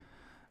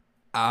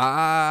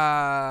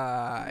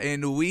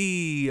And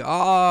we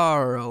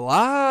are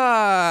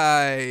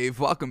live.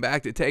 Welcome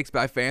back to Takes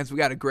by Fans. We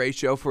got a great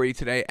show for you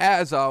today.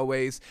 As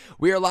always,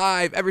 we are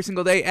live every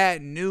single day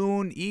at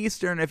noon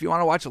Eastern. If you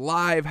want to watch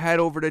live, head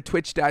over to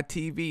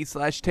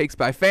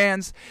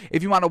twitch.tv/takesbyfans.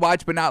 If you want to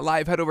watch but not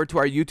live, head over to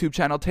our YouTube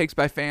channel, Takes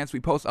by Fans. We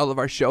post all of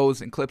our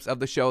shows and clips of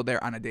the show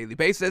there on a daily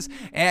basis.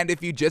 And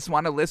if you just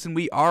want to listen,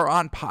 we are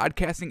on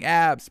podcasting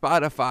apps,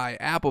 Spotify,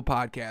 Apple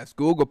Podcasts,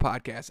 Google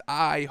Podcasts,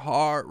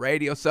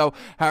 iHeartRadio. So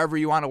however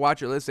you want to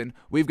watch or listen,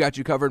 we've got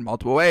you covered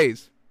multiple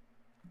ways.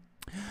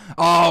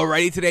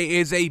 Alrighty, today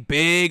is a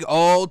big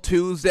old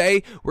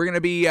Tuesday. We're going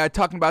to be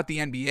talking about the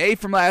NBA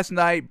from last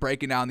night,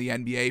 breaking down the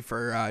NBA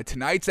for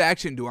tonight's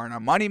action, doing our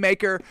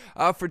moneymaker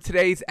for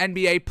today's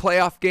NBA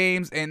playoff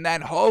games, and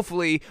then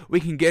hopefully we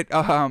can get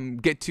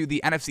to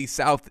the NFC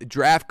South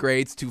draft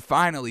grades to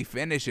finally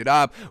finish it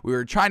up. We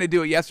were trying to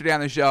do it yesterday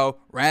on the show,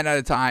 ran out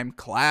of time,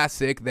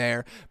 classic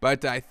there,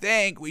 but I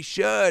think we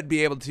should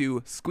be able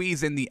to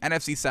squeeze in the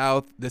NFC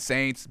South, the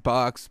Saints,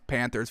 Bucks,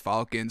 Panthers,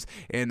 Falcons,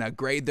 and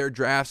grade their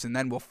drafts, and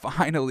then we'll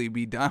finally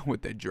be done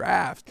with the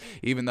draft,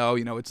 even though,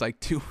 it's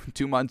like two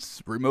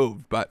months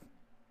removed. But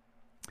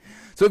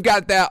so we've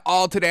got that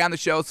all today on the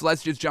show, so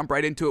let's just jump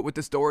right into it with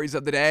the stories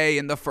of the day.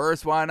 And the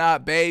first one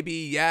up,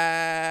 baby,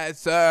 yes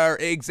sir,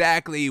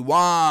 exactly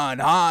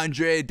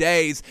 100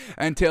 days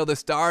until the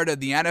start of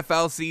the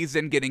NFL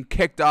season, getting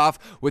kicked off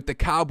with the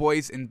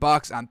Cowboys and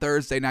Bucks on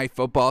Thursday Night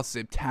Football,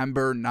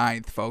 September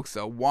 9th, folks.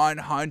 So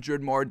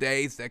 100 more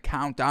days, the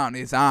countdown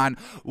is on,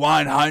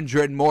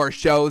 100 more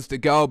shows to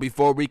go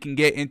before we can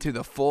get into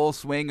the full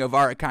swing of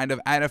our kind of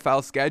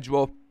NFL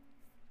schedule,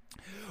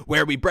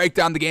 where we break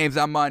down the games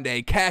on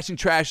Monday, cash and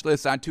trash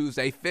lists on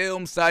Tuesday,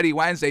 film study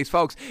Wednesdays.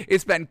 Folks,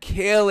 it's been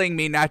killing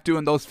me not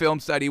doing those film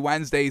study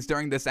Wednesdays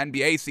during this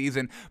NBA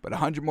season, but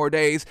 100 more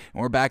days,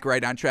 and we're back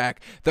right on track.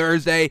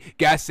 Thursday,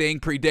 guessing,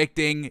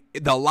 predicting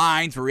the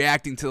lines,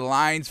 reacting to the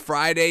lines.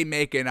 Friday,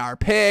 making our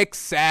picks.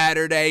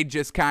 Saturday,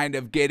 just kind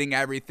of getting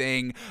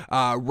everything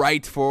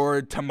right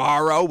for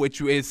tomorrow,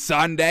 which is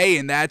Sunday,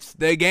 and that's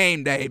the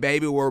game day,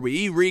 baby, where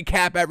we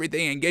recap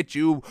everything and get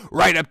you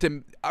right up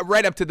to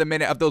the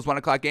minute of those 1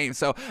 o'clock games.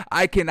 So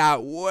I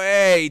cannot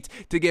wait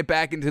to get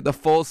back into the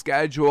full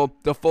schedule,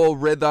 the full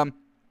rhythm.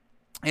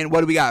 And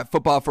what do we got?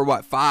 Football for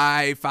what?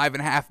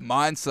 5.5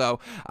 months. So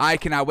I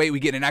cannot wait.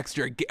 We get an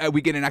extra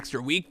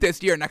week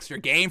this year, an extra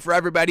game for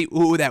everybody.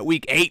 Ooh, that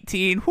week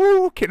 18.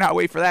 Whoo, cannot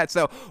wait for that.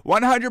 So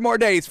 100 more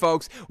days,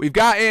 folks. We've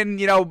gotten,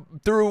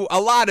 through a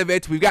lot of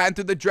it. We've gotten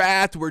through the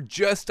draft. We're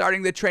just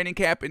starting the training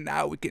camp, and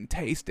now we can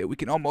taste it. We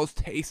can almost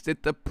taste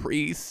it. The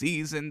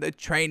preseason, the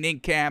training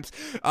camps.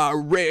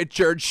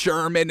 Richard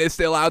Sherman is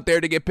still out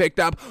there to get picked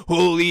up.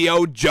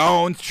 Julio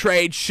Jones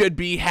trade should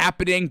be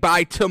happening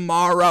by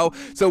tomorrow.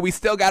 So we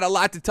still got a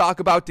lot to talk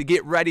about to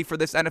get ready for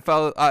this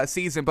NFL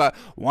season, but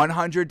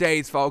 100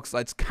 days, folks.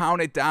 Let's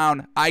count it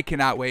down. I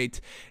cannot wait,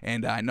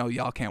 and I know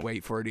y'all can't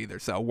wait for it either.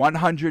 So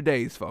 100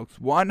 days, folks.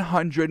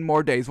 100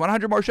 more days.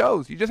 100 more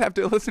shows. You just have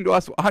to listen to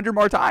us 100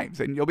 more times,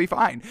 and you'll be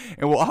fine,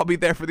 and we'll all be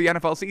there for the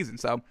NFL season.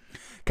 So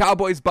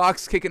Cowboys,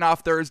 Bucks kicking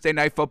off Thursday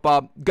Night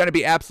Football. Going to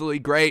be absolutely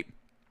great.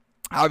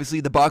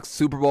 Obviously, the Bucks,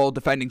 Super Bowl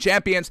defending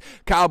champions.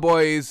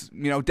 Cowboys,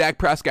 Dak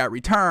Prescott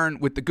return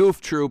with the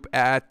Goof Troop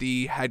at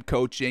the head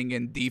coaching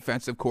and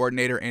defensive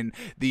coordinator and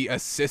the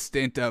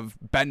assistant of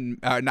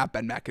not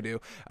Ben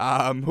McAdoo.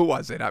 Who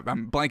was it?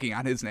 I'm blanking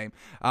on his name.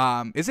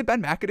 Is it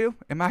Ben McAdoo?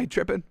 Am I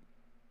tripping?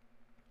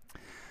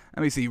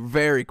 Let me see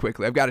very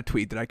quickly. I've got a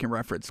tweet that I can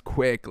reference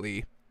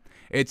quickly.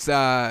 It's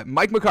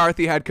Mike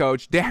McCarthy, head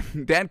coach,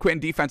 Dan Quinn,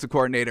 defensive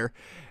coordinator,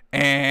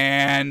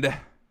 and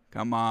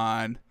come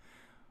on.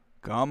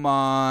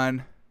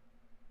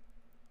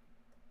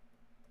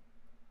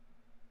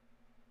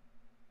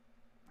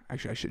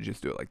 Actually, I should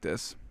just do it like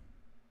this.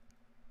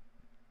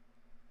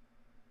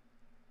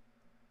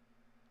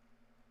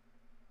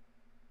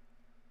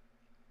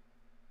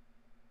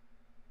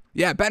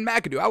 Yeah, Ben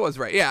McAdoo. I was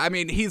right. Yeah, I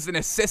mean, he's an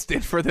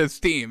assistant for this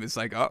team. It's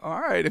like, all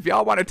right, if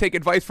y'all want to take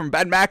advice from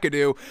Ben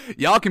McAdoo,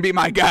 y'all can be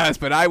my guest,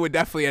 but I would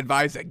definitely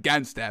advise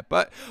against that.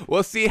 But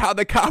we'll see how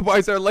the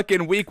Cowboys are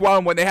looking week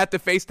one when they have to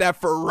face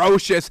that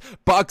ferocious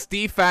Bucks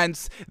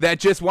defense that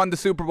just won the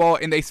Super Bowl,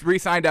 and they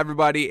re-signed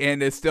everybody,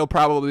 and is still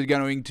probably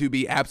going to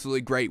be absolutely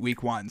great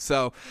week one.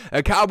 So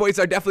the Cowboys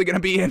are definitely going to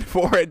be in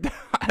for it.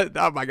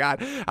 Oh, my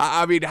God.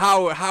 I mean,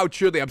 how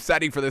truly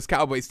upsetting for this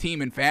Cowboys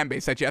team and fan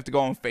base that you have to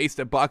go and face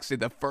the Bucks in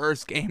the first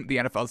game of the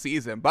NFL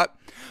season. But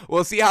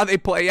we'll see how they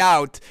play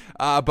out.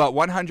 But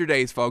 100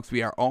 days, folks,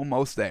 we are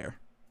almost there.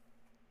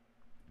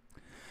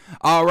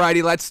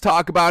 Alrighty, let's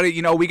talk about it.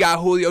 We got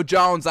Julio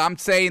Jones. I'm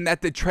saying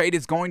that the trade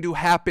is going to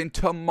happen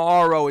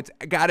tomorrow. It's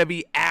got to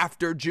be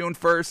after June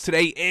 1st.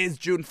 Today is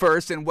June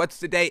 1st, and what's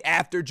the day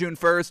after June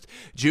 1st?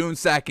 June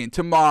 2nd,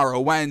 tomorrow,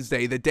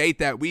 Wednesday, the date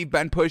that we've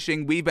been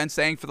pushing, we've been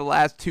saying for the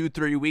last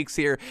 2-3 weeks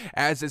here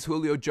as this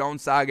Julio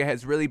Jones saga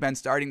has really been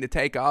starting to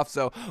take off.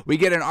 So we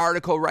get an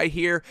article right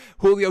here,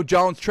 Julio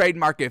Jones trade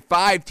market,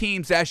 5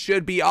 teams that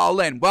should be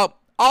all in. Well,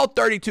 all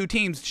 32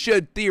 teams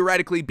should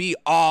theoretically be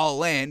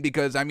all in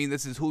because, I mean,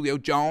 this is Julio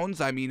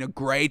Jones. I mean, a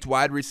great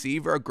wide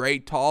receiver, a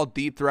great, tall,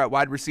 deep threat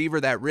wide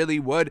receiver that really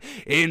would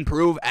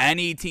improve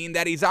any team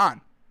that he's on.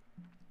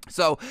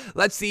 So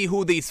let's see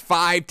who these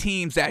 5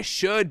 teams that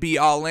should be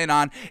all in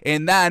on,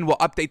 and then we'll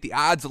update the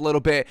odds a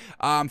little bit.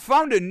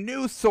 Found a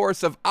new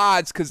source of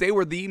odds because they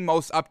were the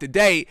most up to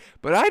date,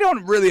 but I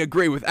don't really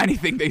agree with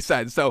anything they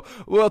said. So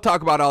we'll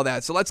talk about all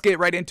that. So let's get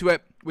right into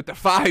it with the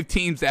 5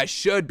 teams that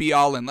should be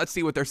all in. Let's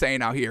see what they're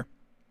saying out here.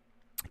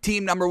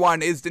 Team number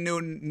 1 is the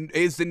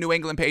New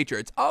England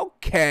Patriots.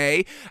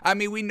 Okay. I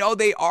mean, we know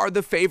they are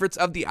the favorites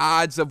of the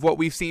odds of what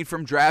we've seen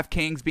from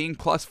DraftKings being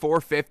plus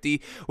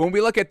 450. When we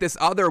look at this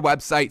other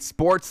website,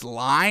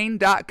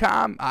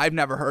 sportsline.com, I've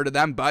never heard of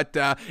them, but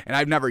and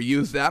I've never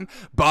used them,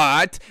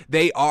 but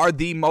they are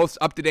the most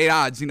up-to-date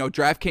odds. You know,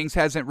 DraftKings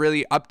hasn't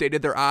really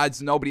updated their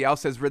odds. Nobody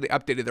else has really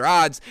updated their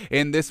odds,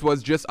 and this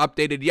was just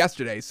updated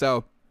yesterday.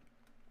 So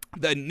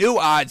the new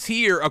odds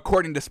here,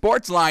 according to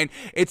Sportsline,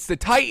 it's the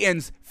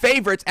Titans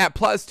favorites at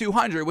plus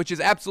 200, which is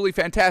absolutely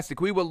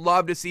fantastic. We would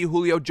love to see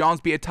Julio Jones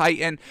be a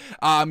Titan.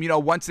 You know,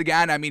 once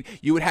again, I mean,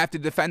 you would have to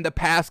defend the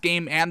pass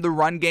game and the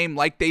run game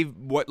like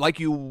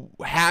you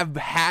have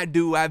had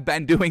to have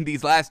been doing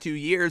these last 2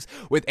 years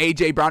with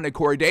A.J. Brown and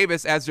Corey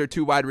Davis as their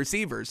 2 wide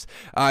receivers.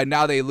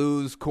 Now they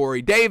lose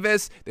Corey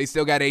Davis. They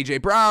still got A.J.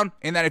 Brown.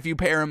 And then if you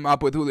pair him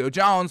up with Julio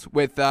Jones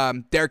with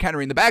Derrick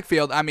Henry in the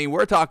backfield, I mean,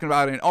 we're talking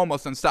about an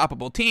almost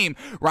unstoppable team.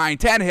 Ryan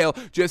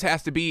Tannehill just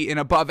has to be an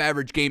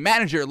above-average game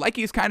manager like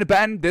he's kind of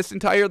been this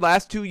entire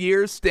last 2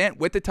 years stint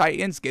with the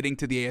Titans, getting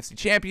to the AFC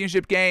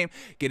Championship game,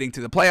 getting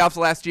to the playoffs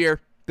last year.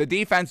 The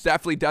defense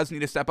definitely does need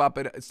to step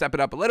it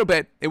up a little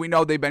bit, and we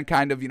know they've been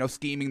kind of, you know,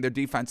 scheming their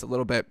defense a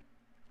little bit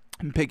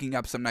and picking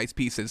up some nice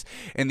pieces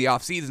in the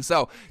offseason.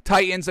 So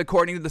Titans,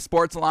 according to the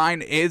sports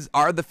line,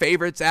 are the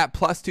favorites at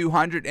plus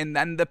 200, and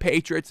then the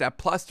Patriots at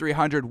plus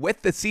 300,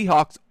 with the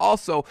Seahawks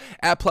also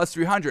at plus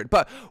 300.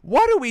 But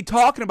what are we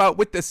talking about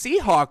with the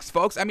Seahawks,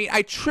 folks? I mean,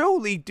 I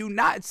truly do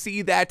not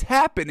see that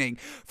happening.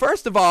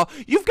 First of all,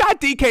 you've got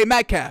DK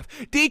Metcalf.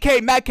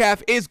 DK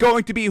Metcalf is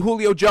going to be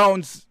Julio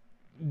Jones,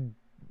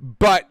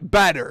 but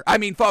better. I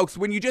mean, folks,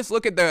 when you just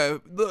look at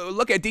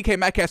DK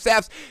Metcalf's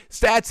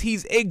stats,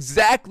 he's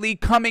exactly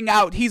coming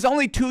out. He's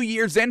only 2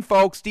 years in,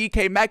 folks,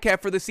 DK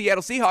Metcalf for the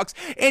Seattle Seahawks,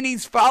 and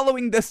he's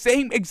following the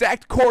same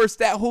exact course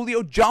that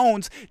Julio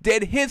Jones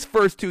did his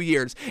first 2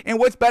 years. And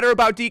what's better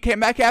about DK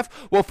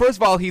Metcalf? Well, first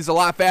of all, he's a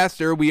lot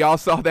faster. We all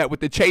saw that with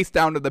the chase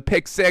down to the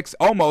pick 6,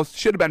 almost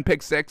should have been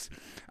pick 6.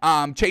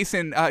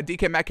 Chasing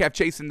DK Metcalf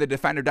chasing the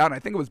defender down. I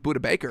think it was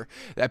Budda Baker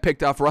that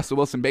picked off Russell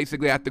Wilson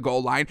basically at the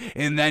goal line,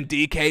 and then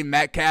DK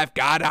Metcalf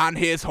got on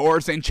his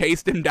horse and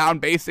chased him down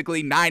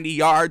basically 90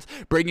 yards,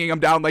 bringing him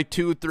down like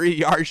 2-3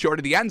 yards short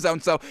of the end zone.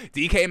 So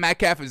DK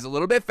Metcalf is a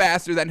little bit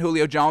faster than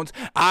Julio Jones,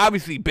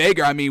 obviously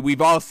bigger. I mean,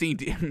 we've all seen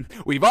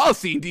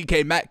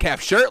DK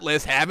Metcalf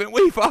shirtless, haven't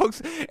we,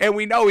 folks? And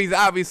we know he's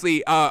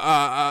obviously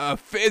a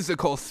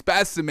physical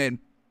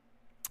specimen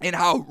and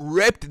how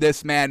ripped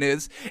this man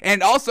is.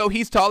 And also,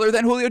 he's taller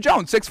than Julio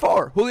Jones,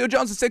 6'4". Julio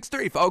Jones is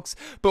 6'3", folks.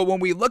 But when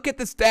we look at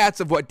the stats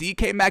of what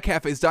DK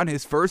Metcalf has done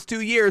his first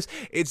 2 years,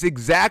 it's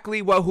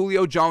exactly what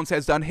Julio Jones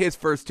has done his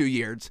first 2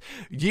 years.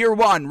 Year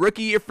 1,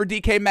 rookie year for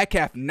DK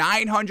Metcalf,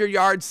 900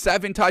 yards,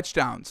 7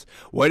 touchdowns.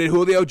 What did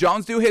Julio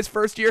Jones do his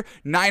first year?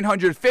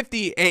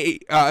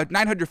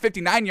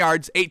 959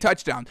 yards, 8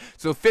 touchdowns.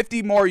 So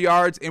 50 more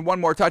yards and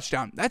 1 more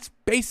touchdown. That's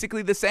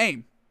basically the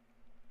same.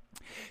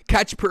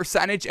 Catch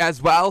percentage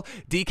as well.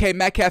 DK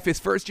Metcalf, his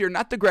first year,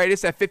 not the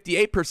greatest at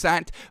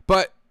 58%,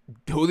 but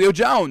Julio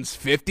Jones,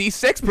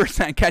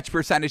 56% catch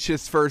percentage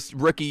his first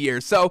rookie year.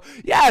 So,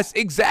 yes,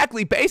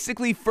 exactly.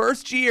 Basically,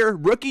 first year,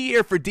 rookie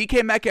year for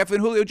DK Metcalf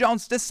and Julio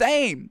Jones, the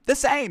same.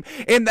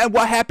 And then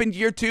what happened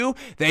year 2?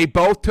 They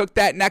both took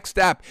that next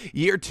step.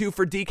 Year 2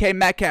 for DK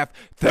Metcalf,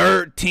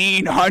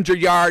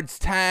 1,300 yards,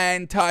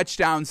 10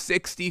 touchdowns,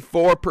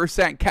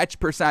 64% catch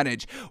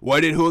percentage. What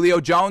did Julio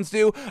Jones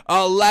do?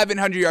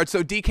 1,100 yards.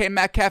 So DK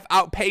Metcalf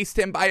outpaced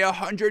him by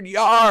 100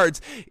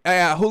 yards.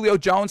 Julio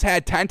Jones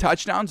had 10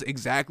 touchdowns,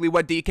 exactly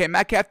what DK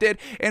Metcalf did,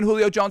 and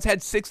Julio Jones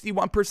had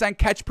 61%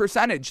 catch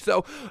percentage.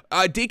 So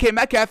DK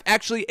Metcalf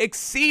actually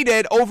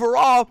exceeded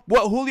overall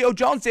what Julio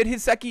Jones did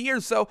his second year.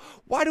 So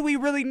why do we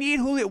really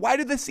need Julio? Why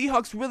do the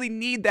Seahawks really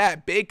need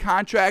that big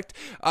contract?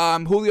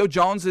 Julio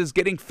Jones is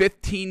getting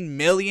 $15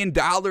 million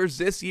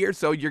this year,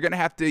 so you're going to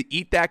have to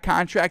eat that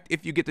contract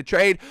if you get the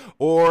trade,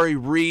 or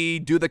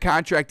redo the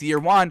contract year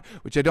 1,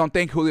 which I don't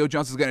think Julio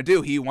Jones is going to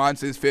do. He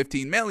wants his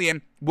 $15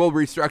 million. We'll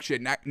restructure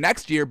it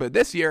next year, but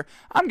this year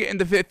I'm getting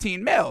the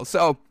 15 mil.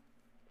 So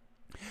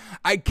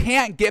I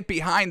can't get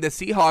behind the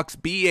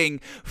Seahawks being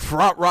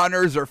front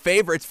runners or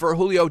favorites for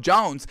Julio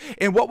Jones.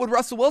 And what would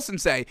Russell Wilson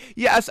say?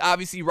 Yes,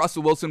 obviously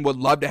Russell Wilson would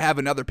love to have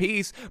another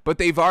piece, but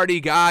they've already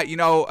got,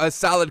 a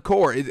solid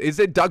core. Is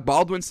it Doug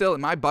Baldwin still?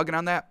 Am I bugging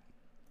on that?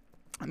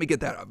 Let me get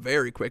that up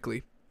very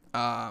quickly.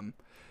 Their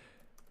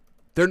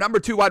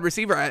number 2 wide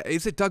receiver,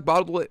 is it Doug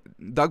Baldwin?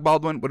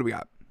 What do we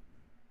got?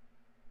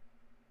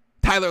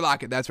 Tyler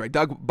Lockett, that's right.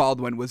 Doug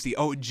Baldwin was the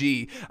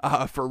OG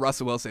for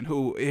Russell Wilson,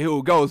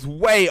 who goes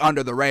way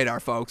under the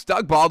radar, folks.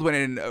 Doug Baldwin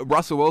and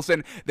Russell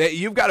Wilson, that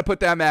you've got to put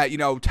them at,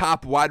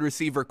 top wide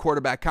receiver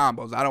quarterback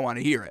combos. I don't want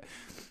to hear it.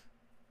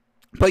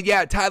 But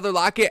yeah, Tyler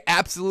Lockett,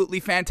 absolutely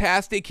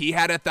fantastic. He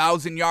had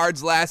 1,000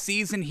 yards last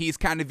season. He's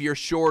kind of your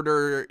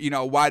shorter,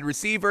 wide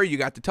receiver. You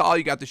got the tall,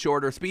 you got the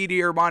shorter,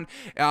 speedier one.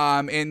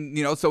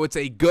 So it's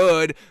a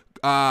good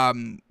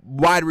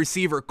wide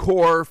receiver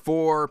core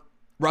for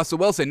Russell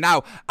Wilson.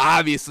 Now,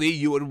 obviously,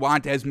 you would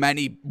want as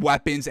many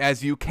weapons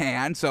as you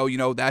can. So,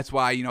 that's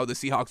why, the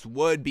Seahawks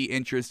would be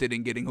interested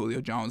in getting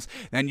Julio Jones.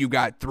 Then you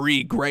got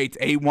 3 great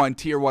A1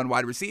 tier 1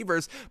 wide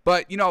receivers.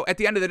 But, at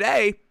the end of the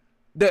day,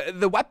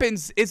 the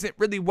weapons isn't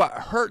really what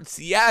hurt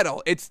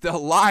Seattle. It's the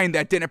line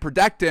that didn't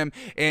protect him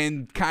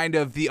and kind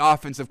of the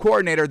offensive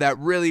coordinator that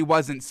really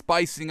wasn't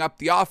spicing up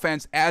the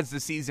offense as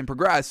the season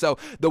progressed. So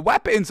the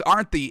weapons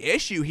aren't the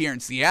issue here in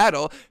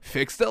Seattle.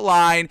 Fix the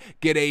line,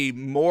 get a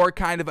more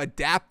kind of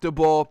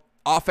adaptable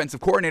offensive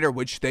coordinator,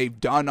 which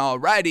they've done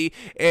already,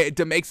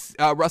 to make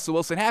Russell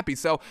Wilson happy.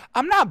 So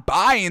I'm not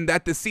buying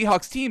that the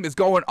Seahawks team is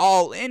going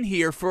all in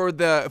here for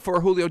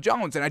Julio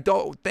Jones, and I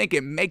don't think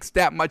it makes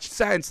that much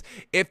sense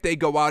if they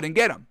go out and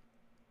get him.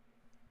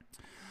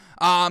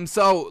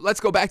 So let's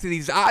go back to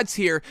these odds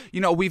here.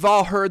 We've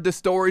all heard the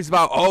stories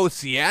about,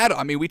 Seattle.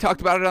 I mean, we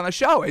talked about it on the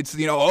show. It's,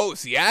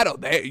 Seattle.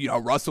 They,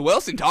 Russell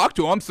Wilson talked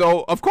to him.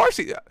 So, of course,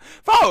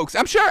 folks,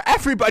 I'm sure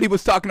everybody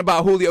was talking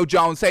about Julio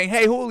Jones saying,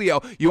 hey,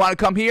 Julio, you want to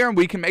come here and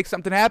we can make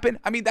something happen?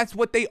 I mean, that's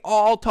what they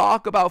all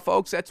talk about,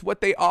 folks. That's what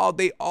they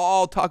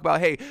all talk about.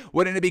 Hey,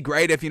 wouldn't it be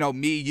great if,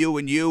 me, you,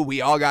 and you, we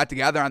all got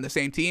together on the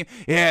same team?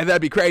 Yeah,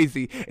 that'd be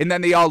crazy. And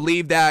then they all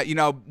leave that,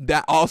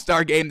 that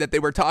all-star game that they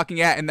were talking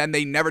at, and then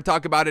they never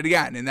talk about it again.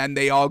 And then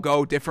they all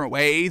go different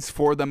ways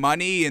for the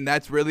money, and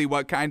that's really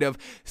what kind of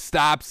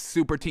stops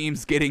super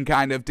teams getting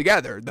kind of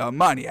together. The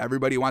money.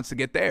 Everybody wants to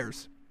get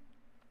theirs.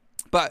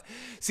 But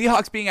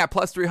Seahawks being at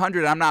plus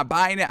 300, I'm not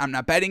buying it. I'm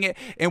not betting it.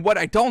 And what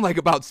I don't like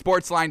about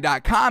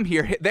Sportsline.com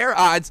here, their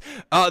odds,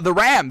 the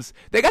Rams.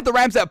 They got the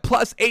Rams at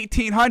plus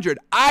 1,800.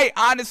 I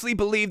honestly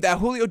believe that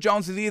Julio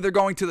Jones is either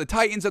going to the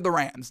Titans or the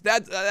Rams.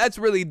 That's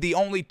really the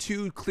only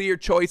 2 clear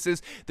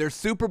choices. They're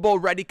Super Bowl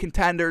ready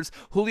contenders.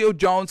 Julio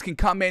Jones can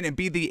come in and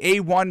be the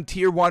A1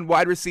 tier 1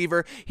 wide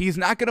receiver. He's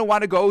not going to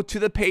want to go to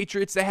the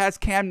Patriots that has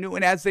Cam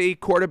Newton as a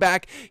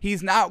quarterback.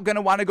 He's not going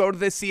to want to go to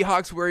the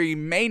Seahawks where he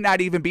may not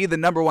even be the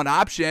number 1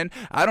 option.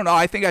 I don't know.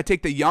 I think I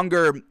take the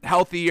younger,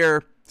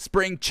 healthier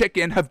spring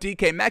chicken of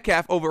DK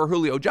Metcalf over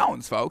Julio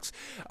Jones, folks.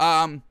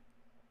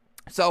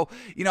 So,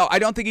 I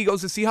don't think he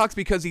goes to Seahawks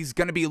because he's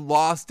going to be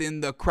lost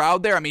in the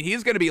crowd there. I mean,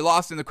 he's going to be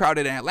lost in the crowd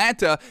in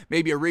Atlanta.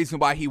 Maybe a reason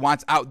why he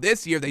wants out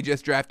this year. They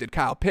just drafted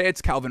Kyle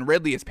Pitts. Calvin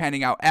Ridley is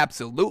panning out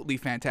absolutely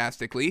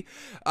fantastically.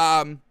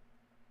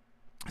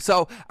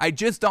 So I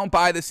just don't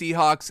buy the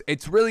Seahawks.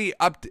 It's really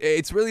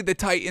the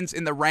Titans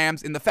and the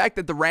Rams, and the fact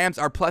that the Rams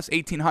are plus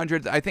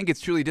 1,800, I think it's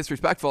truly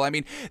disrespectful. I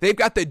mean, they've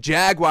got the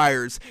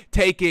Jaguars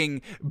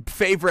taking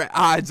favorite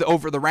odds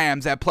over the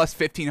Rams at plus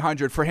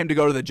 1,500 for him to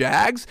go to the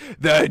Jags.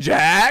 The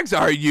Jags?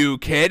 Are you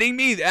kidding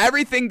me?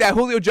 Everything that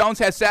Julio Jones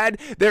has said,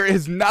 there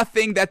is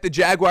nothing that the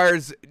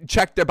Jaguars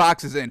check their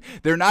boxes in.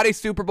 They're not a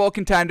Super Bowl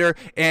contender,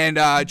 and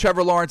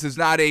Trevor Lawrence is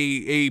not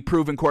a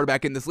proven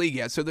quarterback in this league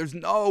yet. So there's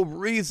no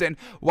reason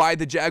why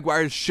the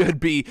Jaguars should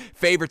be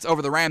favorites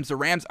over the Rams. The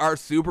Rams are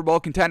Super Bowl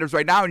contenders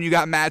right now, and you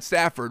got Matt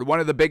Stafford, one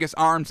of the biggest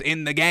arms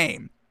in the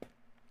game.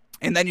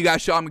 And then you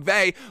got Sean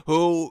McVay,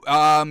 who,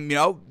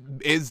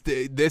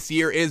 this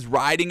year is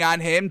riding on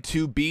him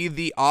to be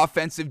the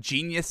offensive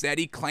genius that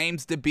he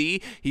claims to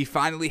be. He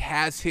finally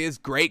has his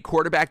great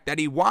quarterback that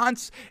he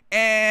wants,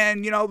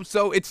 and,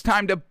 so it's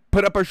time to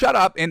put up or shut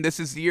up, and this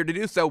is the year to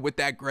do so with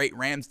that great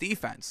Rams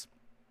defense.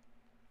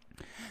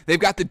 They've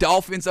got the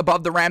Dolphins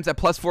above the Rams at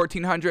plus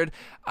 1,400.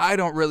 I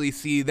don't really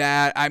see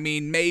that. I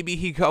mean, maybe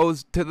he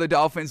goes to the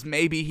Dolphins.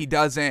 Maybe he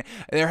doesn't.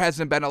 There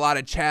hasn't been a lot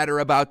of chatter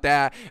about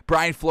that.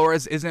 Brian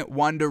Flores isn't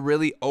one to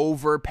really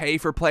overpay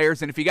for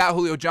players. And if you got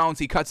Julio Jones,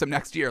 he cuts him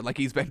next year like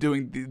he's been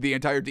doing the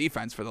entire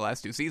defense for the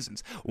last 2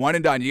 seasons. One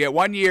and done. You get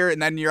 1 year,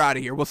 and then you're out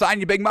of here. We'll sign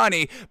you big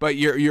money, but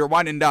you're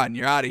one and done.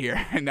 You're out of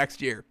here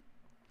next year.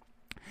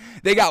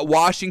 They got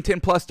Washington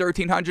plus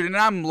 1,300, and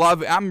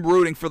I'm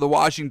rooting for the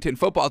Washington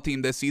football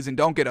team this season.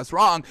 Don't get us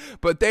wrong,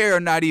 but they are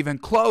not even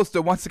close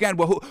to, once again,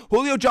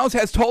 Julio Jones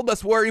has told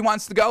us where he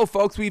wants to go,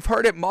 folks. We've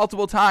heard it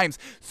multiple times.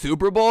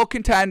 Super Bowl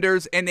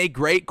contenders and a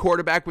great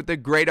quarterback with a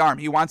great arm.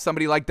 He wants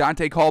somebody like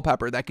Dante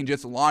Culpepper that can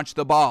just launch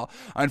the ball.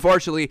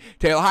 Unfortunately,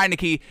 Taylor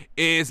Heineke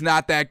is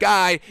not that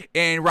guy,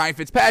 and Ryan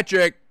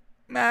Fitzpatrick,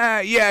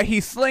 yeah, he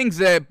slings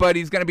it, but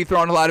he's going to be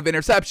throwing a lot of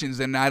interceptions,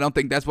 and I don't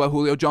think that's what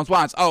Julio Jones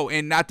wants. Oh,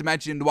 and not to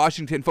mention, the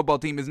Washington football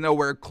team is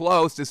nowhere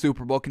close to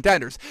Super Bowl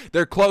contenders.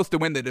 They're close to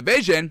win the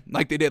division,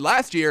 like they did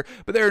last year,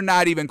 but they're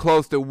not even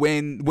close to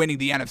winning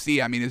the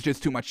NFC. I mean, there's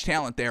just too much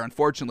talent there,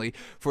 unfortunately,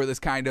 for this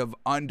kind of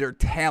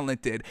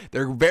under-talented.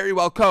 They're very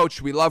well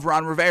coached. We love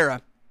Ron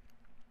Rivera,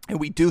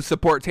 and we do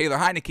support Taylor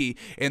Heineke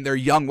and their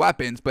young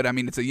weapons, but, I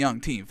mean, it's a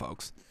young team,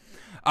 folks.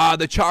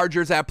 The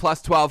Chargers at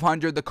plus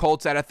 1,200, the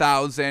Colts at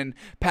 1,000,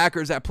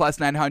 Packers at plus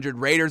 900,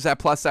 Raiders at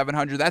plus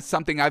 700. That's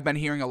something I've been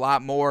hearing a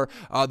lot more.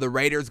 The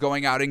Raiders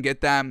going out and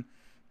get them.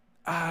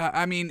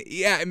 I mean,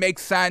 yeah, it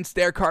makes sense.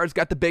 Derek Carr's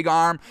got the big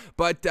arm,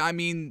 but I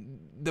mean,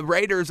 the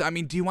Raiders, I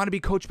mean, do you want to be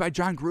coached by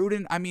John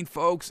Gruden? I mean,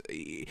 folks,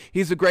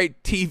 he's a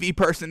great TV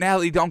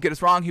personality. Don't get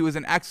us wrong. He was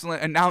an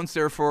excellent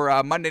announcer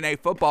for Monday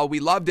Night Football.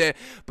 We loved it.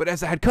 But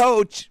as a head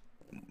coach,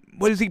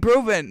 what has he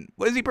proven?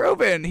 What has he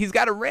proven? He's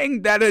got a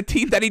ring that a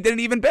team that he didn't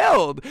even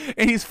build,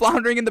 and he's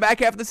floundering in the back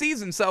half of the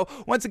season. So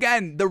once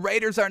again, the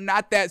Raiders are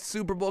not that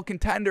Super Bowl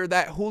contender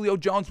that Julio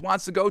Jones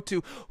wants to go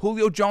to.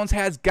 Julio Jones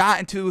has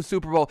gotten to a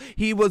Super Bowl.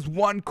 He was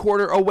one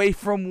quarter away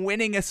from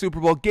winning a Super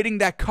Bowl, getting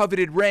that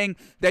coveted ring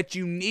that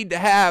you need to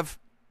have,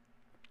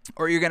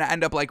 or you're going to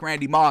end up like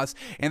Randy Moss.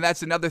 And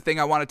that's another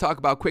thing I want to talk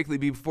about quickly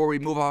before we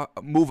move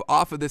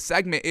off of this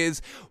segment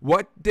is,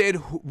 what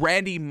did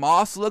Randy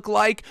Moss look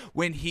like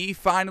when he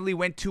finally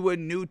went to a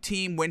new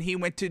team, when he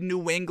went to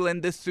New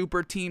England, the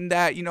super team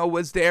that, you know,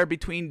 was there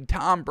between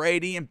Tom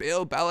Brady and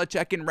Bill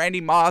Belichick and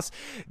Randy Moss.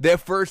 Their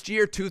first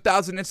year,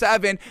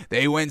 2007,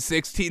 they went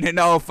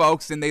 16-0,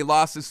 folks, and they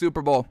lost the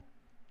Super Bowl.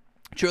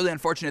 Truly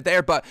unfortunate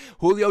there, but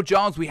Julio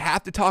Jones, we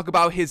have to talk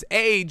about his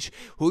age.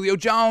 Julio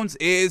Jones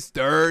is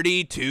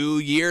 32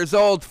 years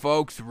old,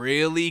 folks,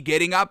 really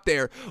getting up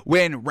there.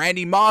 When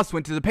Randy Moss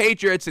went to the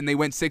Patriots and they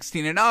went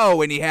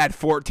 16-0 and he had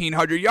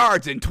 1,400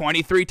 yards and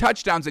 23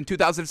 touchdowns in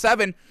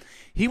 2007,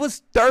 he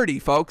was 30,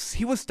 folks.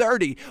 He was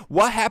 30.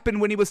 What happened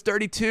when he was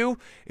 32?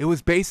 It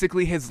was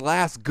basically his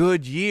last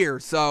good year.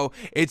 So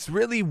it's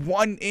really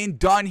one and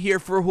done here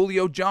for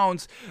Julio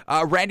Jones.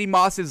 Randy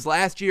Moss's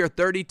last year,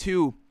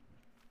 32.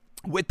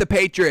 With the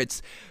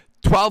Patriots,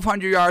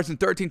 1,200 yards and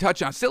 13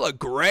 touchdowns. Still a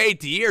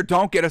great year,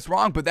 don't get us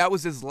wrong, but that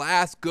was his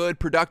last good,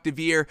 productive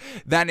year.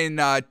 Then in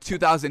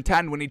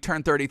 2010, when he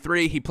turned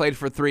 33, he played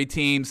for 3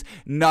 teams.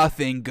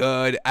 Nothing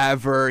good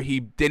ever.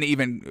 He didn't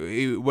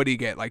even, what did he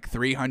get, like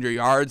 300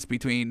 yards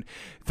between,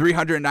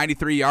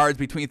 393 yards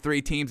between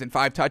 3 teams and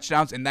 5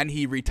 touchdowns, and then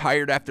he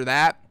retired after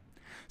that.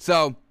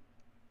 So,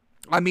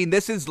 I mean,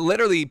 this is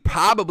literally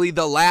probably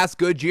the last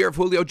good year of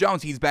Julio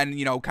Jones. He's been,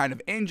 you know, kind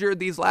of injured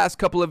these last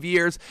couple of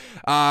years.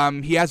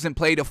 He hasn't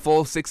played a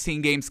full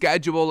 16-game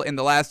schedule in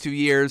the last 2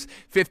 years,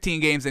 15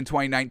 games in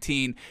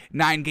 2019,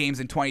 9 games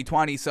in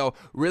 2020. So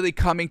really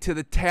coming to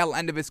the tail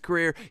end of his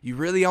career, you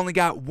really only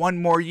got one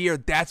more year.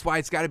 That's why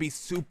it's got to be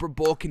Super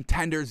Bowl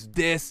contenders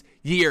this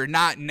year,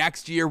 not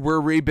next year.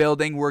 We're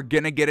rebuilding. We're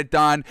going to get it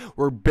done.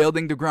 We're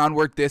building the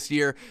groundwork this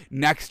year.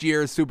 Next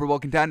year is Super Bowl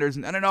contenders.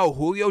 No.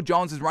 Julio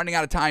Jones is running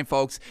out of time,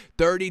 folks.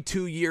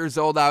 32 years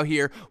old out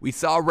here. We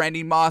saw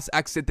Randy Moss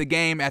exit the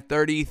game at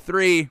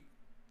 33.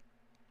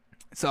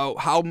 So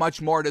how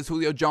much more does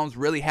Julio Jones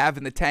really have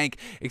in the tank,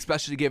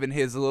 especially given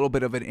his little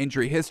bit of an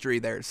injury history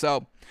there?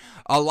 So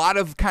a lot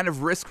of kind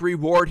of risk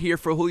reward here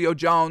for Julio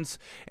Jones,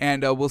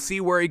 and we'll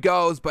see where he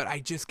goes, but I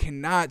just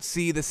cannot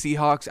see the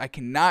Seahawks. I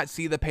cannot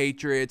see the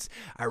Patriots.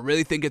 I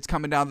really think it's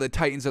coming down to the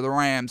Titans or the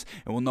Rams,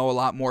 and we'll know a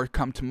lot more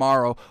come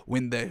tomorrow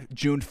when the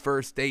June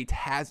 1st date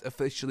has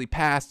officially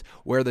passed,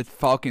 where the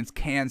Falcons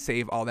can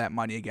save all that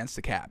money against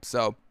the cap.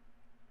 So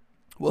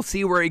we'll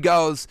see where he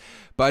goes,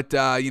 but,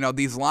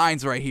 these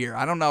lines right here,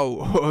 I don't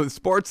know,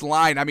 Sports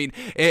Line, I mean,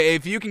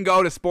 if you can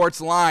go to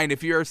Sports Line,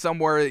 if you're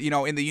somewhere,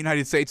 in the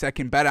United States that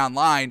can bet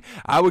online,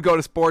 I would go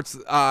to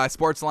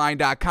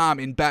sportsline.com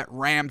and bet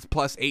Rams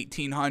plus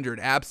 1,800,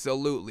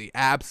 absolutely,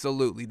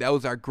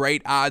 those are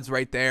great odds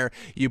right there.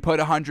 You put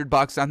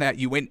 $100 on that,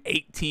 you win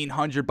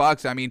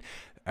 $1,800, I mean,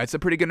 that's a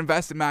pretty good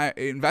investment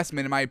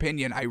in my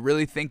opinion. I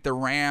really think the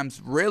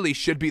Rams really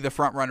should be the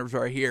front runners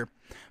right here.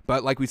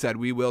 But like we said,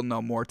 we will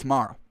know more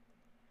tomorrow.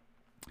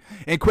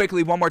 And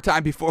quickly, one more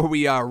time before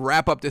we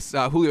wrap up this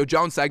Julio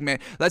Jones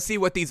segment, let's see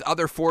what these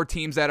other 4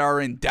 teams that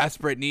are in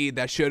desperate need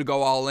that should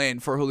go all in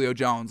for Julio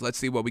Jones. Let's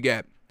see what we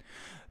get.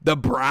 The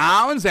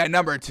Browns at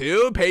number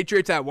 2,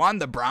 Patriots at 1,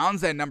 the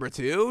Browns at number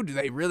 2. Do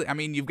they really? I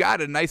mean, you've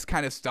got a nice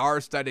kind of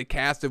star-studded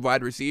cast of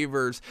wide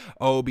receivers.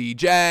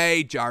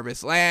 OBJ,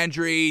 Jarvis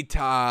Landry,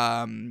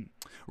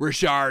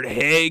 Rashard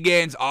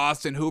Higgins,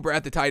 Austin Hooper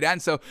at the tight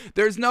end. So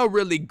there's no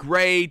really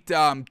great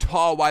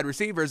tall wide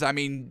receivers. I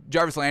mean,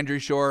 Jarvis Landry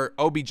short,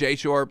 OBJ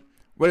short.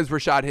 What is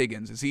Rashard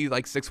Higgins? Is he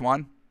like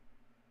 6'1"?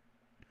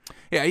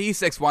 Yeah, he's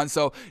 6'1",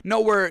 so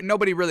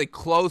nobody really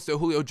close to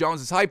Julio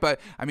Jones' height, but,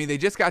 I mean, they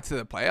just got to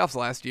the playoffs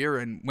last year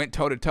and went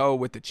toe-to-toe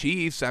with the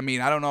Chiefs. I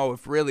mean, I don't know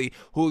if really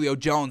Julio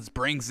Jones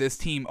brings this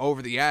team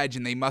over the edge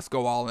and they must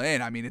go all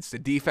in. I mean, it's the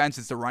defense,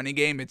 it's the running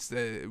game, it's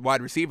the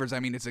wide receivers. I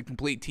mean, it's a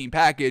complete team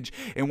package,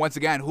 and once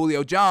again,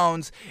 Julio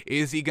Jones,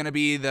 is he going to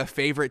be the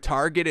favorite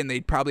target, and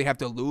they'd probably have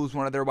to lose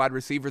one of their wide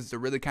receivers to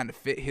really kind of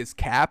fit his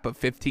cap of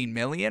 $15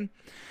 million?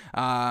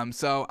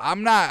 So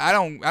I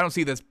don't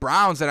see this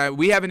Browns, and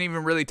we haven't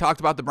even really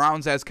talked about the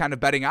Browns as kind of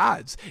betting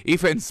odds.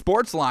 Even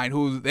Sportsline,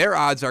 who their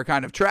odds are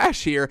kind of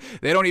trash here,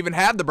 they don't even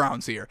have the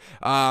Browns here.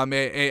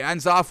 It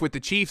ends off with the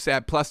Chiefs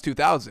at plus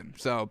 2,000.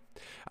 So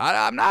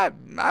I don't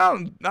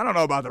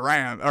know about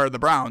the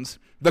Browns.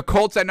 The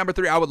Colts at number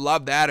 3, I would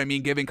love that. I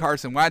mean, giving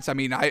Carson Wentz, I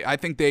mean, I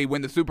think they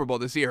win the Super Bowl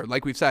this year.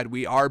 Like we've said,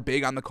 we are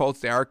big on the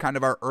Colts. They are kind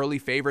of our early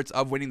favorites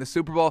of winning the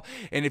Super Bowl.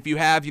 And if you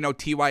have,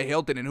 T.Y.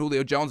 Hilton and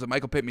Julio Jones and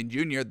Michael Pittman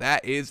Jr.,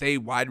 that is a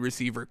wide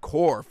receiver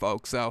core,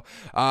 folks. So,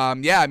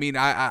 yeah, I mean,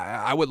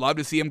 I would love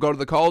to see him go to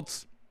the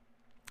Colts.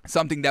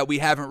 Something that we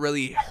haven't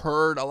really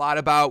heard a lot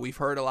about. We've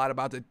heard a lot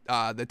about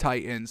the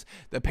Titans,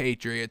 the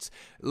Patriots,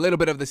 a little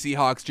bit of the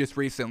Seahawks just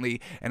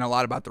recently, and a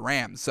lot about the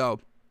Rams. So,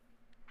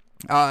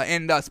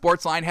 and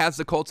Sportsline has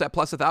the Colts at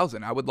plus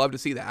 1,000. I would love to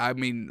see that. I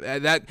mean,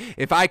 that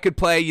if I could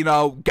play,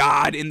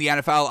 God in the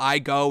NFL, I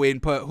go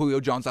and put Julio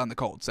Jones on the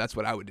Colts. That's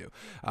what I would do.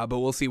 But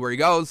we'll see where he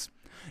goes.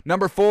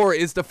 Number 4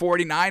 is the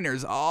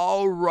 49ers.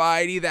 All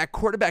righty, that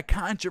quarterback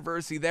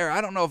controversy there.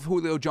 I don't know if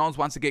Julio Jones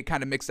wants to get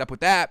kind of mixed up with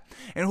that.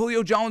 And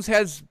Julio Jones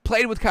has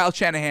played with Kyle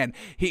Shanahan.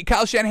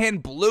 Kyle Shanahan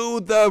blew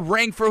the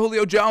ring for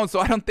Julio Jones, so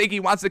I don't think he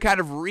wants to kind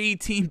of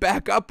re-team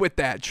back up with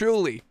that,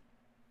 truly.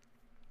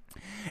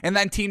 And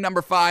then team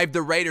number 5,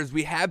 the Raiders.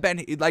 We have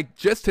been,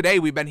 just today,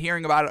 we've been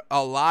hearing about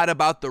a lot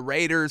about the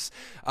Raiders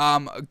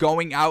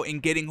going out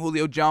and getting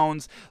Julio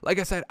Jones. Like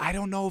I said, I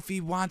don't know if he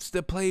wants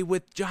to play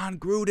with John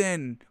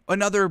Gruden,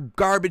 another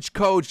garbage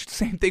coach.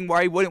 Same thing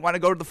why he wouldn't want to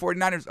go to the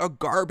 49ers, a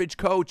garbage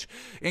coach.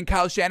 And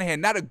Kyle Shanahan,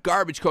 not a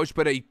garbage coach,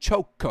 but a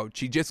choke coach.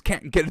 He just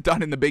can't get it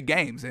done in the big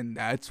games, and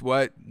that's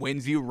what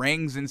wins you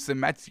rings and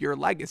cements your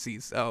legacy.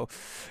 So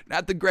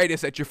not the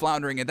greatest that you're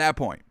floundering at that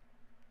point.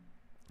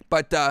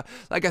 But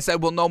like I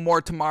said, we'll know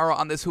more tomorrow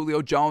on this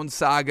Julio Jones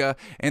saga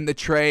and the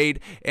trade.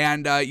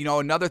 And,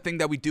 another thing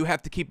that we do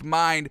have to keep in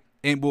mind,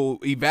 and we'll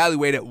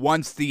evaluate it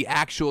once the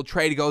actual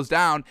trade goes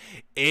down,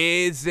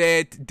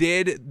 did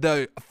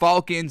the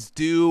Falcons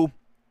do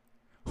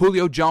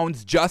Julio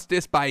Jones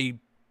justice by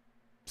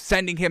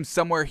sending him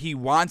somewhere he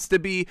wants to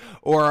be,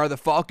 or are the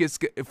Falcons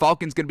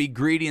going to be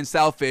greedy and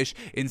selfish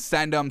and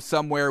send him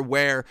somewhere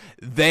where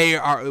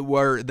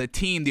the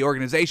team, the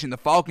organization, the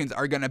Falcons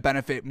are going to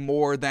benefit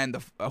more than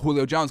the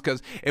Julio Jones?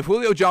 Because if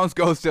Julio Jones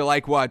goes to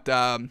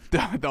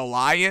the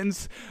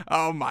Lions,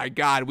 oh my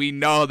God, we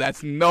know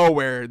that's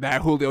nowhere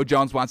that Julio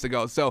Jones wants to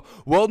go. So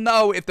we'll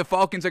know if the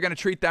Falcons are going to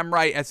treat them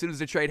right as soon as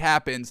the trade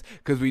happens,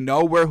 because we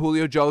know where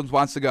Julio Jones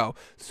wants to go.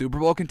 Super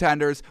Bowl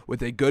contenders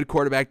with a good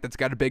quarterback that's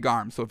got a big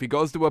arm. So if he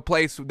goes to a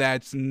place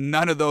that's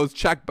none of those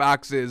check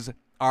boxes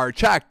are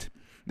checked,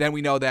 then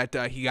we know that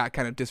he got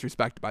kind of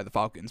disrespected by the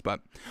Falcons. But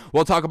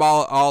we'll talk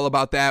about all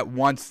about that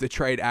once the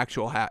trade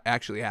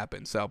actually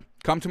happens. So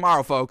come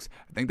tomorrow, folks.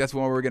 I think that's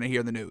when we're going to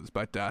hear the news,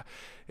 but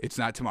it's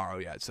not tomorrow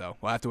yet. So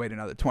we'll have to wait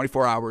another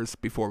 24 hours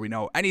before we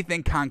know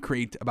anything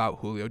concrete about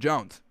Julio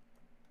Jones.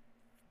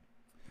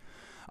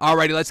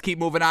 Alrighty, let's keep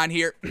moving on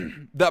here.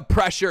 The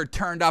pressure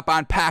turned up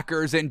on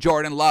Packers and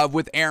Jordan Love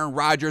with Aaron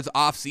Rodgers'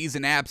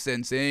 offseason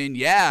absence. And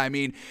yeah, I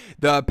mean,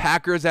 the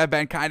Packers have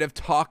been kind of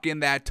talking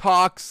that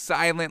talk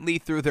silently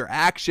through their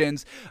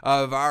actions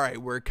of, all right,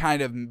 we're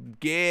kind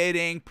of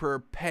getting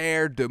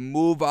prepared to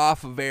move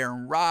off of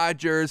Aaron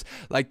Rodgers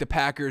like the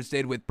Packers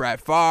did with Brett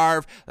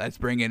Favre. Let's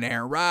bring in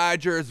Aaron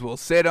Rodgers. We'll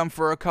sit him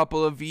for a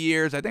couple of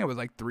years. I think it was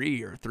like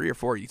three or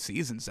four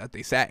seasons that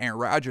they sat Aaron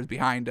Rodgers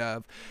behind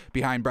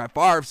Brett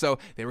Favre. So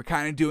they were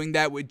kind of doing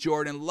that with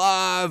Jordan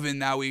Love, and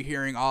now we're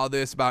hearing all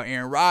this about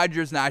Aaron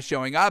Rodgers not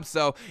showing up.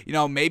 So,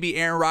 maybe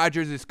Aaron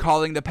Rodgers is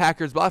calling the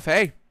Packers bluff.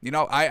 Hey,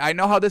 I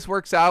know how this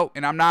works out,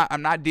 and I'm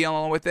not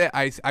dealing with it.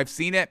 I've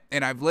seen it,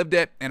 and I've lived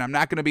it, and I'm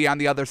not going to be on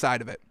the other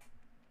side of it.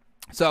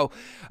 So,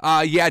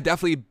 yeah,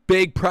 definitely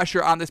big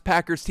pressure on this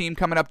Packers team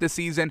coming up this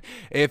season.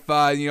 If,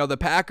 the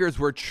Packers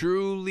were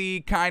truly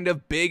kind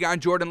of big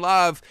on Jordan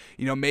Love,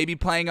 maybe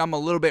playing him a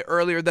little bit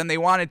earlier than they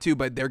wanted to,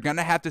 but they're going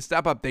to have to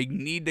step up. They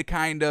need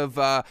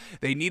to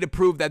they need to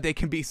prove that they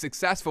can be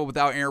successful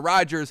without Aaron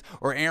Rodgers,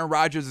 or Aaron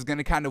Rodgers is going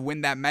to kind of win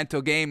that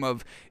mental game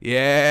of,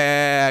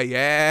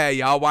 yeah,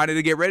 y'all wanted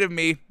to get rid of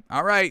me.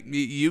 All right,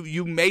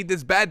 you made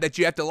this bed that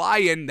you have to lie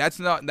in. That's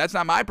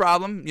not my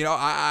problem.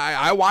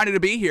 I wanted to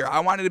be here. I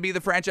wanted to be the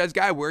franchise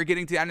guy. We're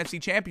getting to the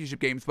NFC Championship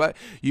games, but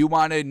you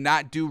want to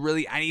not do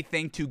really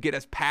anything to get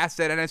us past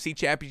that NFC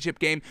Championship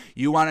game.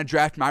 You want to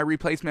draft my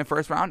replacement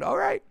first round. All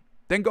right,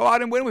 then go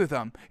out and win with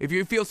him. If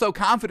you feel so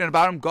confident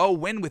about him, go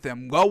win with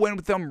him. Go win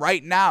with him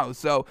right now.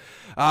 So,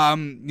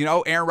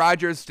 Aaron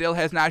Rodgers still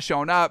has not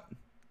shown up.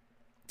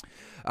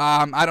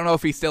 I don't know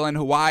if he's still in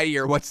Hawaii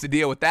or what's the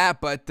deal with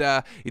that, but,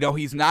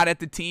 he's not at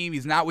the team.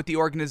 He's not with the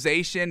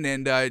organization,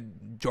 and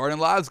Jordan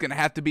Love's going to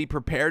have to be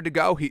prepared to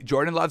go.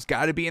 Jordan Love's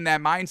got to be in that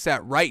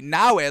mindset right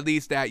now, at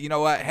least, that,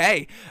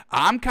 hey,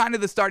 I'm kind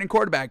of the starting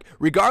quarterback,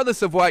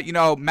 regardless of what,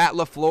 Matt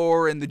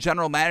LaFleur and the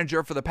general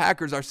manager for the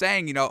Packers are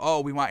saying, we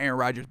want Aaron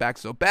Rodgers back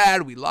so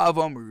bad. We love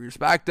him. We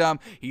respect him.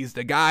 He's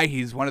the guy.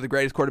 He's one of the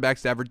greatest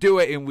quarterbacks to ever do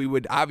it, and we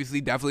would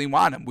obviously definitely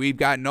want him. We've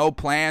got no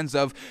plans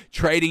of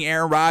trading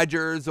Aaron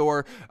Rodgers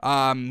or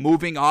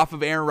moving off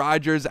of Aaron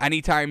Rodgers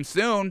anytime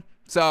soon.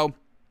 So,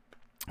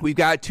 We've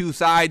got two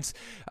sides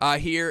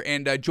here,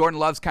 and Jordan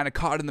Love's kind of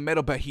caught in the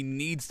middle, but he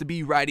needs to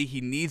be ready. He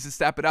needs to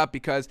step it up,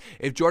 because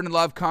if Jordan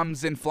Love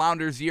comes and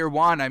flounders year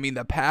one, I mean,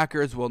 the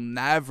Packers will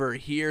never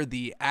hear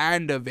the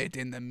end of it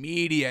in the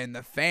media and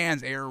the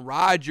fans, Aaron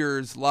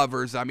Rodgers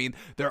lovers. I mean,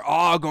 they're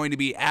all going to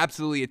be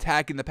absolutely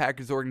attacking the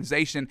Packers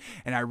organization,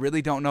 and I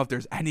really don't know if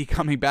there's any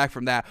coming back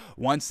from that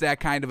once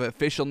that kind of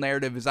official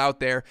narrative is out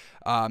there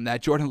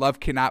that Jordan Love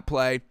cannot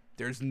play.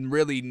 There's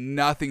really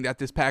nothing that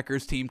this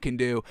Packers team can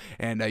do,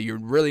 and you're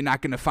really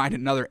not going to find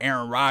another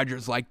Aaron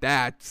Rodgers like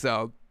that.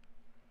 So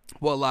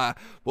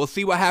we'll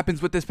see what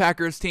happens with this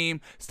Packers team.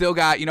 Still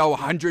got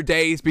 100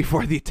 days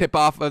before the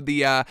tip-off of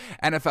the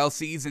NFL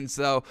season.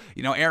 So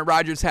Aaron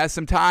Rodgers has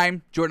some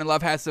time. Jordan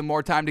Love has some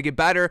more time to get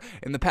better,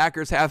 and the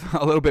Packers have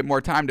a little bit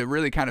more time to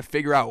really kind of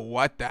figure out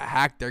what the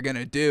heck they're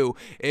gonna do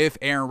if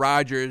Aaron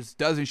Rodgers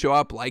doesn't show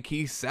up like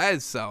he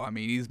says so. I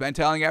mean, he's been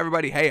telling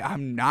everybody, hey,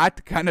 I'm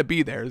not gonna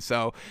be there.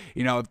 So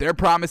if they're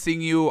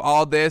promising you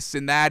all this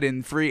and that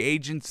in free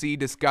agency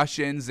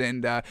discussions,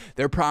 and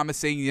they're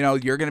promising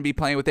you're gonna be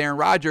playing with Aaron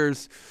Rodgers,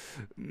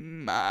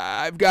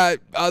 I've got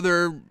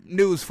other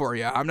news for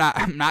you. I'm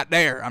not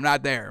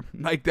there.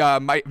 Like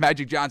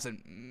Magic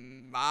Johnson,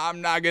 I'm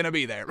not gonna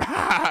be there.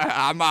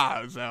 I'm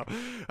out. So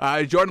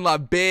Jordan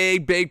Love,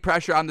 big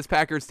pressure on this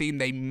Packers team.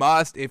 They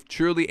must, if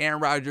truly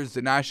Aaron Rodgers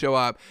did not show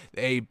up,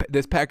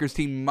 this Packers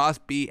team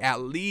must be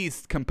at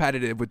least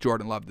competitive with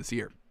Jordan Love this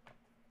year.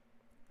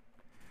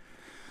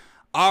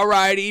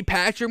 Alrighty,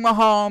 Patrick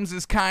Mahomes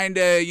is kind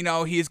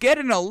of, he's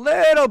getting a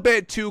little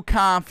bit too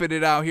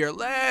confident out here, a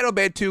little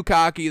bit too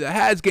cocky. The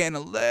head's getting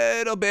a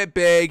little bit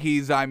big.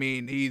 He's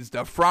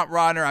the front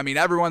runner. I mean,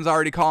 everyone's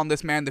already calling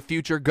this man the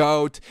future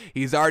GOAT.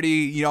 He's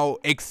already,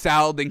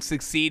 excelled and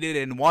succeeded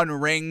and won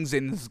rings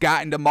and has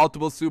gotten to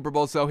multiple Super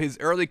Bowls. So his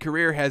early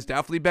career has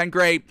definitely been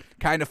great,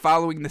 kind of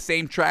following the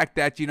same track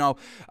that,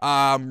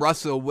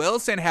 Russell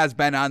Wilson has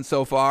been on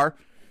so far.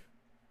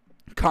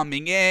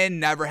 Coming in,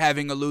 never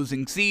having a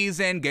losing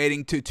season,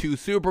 getting to 2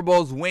 Super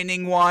Bowls,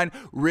 winning one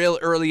real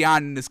early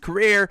on in his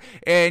career,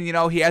 and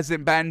he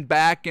hasn't been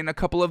back in a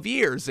couple of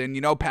years. And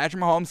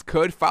Patrick Mahomes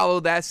could follow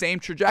that same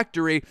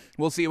trajectory.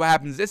 We'll see what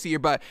happens this year,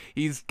 but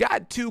he's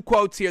got 2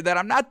 quotes here that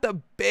I'm not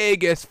the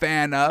biggest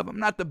fan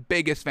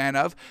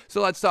of.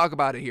 So let's talk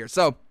about it here.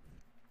 So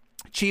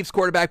Chiefs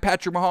quarterback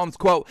Patrick Mahomes,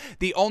 quote,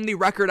 "The only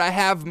record I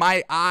have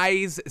my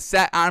eyes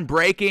set on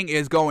breaking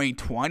is going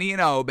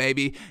 20-0,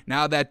 baby.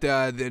 Now that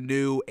the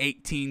new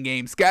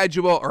 18-game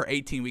schedule, or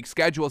 18-week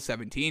schedule,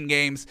 17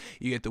 games,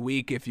 you get the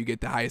week if you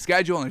get the highest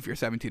schedule, and if you're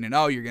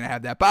 17-0, you're going to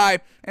have that bye.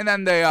 And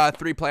then the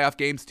 2 playoff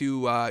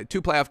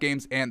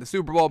games and the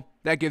Super Bowl.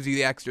 That gives you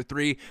the extra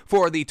 3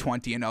 for the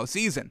 20-0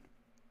 season."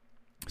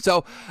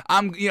 So,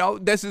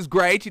 this is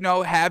great,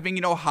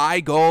 having, high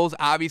goals,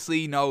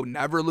 obviously,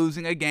 never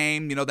losing a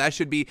game,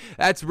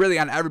 that's really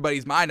on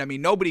everybody's mind. I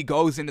mean, nobody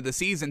goes into the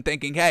season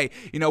thinking, hey,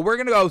 we're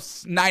going to go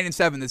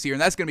 9-7 this year,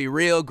 and that's going to be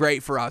real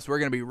great for us. We're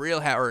going to be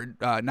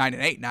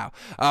 9-8 now.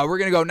 We're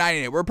going to go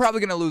 9-8. We're probably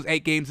going to lose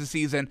 8 games this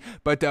season,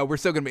 but we're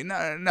still going to be,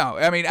 no.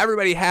 I mean,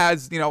 everybody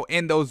has,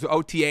 in those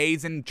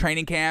OTAs and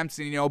training camps,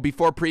 and,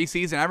 before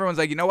preseason, everyone's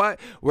like, you know what,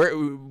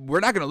 we're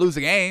not going to lose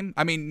a game.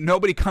 I mean,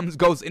 nobody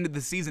goes into the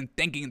season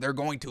thinking they're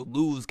going to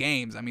lose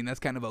games. I mean, that's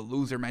kind of a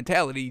loser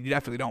mentality you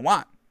definitely don't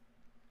want.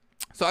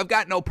 So I've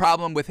got no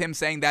problem with him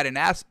saying that in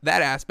that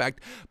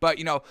aspect. But,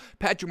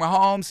 Patrick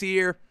Mahomes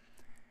here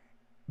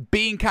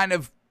being kind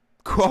of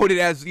quoted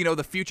as,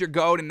 the future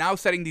GOAT, and now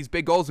setting these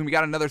big goals. And we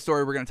got another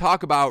story we're going to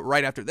talk about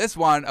right after this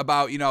one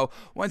about,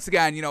 once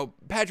again,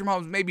 Patrick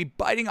Mahomes maybe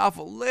biting off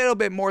a little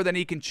bit more than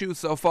he can chew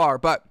so far.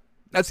 But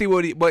let's see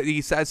what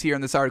he says here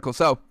in this article.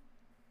 So,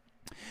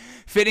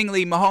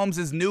 fittingly,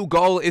 Mahomes' new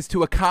goal is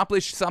to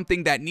accomplish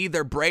something that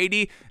neither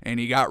Brady, and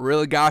he got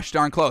really gosh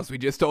darn close. We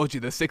just told you,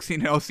 the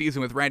 16-0 season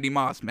with Randy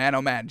Moss. Man,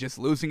 oh man, just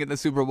losing in the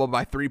Super Bowl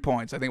by 3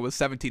 points. I think it was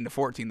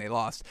 17-14 they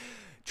lost.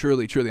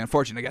 Truly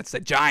unfortunate against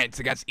the Giants,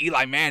 against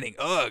Eli Manning.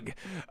 Ugh.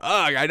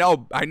 I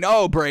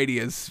know Brady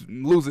is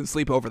losing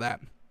sleep over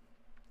that.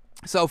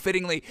 So,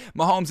 fittingly,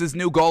 Mahomes'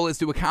 new goal is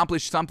to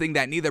accomplish something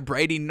that neither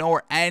Brady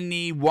nor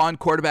any one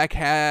quarterback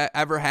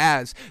ever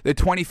has. The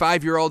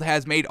 25-year-old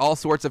has made all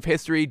sorts of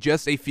history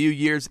just a few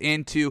years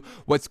into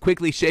what's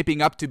quickly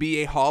shaping up to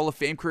be a Hall of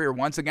Fame career.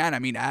 Once again, I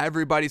mean,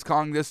 everybody's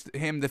calling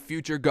him the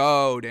future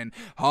GOAT and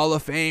Hall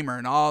of Famer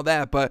and all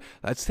that, but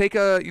let's take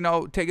a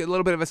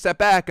little bit of a step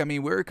back. I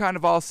mean, we're kind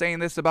of all saying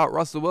this about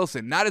Russell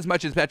Wilson. Not as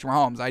much as Patrick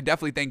Mahomes. I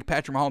definitely think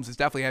Patrick Mahomes is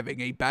definitely having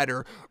a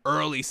better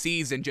early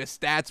season,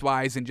 just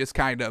stats-wise and just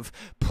kind of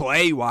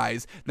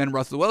play-wise, than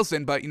Russell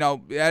Wilson, but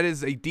that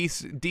is a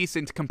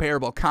decent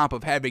comparable comp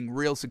of having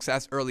real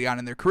success early on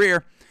in their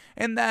career,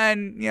 and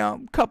then a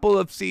couple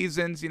of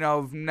seasons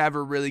of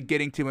never really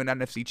getting to an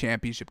NFC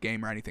Championship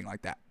game or anything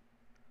like that.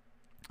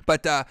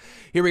 But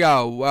here we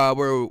go.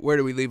 Where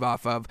do we leave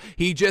off of?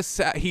 He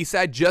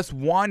said just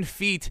one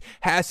feat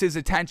has his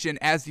attention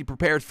as he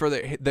prepares for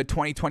the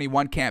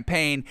 2021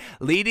 campaign,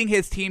 leading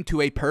his team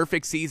to a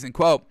perfect season.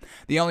 Quote,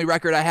 "The only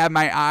record I have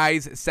my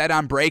eyes set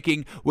on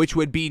breaking, which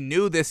would be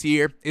new this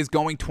year, is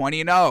going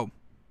 20-0.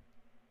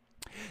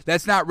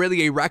 That's not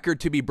really a record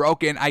to be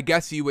broken, I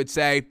guess you would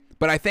say.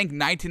 But I think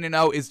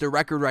 19-0 is the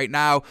record right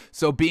now.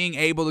 So being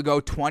able to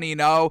go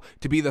 20-0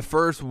 to be the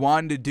first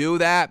one to do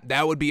that,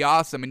 that would be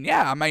awesome. And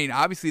yeah, I mean,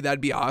 obviously that'd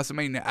be awesome.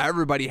 I mean,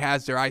 everybody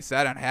has their eyes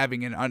set on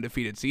having an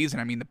undefeated season.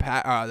 I mean,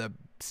 the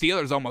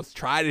Steelers almost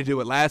tried to do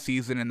it last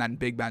season, and then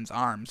Big Ben's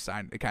arms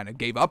kind of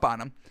gave up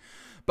on him.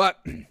 But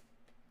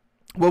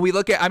when we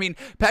look at, I mean,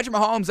 Patrick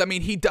Mahomes, I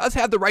mean, he does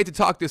have the right to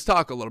talk this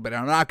talk a little bit.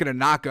 I'm not going to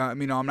knock him.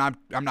 You know, I'm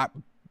not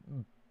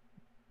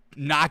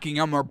knocking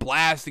him or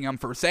blasting him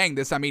for saying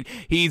this. I mean,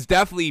 he's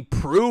definitely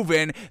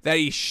proven that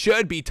he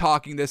should be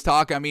talking this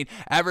talk. I mean,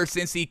 ever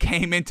since he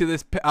came into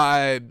this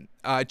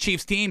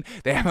Chiefs team,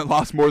 they haven't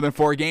lost more than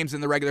 4 games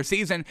in the regular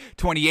season.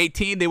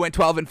 2018, they went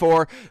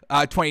 12-4.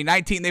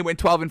 2019, they went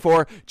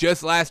 12-4.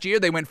 Just last year,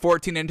 they went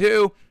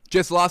 14-2.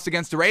 Just lost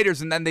against the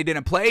Raiders, and then they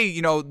didn't play,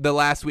 you know, the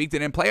last week. They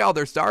didn't play all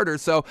their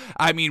starters. So,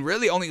 I mean,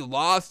 really only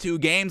lost 2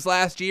 games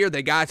last year.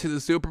 They got to the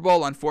Super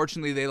Bowl.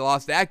 Unfortunately, they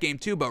lost that game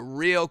too, but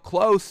real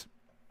close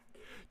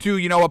to,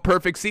 you know, a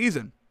perfect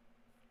season.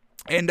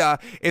 And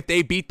if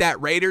they beat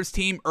that Raiders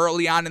team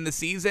early on in the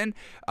season,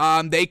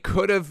 they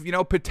could have, you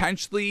know,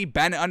 potentially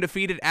been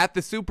undefeated at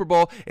the Super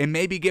Bowl and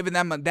maybe given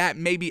them that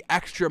maybe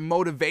extra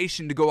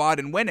motivation to go out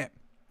and win it.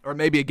 Or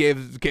maybe it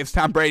gives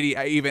Tom Brady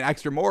even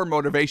extra more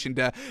motivation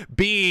to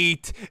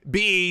beat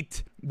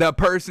the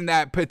person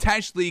that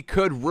potentially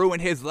could ruin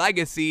his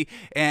legacy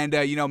and,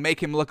 you know,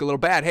 make him look a little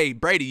bad. Hey,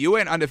 Brady, you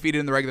went undefeated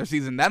in the regular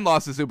season, then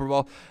lost the Super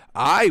Bowl.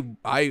 I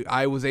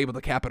was able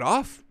to cap it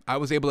off. I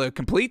was able to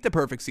complete the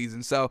perfect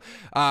season. So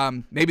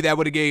maybe that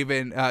would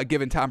have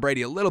given Tom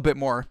Brady a little bit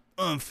more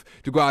oomph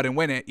to go out and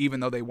win it, even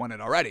though they won it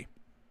already.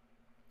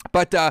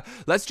 But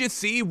let's just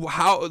see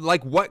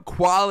what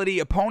quality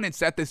opponents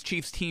that this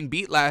Chiefs team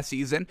beat last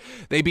season.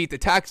 They beat the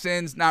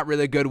Texans, not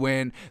really a good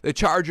win. The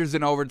Chargers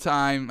in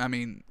overtime. I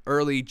mean,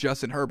 early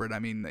Justin Herbert. I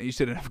mean, you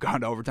shouldn't have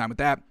gone to overtime with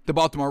that. The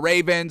Baltimore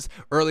Ravens,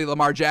 early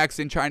Lamar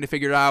Jackson trying to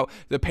figure it out.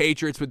 The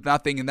Patriots with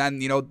nothing, and then,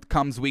 you know,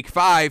 comes week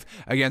 5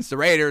 against the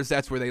Raiders.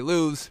 That's where they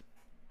lose.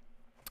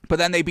 But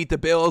then they beat the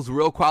Bills,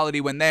 real quality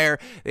win there.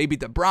 They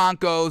beat the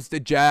Broncos, the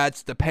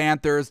Jets, the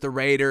Panthers, the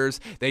Raiders.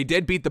 They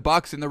did beat the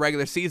Bucks in the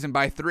regular season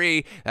by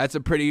 3. That's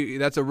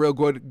a real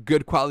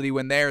good quality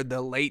win there.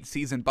 The late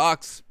season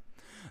Bucks.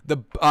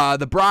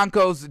 The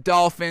Broncos, the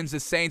Dolphins, the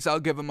Saints,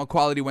 I'll give them a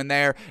quality win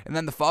there. And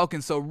then the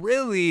Falcons. So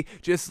really,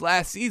 just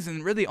last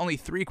season, really only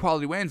 3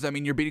 quality wins. I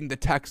mean, you're beating the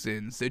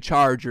Texans, the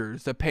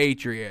Chargers, the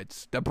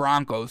Patriots, the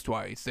Broncos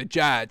twice, the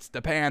Jets,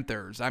 the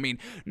Panthers. I mean,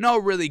 no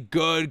really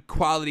good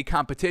quality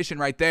competition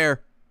right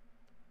there.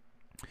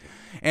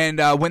 And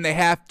when they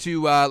have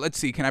to, let's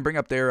see, can I bring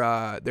up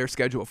their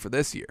schedule for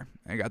this year?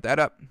 I got that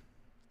up.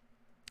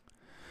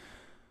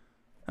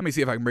 Let me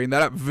see if I can bring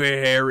that up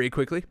very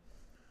quickly.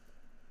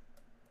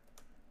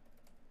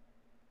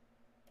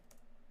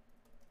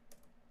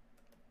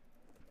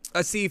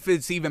 Let's see if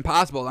it's even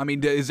possible. I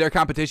mean, is their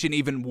competition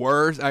even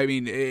worse? I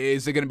mean,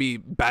 is it going to be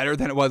better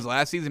than it was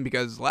last season?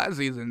 Because last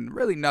season,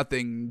 really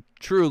nothing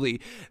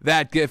truly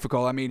that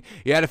difficult. I mean,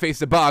 you had to face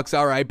the Bucks,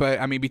 all right,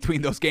 but I mean,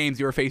 between those games,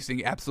 you were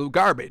facing absolute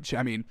garbage.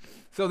 I mean,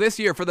 so this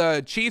year for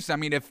the Chiefs, I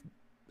mean, if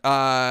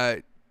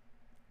Patrick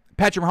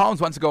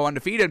Mahomes wants to go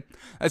undefeated,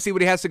 let's see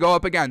what he has to go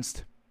up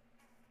against.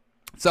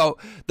 So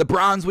the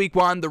Browns week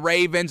 1, the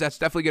Ravens, that's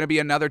definitely going to be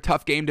another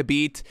tough game to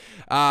beat.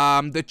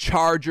 The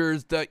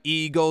Chargers, the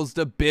Eagles,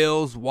 the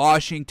Bills,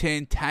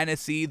 Washington,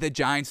 Tennessee, the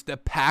Giants, the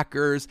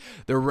Packers,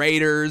 the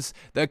Raiders,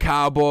 the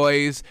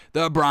Cowboys,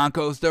 the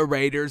Broncos, the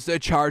Raiders, the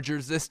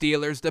Chargers, the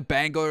Steelers, the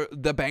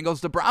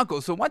Bengals, the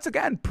Broncos. So once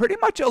again, pretty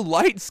much a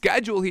light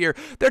schedule here.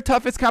 Their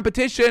toughest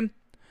competition,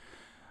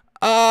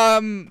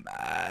 the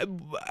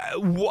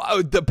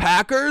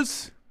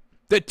Packers,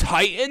 the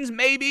Titans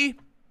maybe.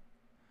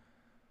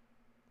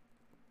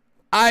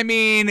 I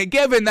mean,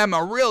 giving them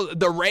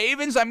the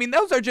Ravens, I mean,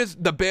 those are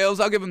just the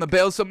Bills. I'll give them the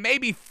Bills. So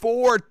maybe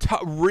 4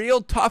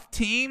 real tough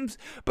teams,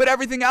 but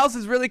everything else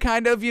is really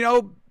kind of, you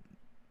know,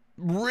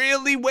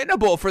 really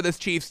winnable for this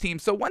Chiefs team.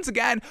 So once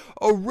again,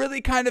 a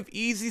really kind of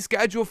easy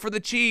schedule for the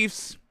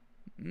Chiefs.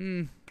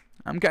 I'm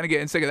kind of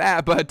getting sick of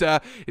that, but,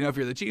 you know, if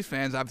you're the Chiefs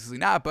fans, obviously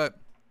not, but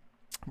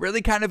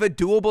really kind of a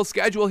doable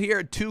schedule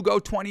here to go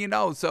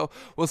 20-0. So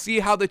we'll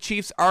see how the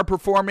Chiefs are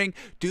performing.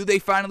 Do they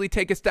finally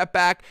take a step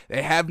back?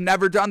 They have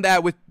never done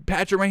that with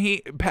Patrick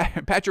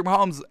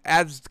Mahomes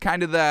as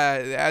kind of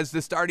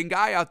the starting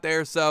guy out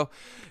there. So,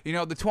 you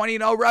know, the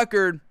 20-0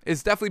 record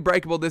is definitely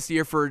breakable this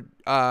year for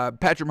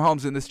Patrick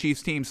Mahomes and this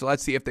Chiefs team. So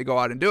let's see if they go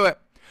out and do it.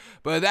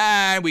 But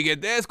then we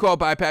get this quote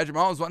by Patrick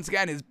Mahomes. Once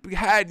again, his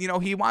head, you know,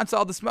 he wants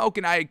all the smoke,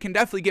 and I can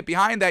definitely get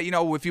behind that. You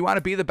know, if you want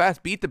to be the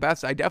best, beat the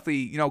best. I definitely,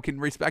 you know, can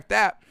respect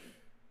that.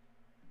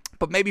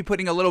 But maybe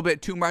putting a little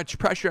bit too much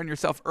pressure on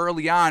yourself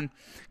early on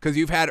because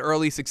you've had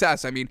early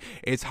success. I mean,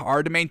 it's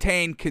hard to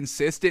maintain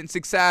consistent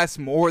success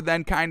more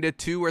than kind of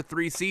 2 or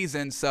 3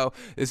 seasons. So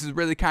this is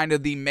really kind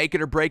of the make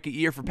it or break it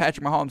year for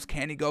Patrick Mahomes.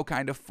 Can he go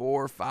kind of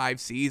 4 or 5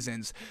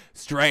 seasons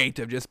straight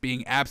of just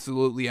being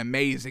absolutely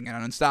amazing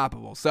and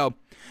unstoppable? So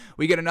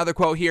We get another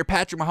quote here.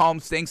 Patrick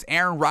Mahomes thinks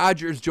Aaron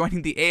Rodgers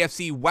joining the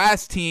AFC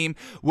West team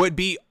would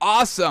be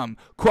awesome.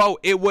 Quote,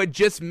 it would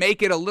just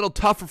make it a little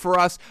tougher for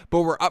us,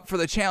 but we're up for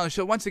the challenge.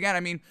 So once again, I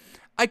mean,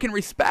 I can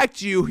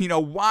respect you,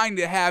 wanting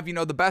to have,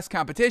 the best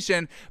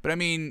competition, but I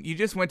mean, you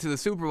just went to the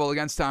Super Bowl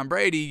against Tom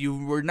Brady. You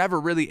were never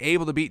really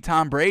able to beat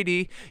Tom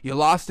Brady. You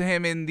lost to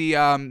him in the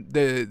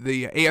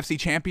AFC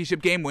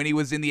Championship game when he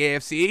was in the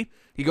AFC.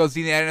 He goes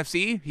to the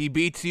NFC. He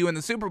beats you in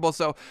the Super Bowl.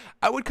 So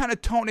I would kind of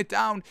tone it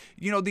down.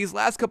 These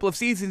last couple of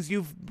seasons,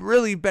 you've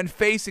really been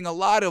facing a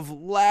lot of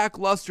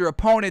lackluster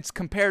opponents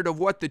compared to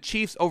what the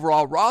Chiefs'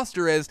 overall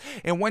roster is.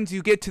 And once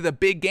you get to the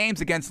big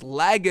games against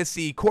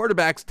legacy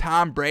quarterbacks,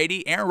 Tom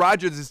Brady, Aaron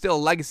Rodgers is still a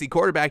legacy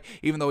quarterback,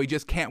 even though he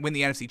just can't win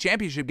the NFC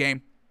Championship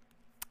game.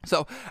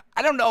 So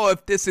I don't know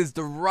if this is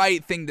the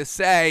right thing to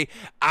say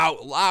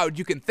out loud.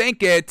 You can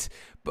think it,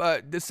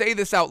 but to say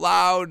this out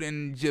loud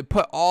and to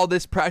put all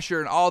this pressure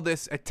and all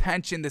this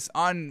attention, this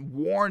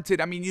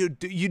unwarranted, I mean, you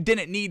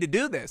didn't need to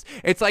do this.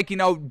 It's like,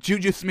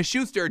 Juju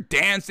Smith-Schuster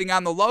dancing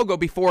on the logo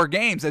before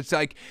games. It's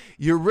like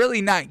you're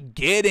really not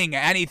getting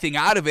anything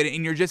out of it,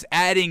 and you're just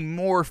adding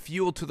more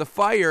fuel to the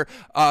fire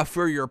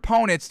for your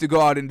opponents to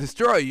go out and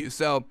destroy you.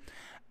 So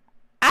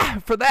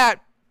for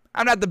that,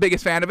 I'm not the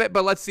biggest fan of it,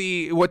 but let's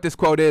see what this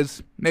quote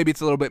is. Maybe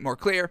it's a little bit more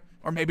clear,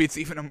 or maybe it's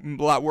even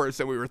a lot worse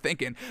than we were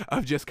thinking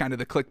of just kind of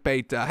the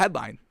clickbait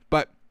headline.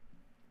 But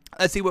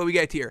let's see what we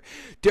get here.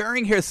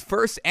 During his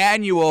first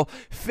annual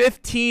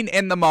 15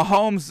 in the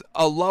Mahomes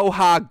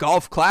Aloha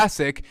Golf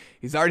Classic,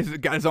 he's already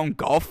got his own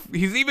golf.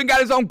 He's even got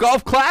his own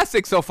golf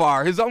classic so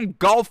far, his own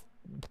golf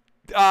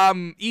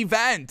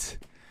event.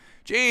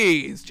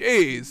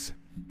 Jeez.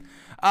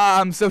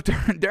 So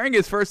during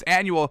his first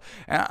annual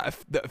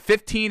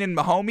 15 in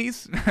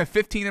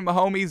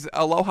Mahomes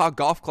Aloha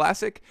Golf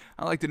Classic,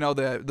 I'd like to know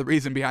the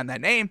reason behind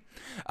that name.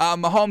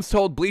 Mahomes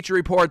told Bleacher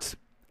Report's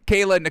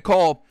Kayla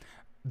Nicole,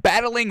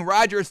 battling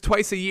Rodgers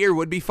twice a year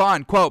would be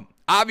fun. Quote,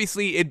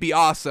 obviously it'd be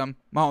awesome,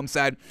 Mahomes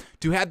said.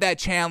 To have that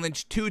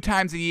challenge 2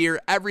 times a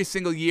year, every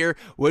single year,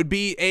 would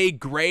be a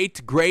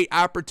great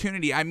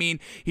opportunity. I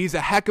mean, he's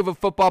a heck of a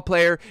football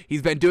player.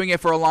 He's been doing it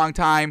for a long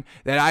time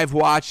that I've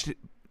watched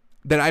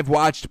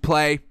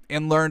play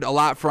and learned a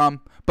lot from.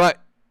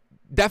 But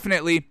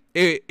definitely,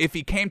 if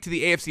he came to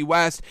the AFC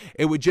West,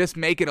 it would just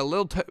make it a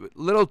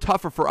little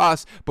tougher for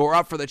us, but we're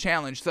up for the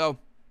challenge. So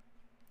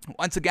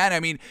once again,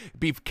 I mean,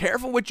 be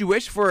careful what you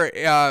wish for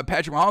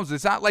Patrick Mahomes.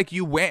 It's not like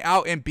you went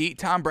out and beat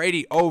Tom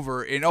Brady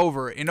over and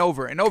over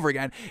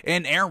again.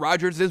 And Aaron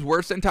Rodgers is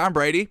worse than Tom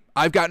Brady.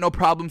 I've got no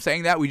problem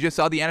saying that. We just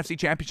saw the NFC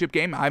Championship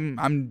game.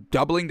 I'm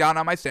doubling down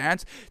on my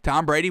stance.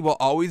 Tom Brady will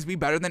always be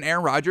better than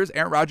Aaron Rodgers.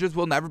 Aaron Rodgers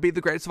will never be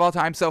the greatest of all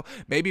time. So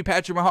maybe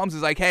Patrick Mahomes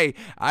is like, hey,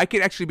 I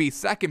could actually be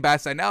second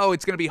best. I know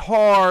it's going to be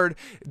hard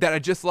that I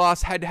just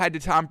lost head-to-head to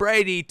Tom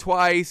Brady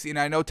twice.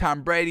 I know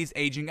Tom Brady's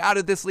aging out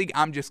of this league.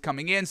 I'm just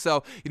coming in.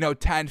 So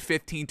 10,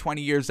 15,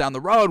 20 years down the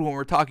road, when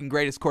we're talking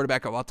greatest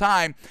quarterback of all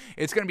time,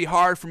 it's going to be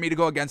hard for me to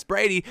go against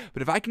Brady.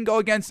 But if I can go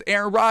against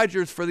Aaron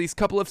Rodgers for these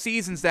couple of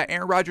seasons that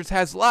Aaron Rodgers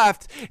has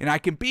left, and I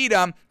can beat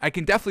him, I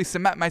can definitely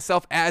cement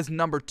myself as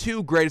number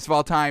 2 greatest of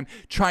all time,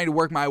 trying to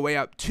work my way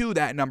up to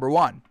that number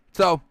 1.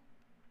 So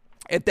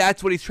if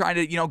that's what he's trying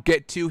to,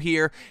 get to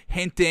here,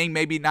 hinting,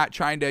 maybe not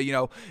trying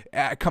to,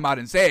 come out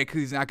and say it,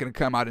 because he's not going to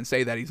come out and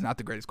say that he's not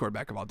the greatest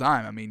quarterback of all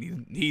time. I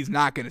mean, he's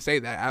not going to say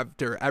that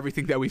after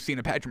everything that we've seen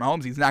of Patrick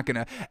Mahomes. He's not going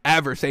to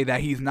ever say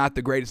that he's not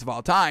the greatest of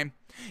all time.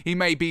 He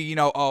may be,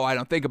 oh, I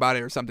don't think about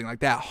it or something like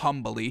that,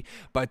 humbly,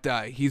 but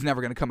he's never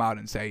going to come out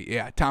and say,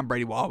 yeah, Tom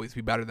Brady will always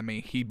be better than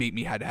me. He beat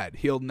me head-to-head.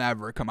 He'll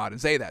never come out and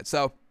say that.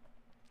 So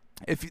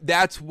if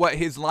that's what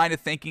his line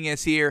of thinking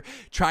is here,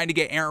 trying to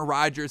get Aaron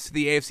Rodgers to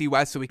the AFC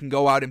West so we can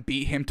go out and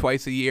beat him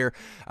twice a year,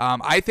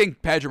 I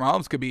think Patrick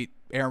Mahomes could beat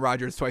Aaron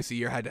Rodgers twice a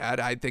year head-to-head.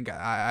 I think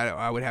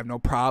I would have no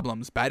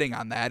problems betting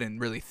on that and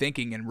really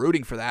thinking and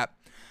rooting for that.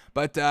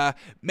 But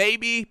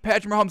maybe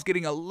Patrick Mahomes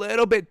getting a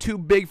little bit too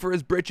big for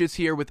his britches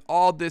here with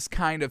all this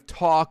kind of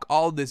talk,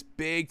 all this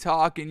big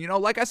talk. And,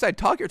 like I said,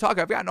 talk your talk.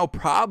 I've got no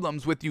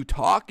problems with you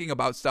talking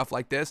about stuff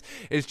like this.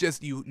 It's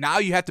just now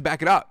you have to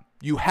back it up.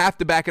 You have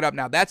to back it up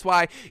now. That's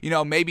why,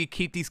 maybe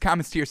keep these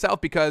comments to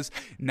yourself, because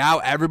now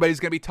everybody's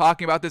going to be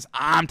talking about this.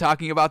 I'm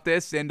talking about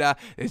this, and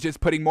it's just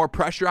putting more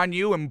pressure on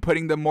you and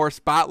putting the more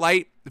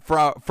spotlight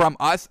from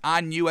us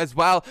on you as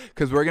well,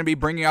 because we're going to be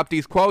bringing up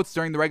these quotes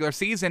during the regular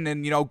season.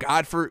 And,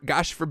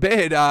 gosh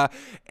forbid,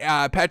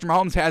 Patrick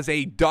Mahomes has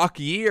a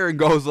duck year and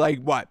goes like,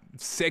 what,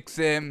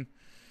 6-11?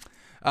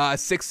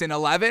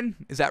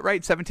 Is that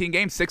right? 17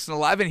 games,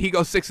 6-11. He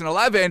goes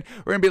 6-11.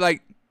 We're going to be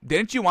like,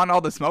 didn't you want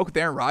all the smoke with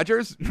Aaron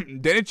Rodgers?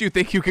 Didn't you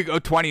think you could go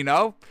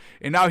 20-0?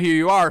 And now here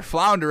you are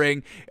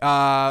floundering.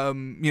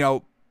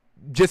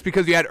 Just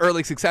because you had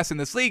early success in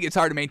this league, it's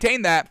hard to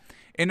maintain that.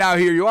 And now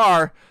here you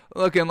are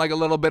looking like a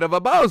little bit of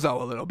a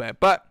bozo a little bit.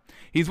 But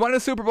he's won a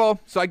Super Bowl,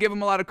 so I give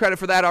him a lot of credit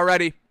for that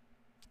already.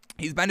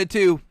 He's been to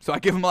 2, so I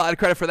give him a lot of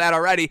credit for that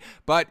already.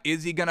 But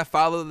is he going to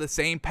follow the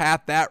same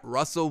path that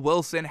Russell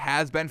Wilson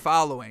has been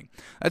following?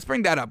 Let's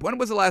bring that up. When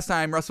was the last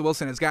time Russell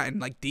Wilson has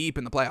gotten deep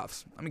in the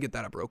playoffs? Let me get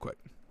that up real quick.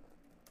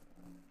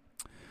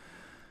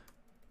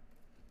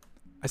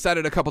 I said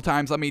it a couple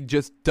times. Let me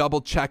just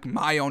double check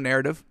my own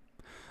narrative.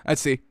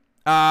 Let's see.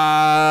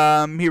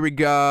 Here we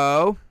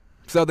go.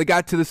 So they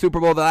got to the Super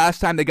Bowl. The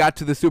last time they got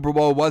to the Super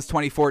Bowl was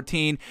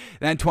 2014.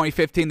 Then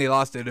 2015, they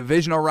lost the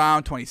divisional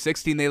round.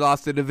 2016, they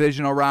lost the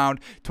divisional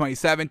round.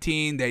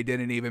 2017, they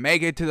didn't even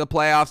make it to the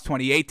playoffs.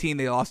 2018,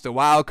 they lost a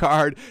wild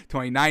card.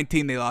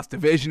 2019, they lost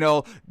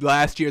divisional.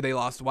 Last year, they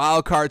lost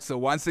wild card. So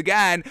once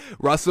again,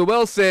 Russell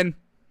Wilson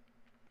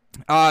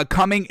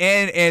coming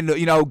in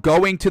and,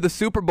 going to the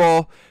Super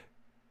Bowl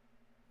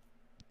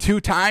 2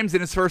 times in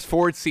his first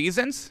 4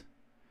 seasons.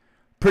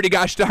 Pretty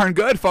gosh darn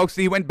good, folks.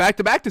 He went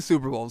back-to-back to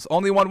Super Bowls,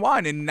 only won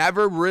 1, and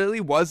never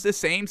really was the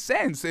same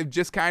since. It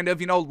just kind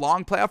of,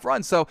 long playoff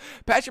runs. So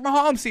Patrick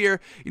Mahomes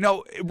here,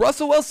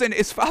 Russell Wilson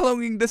is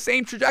following the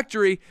same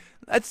trajectory.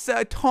 Let's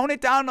tone it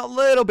down a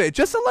little bit,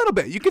 just a little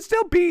bit. You can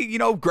still be,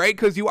 great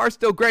because you are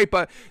still great,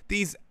 but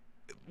these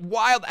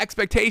wild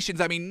expectations,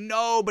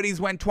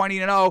 nobody's went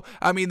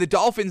 20-0. The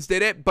Dolphins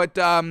did it, but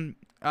do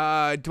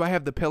I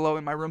have the pillow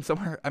in my room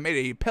somewhere? I made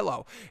a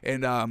pillow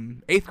in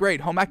 8th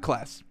grade home ec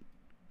class.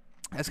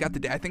 It's got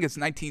I think it's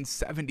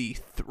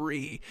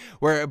 1973,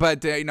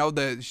 but the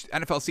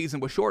NFL season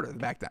was shorter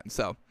back then.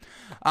 So,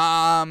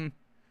 I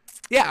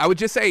would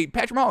just say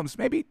Patrick Mahomes,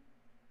 maybe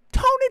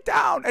tone it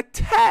down a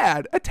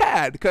tad,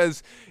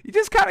 because you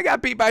just kind of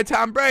got beat by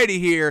Tom Brady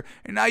here,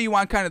 and now you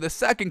want kind of the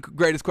second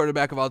greatest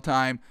quarterback of all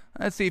time.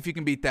 Let's see if you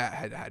can beat that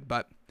head-to-head.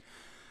 But,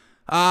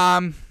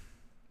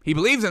 he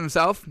believes in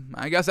himself.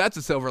 I guess that's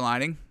a silver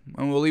lining,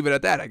 and we'll leave it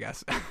at that, I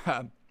guess.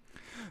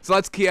 So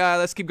let's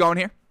keep going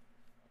here.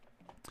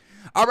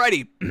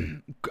 Alrighty,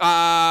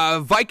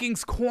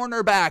 Vikings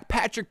cornerback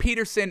Patrick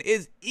Peterson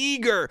is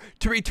eager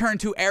to return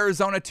to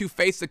Arizona to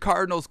face the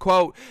Cardinals.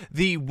 Quote,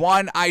 the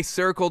one I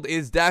circled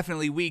is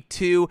definitely week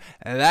 2.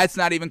 That's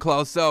not even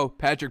close. So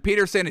Patrick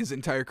Peterson, his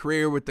entire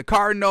career with the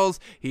Cardinals,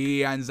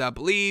 he ends up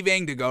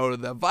leaving to go to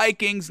the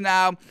Vikings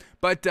now.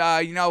 But,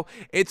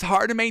 it's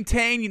hard to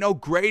maintain,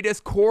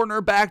 greatest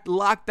cornerback,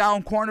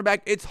 lockdown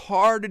cornerback. It's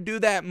hard to do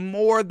that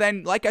more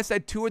than, like I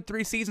said, 2 or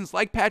 3 seasons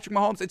like Patrick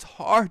Mahomes. It's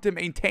hard to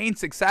maintain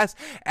success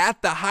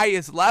at the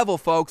highest level,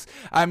 folks.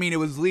 It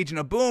was Legion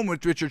of Boom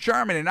with Richard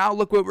Sherman, and now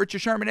look what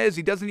Richard Sherman is.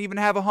 He doesn't even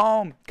have a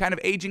home, kind of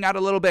aging out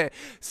a little bit.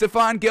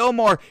 Stephon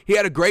Gilmore, he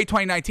had a great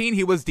 2019.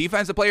 He was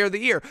Defensive Player of the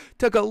Year.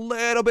 Took a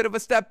little bit of a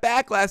step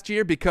back last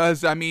year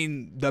because,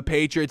 the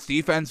Patriots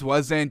defense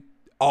wasn't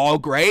all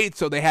great,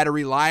 so they had to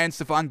rely on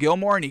Stephon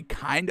Gilmore, and he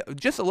kind of,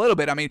 just a little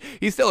bit,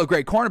 he's still a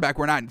great cornerback,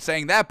 we're not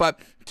saying that,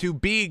 but to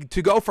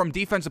go from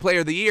Defensive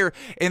Player of the Year,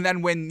 and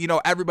then when,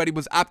 everybody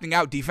was opting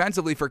out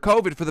defensively for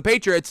COVID for the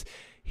Patriots,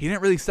 he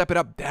didn't really step it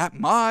up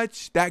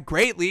that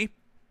greatly.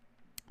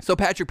 So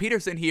Patrick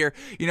Peterson here,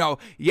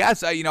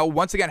 yes,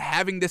 once again,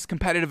 having this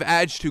competitive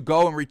edge to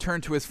go and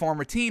return to his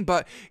former team,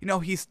 but,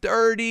 he's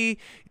 30,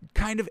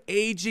 kind of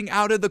aging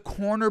out of the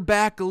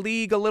cornerback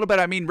league a little bit.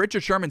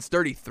 Richard Sherman's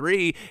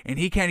 33, and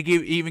he can't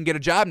even get a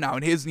job now.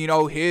 And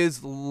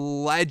his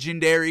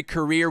legendary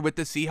career with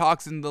the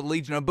Seahawks and the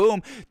Legion of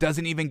Boom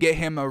doesn't even get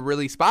him a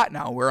really spot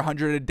now. We're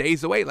 100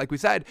 days away, like we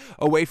said,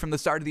 away from the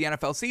start of the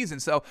NFL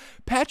season. So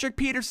Patrick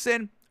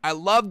Peterson, I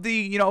love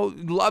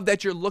love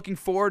that you're looking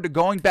forward to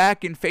going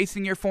back and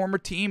facing your former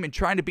team and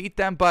trying to beat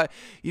them. But,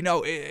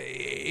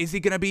 is he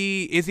going to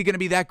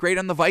be that great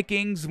on the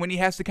Vikings when he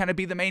has to kind of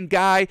be the main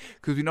guy?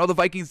 Because we know the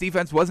Vikings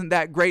defense wasn't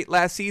that great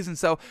last season.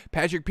 So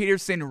Patrick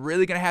Peterson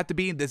really going to have to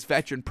be this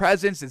veteran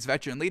presence, this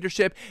veteran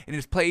leadership, and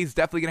his play is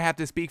definitely going to have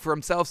to speak for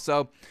himself.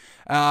 So,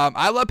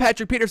 I love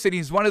Patrick Peterson.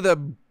 He's one of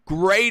the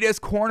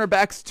greatest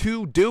cornerbacks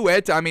to do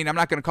it. I'm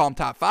not going to call him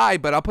top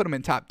 5, but I'll put him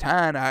in top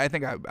 10. I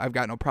think I've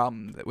got no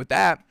problem with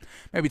that.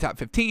 Maybe top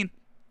 15.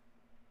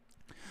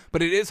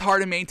 But it is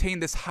hard to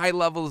maintain this high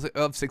levels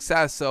of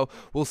success. So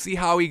we'll see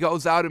how he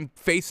goes out and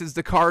faces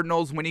the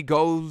Cardinals when he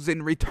goes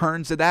and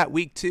returns to that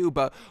week 2.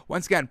 But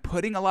once again,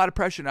 putting a lot of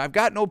pressure. And I've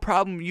got no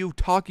problem you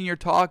talking your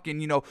talk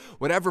and,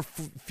 whatever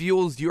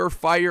fuels your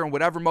fire and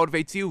whatever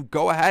motivates you,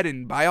 go ahead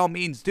and by all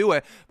means do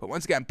it. But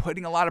once again,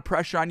 putting a lot of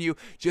pressure on you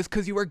just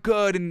because you were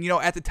good and,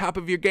 at the top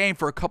of your game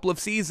for a couple of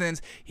seasons.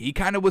 He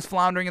kind of was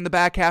floundering in the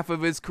back half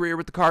of his career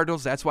with the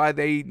Cardinals. That's why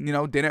they,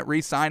 didn't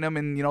re-sign him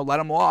and, let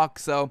him walk.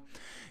 So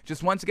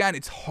just once again,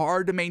 it's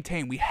hard to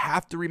maintain. We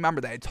have to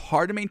remember that. It's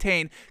hard to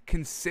maintain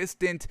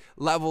consistent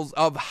levels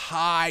of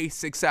high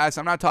success.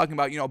 I'm not talking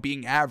about,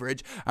 being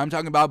average. I'm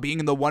talking about being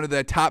in one of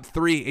the top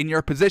 3 in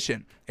your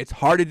position. It's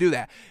hard to do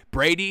that.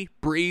 Brady,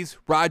 Breeze,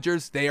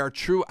 Rodgers, they are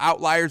true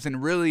outliers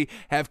and really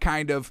have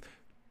kind of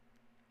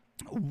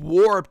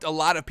warped a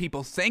lot of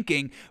people's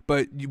thinking,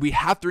 but we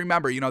have to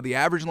remember, the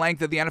average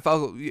length of an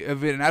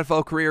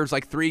NFL career is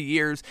like 3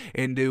 years,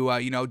 and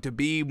to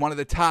be one of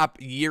the top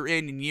year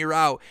in and year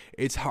out,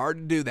 it's hard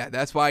to do that.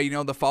 That's why,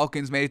 the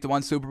Falcons made it to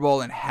 1 Super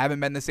Bowl and haven't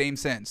been the same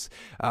since.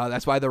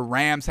 That's why the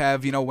Rams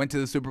have, went to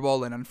the Super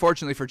Bowl, and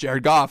unfortunately for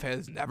Jared Goff,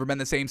 has never been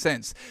the same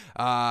since.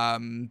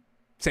 Same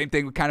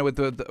thing kind of with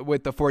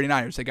the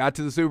 49ers. They got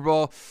to the Super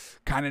Bowl,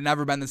 kind of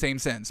never been the same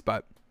since,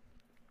 but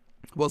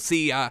we'll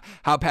see how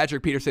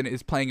Patrick Peterson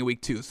is playing in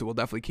week 2, so we'll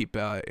definitely keep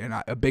a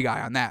big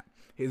eye on that,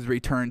 his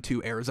return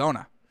to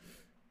Arizona.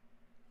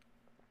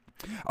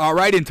 All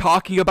right, and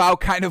talking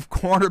about kind of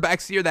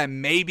cornerbacks here that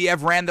maybe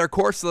have ran their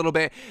course a little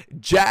bit,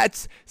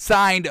 Jets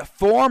signed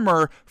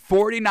former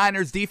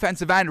 49ers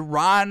defensive end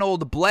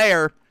Ronald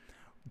Blair.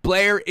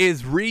 Blair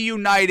is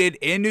reunited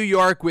in New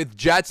York with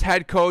Jets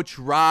head coach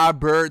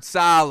Robert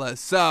Saleh.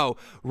 So,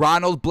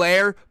 Ronald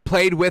Blair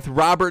played with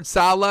Robert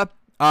Saleh,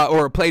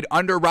 or played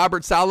under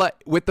Robert Saleh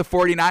with the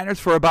 49ers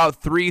for about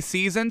 3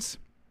 seasons.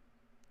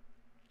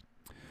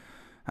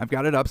 I've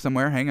got it up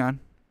somewhere. Hang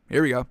on.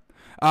 Here we go.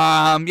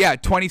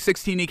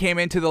 2016 he came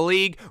into the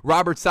league.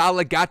 Robert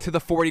Saleh got to the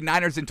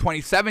 49ers in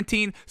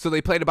 2017, so they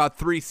played about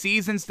 3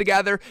 seasons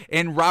together,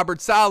 and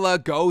Robert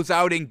Saleh goes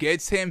out and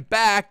gets him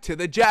back to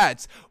the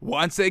Jets.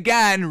 Once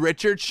again,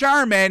 Richard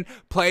Sherman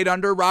played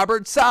under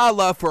Robert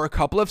Saleh for a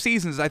couple of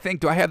seasons, I think.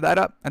 Do I have that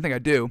up? I think I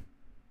do.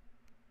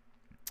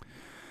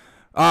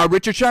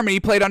 Richard Sherman, he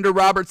played under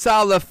Robert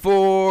Saleh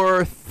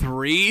for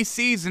 3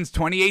 seasons,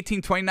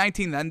 2018,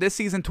 2019, then this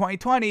season,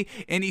 2020,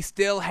 and he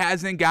still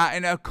hasn't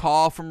gotten a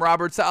call from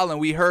Robert Saleh.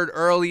 And we heard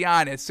early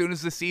on, as soon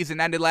as the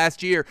season ended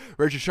last year,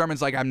 Richard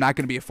Sherman's like, I'm not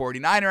going to be a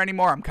 49er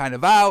anymore. I'm kind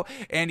of out.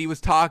 And he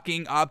was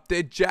talking up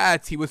the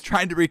Jets. He was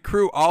trying to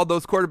recruit all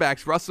those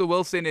quarterbacks, Russell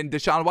Wilson and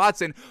Deshaun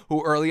Watson,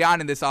 who early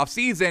on in this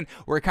offseason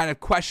were kind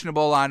of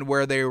questionable on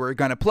where they were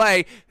going to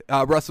play.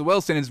 Russell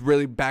Wilson is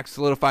really back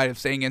solidified of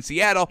staying in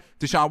Seattle.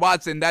 Deshaun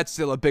Watson, that's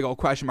still a big old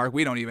question mark.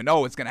 We don't even know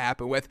what's going to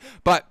happen with.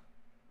 But,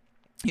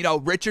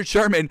 Richard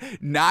Sherman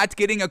not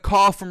getting a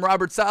call from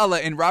Robert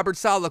Saleh, and Robert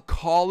Saleh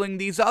calling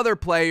these other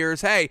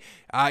players, hey,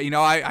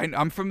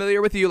 I'm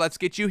familiar with you. Let's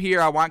get you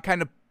here. I want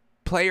kind of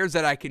players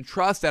that I can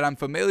trust, that I'm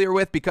familiar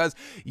with, because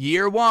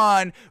year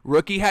one,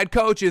 rookie head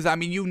coaches,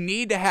 you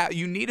need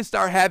to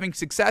start having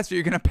success, or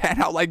you're going to pan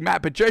out like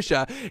Matt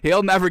Patricia.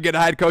 He'll never get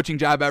a head coaching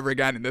job ever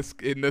again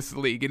in this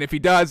league. And if he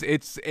does,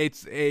 it's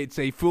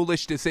a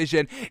foolish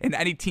decision. And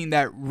any team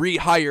that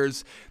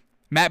rehires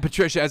Matt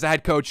Patricia as a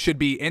head coach should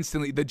be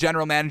instantly, the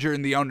general manager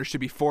and the owner should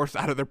be forced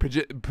out of their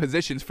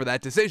positions for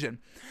that decision.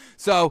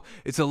 So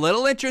it's a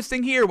little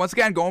interesting here. Once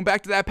again, going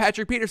back to that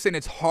Patrick Peterson,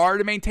 it's hard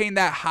to maintain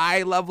that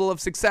high level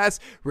of success.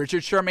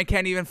 Richard Sherman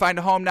can't even find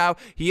a home now.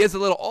 He is a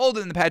little older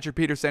than Patrick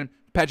Peterson.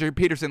 Patrick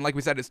Peterson, like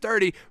we said, is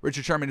 30.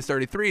 Richard Sherman is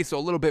 33, so a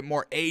little bit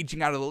more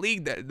aging out of the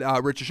league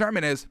that Richard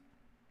Sherman is.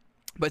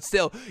 But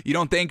still, you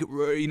don't think,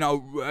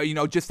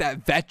 just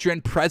that veteran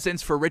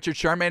presence for Richard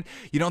Sherman,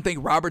 you don't think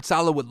Robert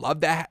Saleh would love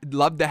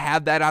to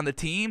have that on the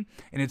team?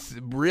 And it's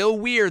real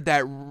weird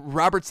that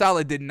Robert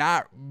Saleh did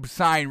not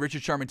sign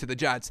Richard Sherman to the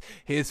Jets.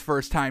 His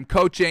first time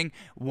coaching,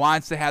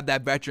 wants to have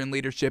that veteran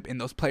leadership in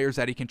those players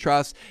that he can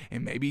trust,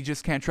 and maybe he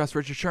just can't trust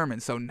Richard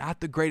Sherman. So not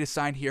the greatest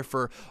sign here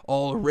for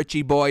old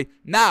Richie boy.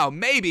 Now,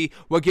 maybe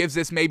what gives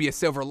this maybe a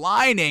silver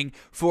lining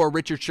for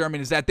Richard Sherman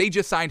is that they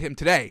just signed him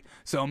today.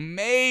 So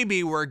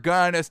maybe we're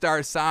going to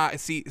start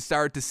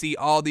to see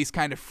all these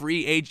kind of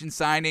free agent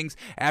signings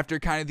after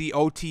kind of the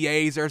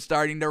OTAs are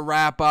starting to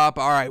wrap up.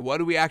 All right, what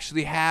do we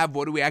actually have?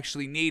 What do we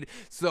actually need?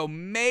 So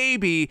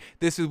maybe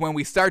this is when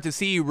we start to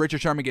see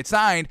Richard Sherman get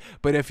signed.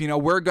 But if,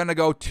 we're going to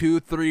go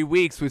 2-3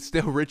 weeks with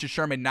still Richard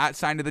Sherman not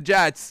signed to the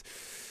Jets,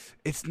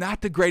 it's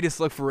not the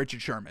greatest look for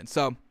Richard Sherman.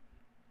 So,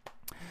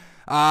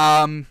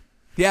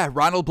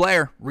 Ronald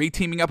Blair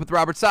re-teaming up with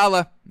Robert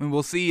Saleh, and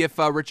we'll see if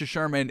Richard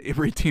Sherman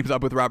re-teams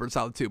up with Robert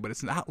Saleh too, but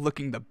it's not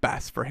looking the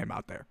best for him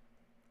out there.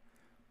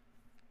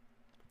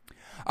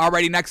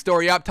 Alrighty, next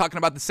story up, talking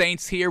about the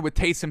Saints here with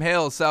Taysom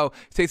Hill. So,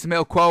 Taysom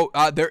Hill, quote,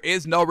 there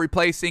is no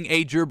replacing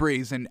a Drew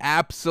Brees, and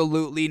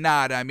absolutely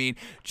not.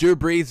 Drew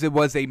Brees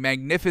was a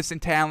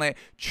magnificent talent,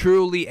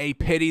 truly a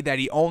pity that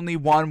he only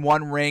won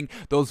 1 ring.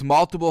 Those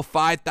multiple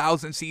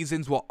 5,000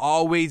 seasons will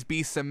always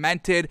be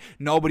cemented.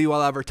 Nobody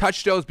will ever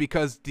touch those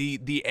because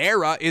the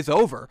era is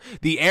over.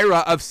 The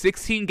era of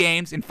 16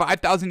 games and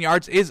 5,000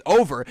 yards is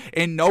over,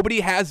 and nobody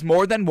has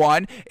more than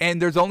 1,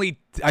 and there's only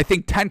I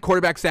think 10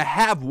 quarterbacks that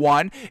have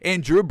 1,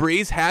 and Drew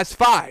Brees has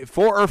 4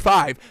 or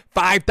 5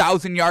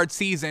 5,000-yard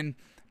season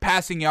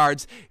passing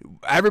yards.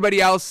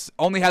 Everybody else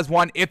only has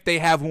 1 if they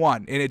have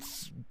 1, and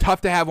it's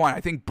tough to have 1.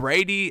 I think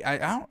Brady,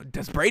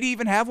 does Brady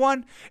even have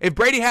 1? If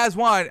Brady has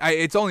 1,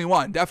 it's only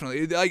 1,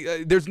 definitely.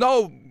 There's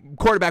no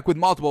quarterback with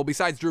multiple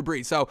besides Drew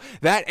Brees. So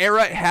that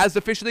era has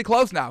officially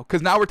closed now,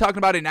 because now we're talking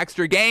about an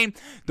extra game.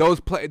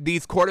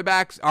 These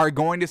quarterbacks are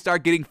going to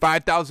start getting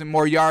 5,000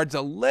 more yards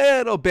a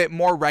little bit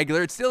more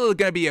regular. It's still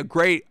going to be a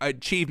great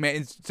achievement.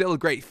 It's still a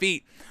great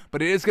feat,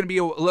 but it is going to be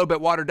a little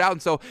bit watered down.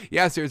 So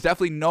yes, there's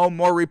definitely no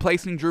more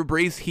replacing Drew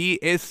Brees. He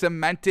is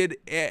cemented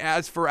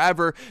as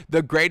forever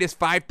the greatest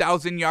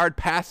 5,000-yard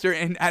passer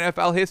in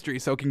NFL history.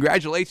 So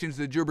congratulations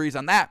to Drew Brees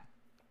on that.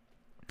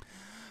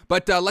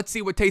 But let's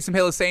see what Taysom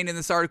Hill is saying in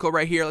this article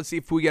right here. Let's see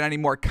if we get any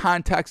more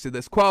context to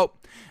this quote.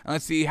 And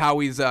let's see how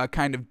he's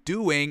kind of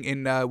doing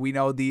in, we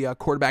know, the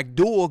quarterback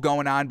duel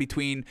going on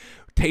between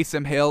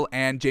Taysom Hill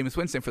and Jameis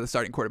Winston for the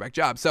starting quarterback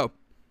job. So,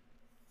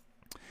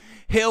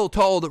 Hill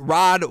told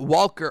Rod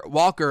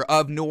Walker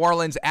of New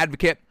Orleans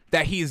Advocate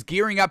that he's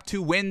gearing up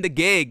to win the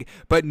gig,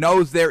 but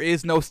knows there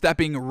is no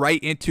stepping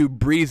right into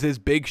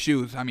Brees' big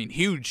shoes.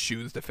 Huge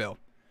shoes to fill.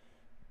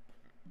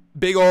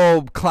 Big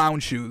old clown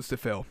shoes to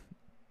fill.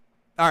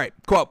 All right,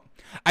 quote.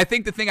 I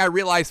think the thing I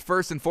realized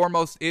first and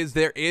foremost is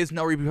there is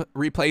no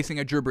replacing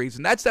a Drew Brees.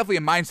 And that's definitely a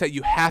mindset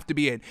you have to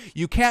be in.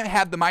 You can't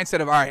have the mindset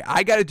of, all right,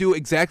 I got to do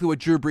exactly what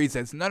Drew Brees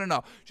says.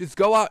 No. Just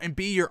go out and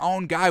be your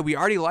own guy. We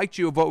already liked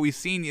you of what we've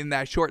seen in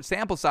that short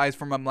sample size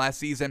from him last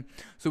season.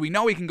 So we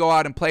know he can go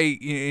out and play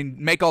and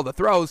make all the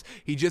throws.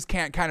 He just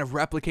can't kind of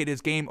replicate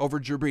his game over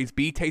Drew Brees.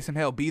 Be Taysom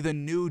Hill. Be the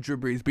new Drew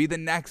Brees. Be the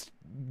next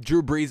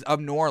Drew Brees of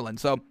New Orleans.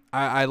 So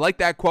I like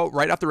that quote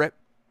right off the rip.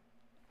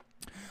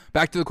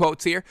 Back to the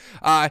quotes here.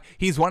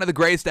 He's one of the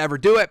greatest to ever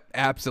do it.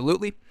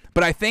 Absolutely.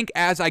 But I think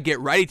as I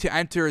get ready to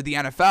enter the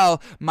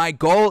NFL, my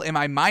goal and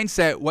my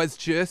mindset was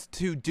just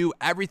to do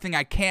everything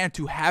I can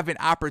to have an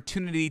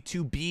opportunity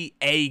to be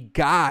a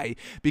guy,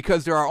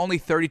 because there are only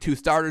 32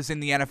 starters in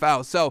the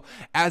NFL. So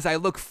as I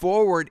look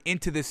forward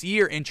into this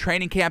year in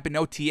training camp and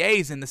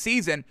OTAs in the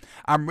season,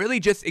 I'm really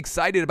just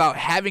excited about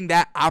having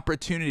that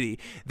opportunity.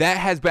 That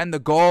has been the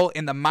goal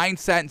and the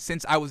mindset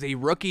since I was a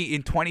rookie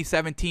in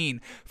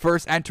 2017,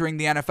 first entering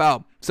the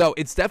NFL. So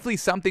it's definitely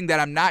something that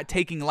I'm not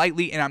taking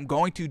lightly, and I'm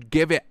going to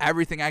give it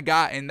everything I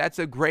got. And that's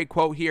a great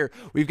quote here.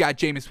 We've got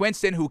Jameis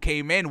Winston, who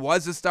came in,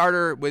 was a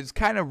starter, was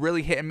kind of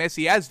really hit and miss.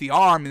 He has the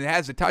arm and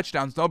has the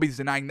touchdowns. Nobody's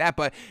denying that,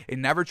 but it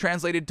never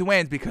translated to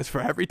wins, because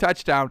for every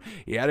touchdown,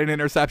 he had an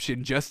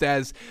interception. Just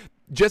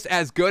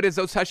as good as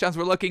those touchdowns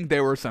were looking,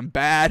 there were some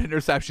bad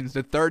interceptions.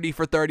 The 30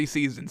 for 30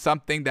 season,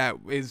 something that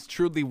is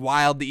truly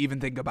wild to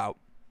even think about.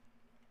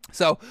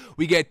 So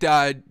we get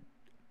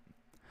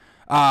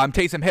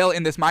Taysom Hill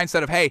in this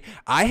mindset of, hey,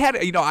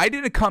 I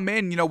didn't come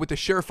in, with a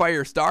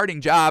surefire starting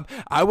job.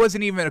 I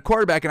wasn't even a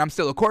quarterback, and I'm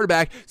still a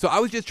quarterback. So I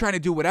was just trying to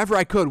do whatever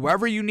I could,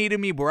 wherever you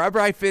needed me, wherever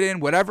I fit in,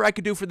 whatever I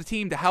could do for the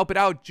team to help it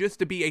out, just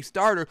to be a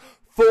starter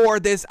for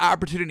this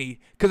opportunity,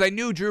 because I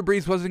knew Drew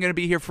Brees wasn't going to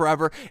be here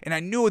forever, and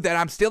I knew that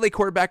I'm still a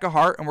quarterback at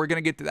heart, and we're going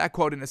to get to that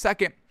quote in a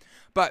second.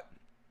 But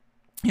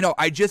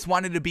I just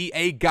wanted to be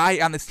a guy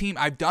on this team.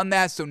 I've done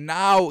that, so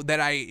now that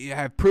I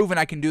have proven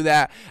I can do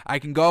that, I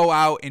can go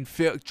out and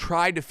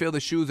try to fill the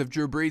shoes of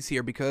Drew Brees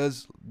here,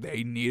 because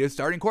they need a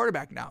starting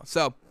quarterback now.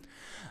 So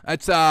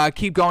let's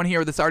keep going here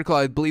with this article.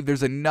 I believe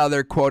there's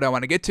another quote I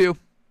want to get to.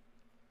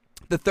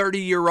 The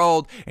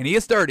 30-year-old, and he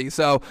is 30,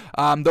 so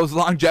those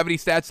longevity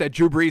stats that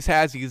Drew Brees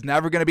has, he's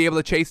never going to be able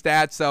to chase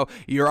that, so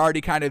you're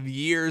already kind of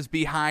years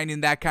behind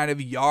in that kind of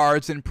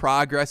yards and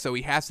progress, so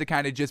he has to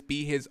kind of just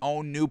be his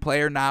own new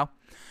player now.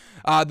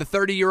 The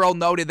 30-year-old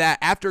noted that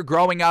after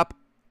growing up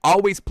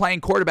always playing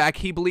quarterback,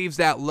 he believes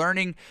that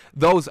learning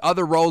those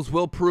other roles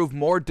will prove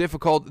more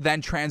difficult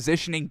than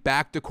transitioning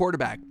back to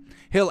quarterback.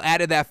 Hill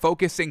added that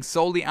focusing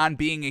solely on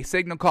being a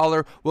signal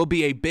caller will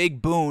be a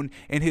big boon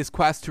in his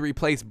quest to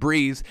replace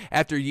Brees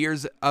after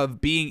years of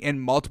being in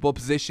multiple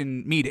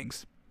position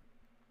meetings.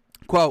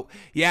 Quote,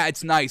 yeah,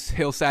 it's nice,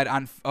 Hill said,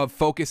 of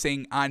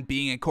focusing on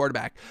being a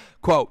quarterback.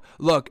 Quote,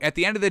 look, at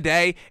the end of the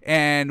day,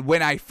 and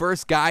when I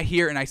first got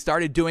here and I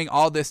started doing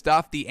all this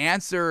stuff, the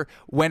answer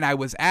when I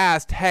was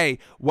asked, hey,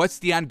 what's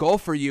the end goal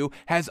for you,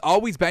 has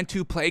always been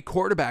to play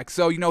quarterback.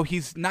 So,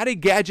 he's not a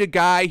gadget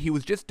guy. He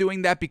was just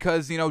doing that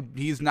because,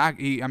 he's not,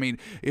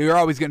 you're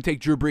always going to take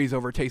Drew Brees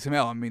over Taysom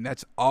Hill.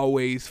 That's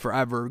always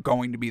forever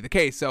going to be the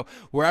case. So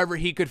wherever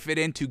he could fit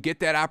in to get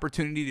that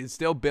opportunity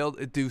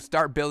to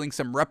start building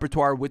some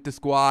repertoire with the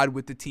squad,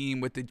 with the team,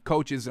 with the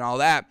coaches and all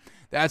that,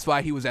 that's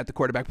why he was at the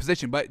quarterback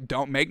position. But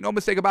don't make no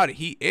mistake about it.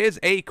 He is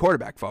a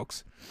quarterback,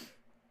 folks.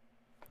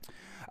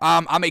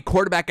 I'm a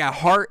quarterback at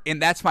heart,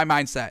 and that's my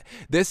mindset.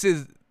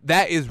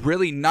 That is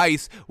really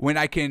nice when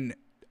I can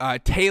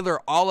tailor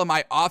all of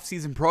my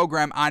offseason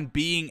program on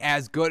being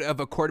as good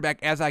of a quarterback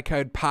as I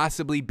could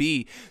possibly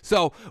be.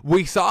 So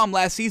we saw him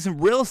last season,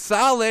 real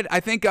solid. I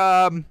think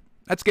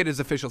let's get his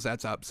official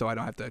stats up so I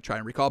don't have to try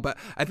and recall. But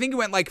I think he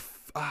went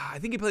I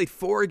think he played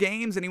 4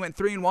 games and he went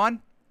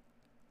 3-1.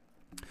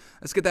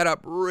 Let's get that up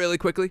really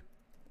quickly.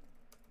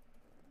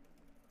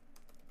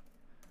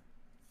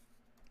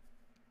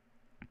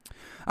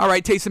 All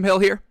right, Taysom Hill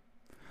here.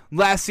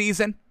 Last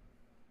season,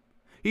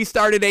 he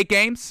started 8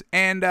 games,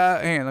 and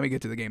hang on, let me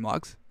get to the game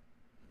logs.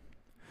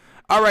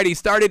 All right, he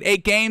started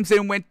 8 games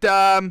and went.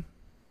 You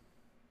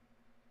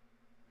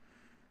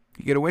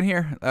get a win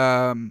here.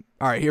 All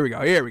right, here we go.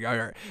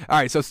 All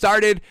right, so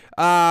started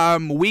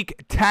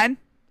week 10,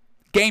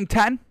 game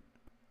 10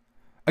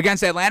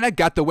 against Atlanta,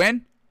 got the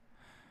win.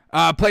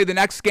 Played the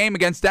next game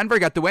against Denver,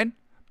 got the win.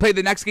 Played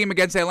the next game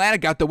against Atlanta,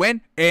 got the win.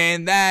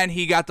 And then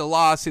he got the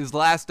loss, his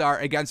last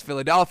start against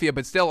Philadelphia,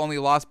 but still only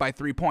lost by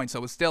 3 points. So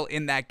it was still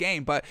in that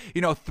game. But,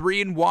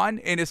 3-1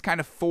 in his kind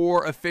of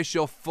 4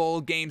 official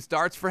full game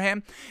starts for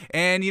him.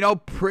 And,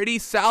 pretty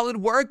solid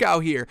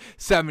workout here.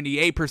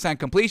 78%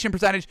 completion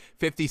percentage,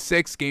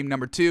 56 game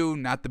number 2.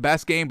 Not the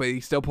best game, but he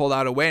still pulled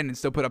out a win and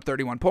still put up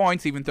 31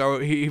 points, even though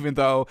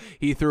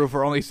he threw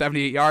for only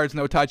 78 yards,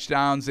 no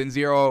touchdowns, and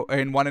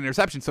 1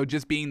 interception. So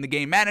just being the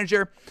game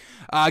manager.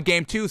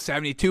 Game 2,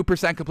 72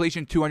 72%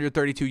 completion,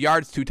 232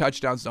 yards, 2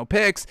 touchdowns, no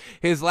picks.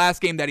 His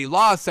last game that he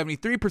lost,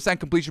 73%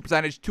 completion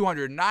percentage,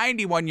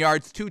 291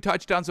 yards, 2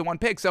 touchdowns, and 1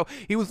 pick. So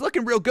he was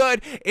looking real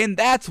good, and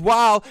that's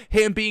while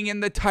him being in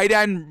the tight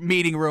end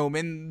meeting room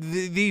and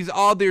these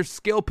all their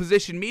skill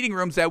position meeting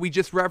rooms that we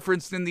just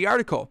referenced in the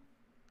article.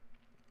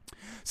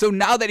 So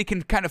now that he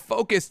can kind of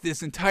focus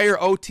this entire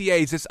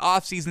OTAs, this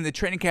offseason, the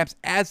training camps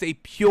as a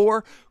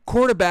pure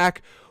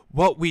quarterback,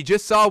 what we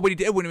just saw what he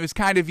did when he was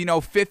kind of,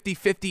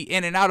 50-50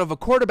 in and out of a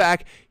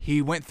quarterback,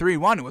 he went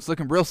 3-1 and was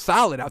looking real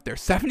solid out there.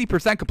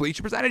 70%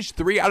 completion percentage,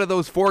 3 out of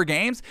those 4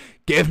 games.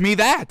 Give me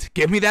that.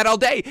 Give me that all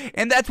day.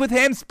 And that's with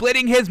him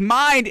splitting his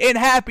mind in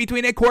half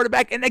between a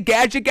quarterback and a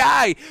gadget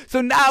guy.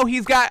 So now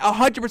he's got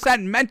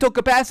 100% mental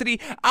capacity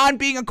on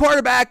being a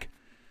quarterback.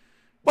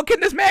 What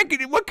can this man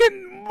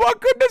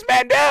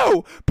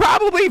do?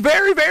 Probably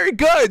very, very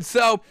good.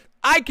 So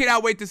I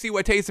cannot wait to see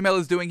what Taysom Hill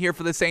is doing here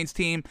for the Saints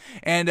team.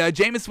 And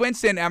Jameis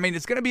Winston, I mean,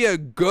 it's going to be a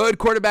good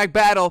quarterback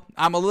battle.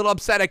 I'm a little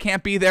upset I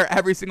can't be there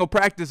every single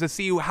practice to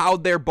see how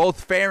they're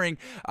both faring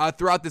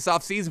throughout this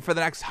offseason for the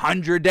next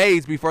 100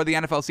 days before the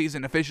NFL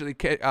season officially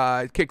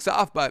kicks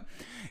off. But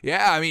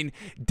yeah, I mean,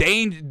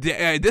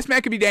 this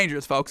man could be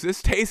dangerous, folks.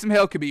 This Taysom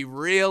Hill could be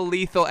real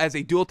lethal as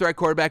a dual threat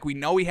quarterback. We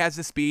know he has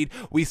the speed.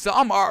 We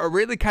saw him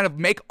really kind of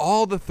make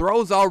all the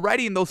throws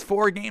already in those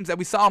 4 games that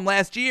we saw him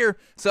last year.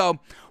 So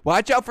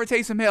watch out for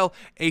Taysom Hill.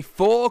 A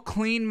full,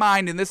 clean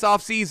mind in this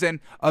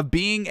offseason of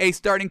being a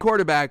starting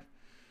quarterback.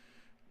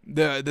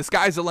 The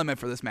sky's the limit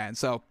for this man.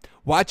 So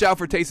watch out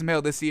for Taysom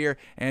Hill this year,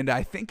 and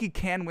I think he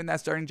can win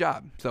that starting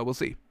job. So we'll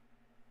see.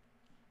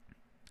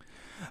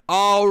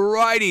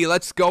 Alrighty,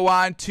 let's go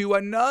on to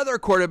another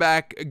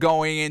quarterback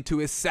going into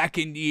his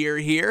 2nd year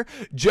here.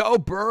 Joe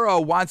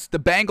Burrow wants the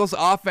Bengals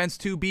offense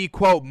to be,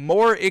 quote,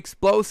 more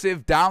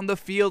explosive down the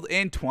field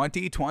in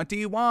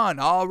 2021.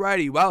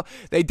 Alrighty, well,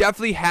 they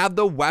definitely have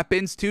the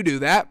weapons to do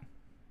that.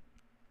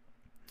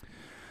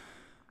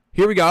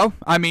 Here we go.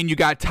 I mean, you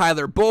got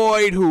Tyler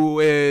Boyd, who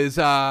is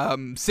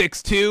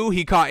 6'2".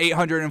 He caught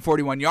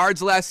 841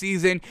 yards last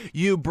season.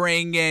 You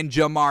bring in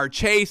Jamar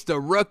Chase,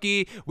 the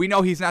rookie. We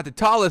know he's not the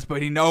tallest,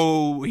 but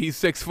he's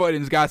 6 foot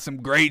and has got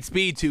some great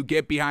speed to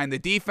get behind the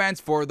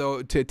defense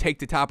to take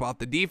the top off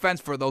the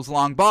defense for those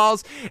long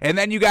balls. And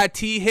then you got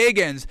T.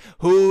 Higgins,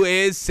 who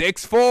is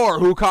 6'4",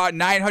 who caught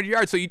 900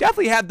 yards. So you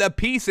definitely have the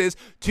pieces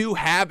to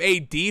have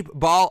a deep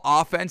ball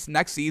offense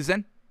next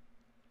season.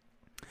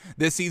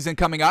 This season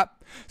coming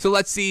up. So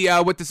let's see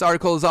what this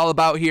article is all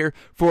about here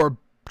for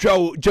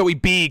Joey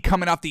B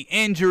coming off the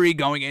injury,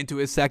 going into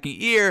his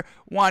 2nd year,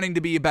 wanting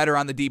to be better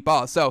on the deep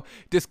ball. So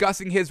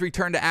discussing his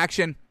return to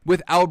action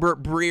with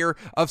Albert Breer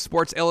of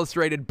Sports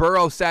Illustrated,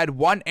 Burrow said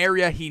one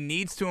area he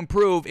needs to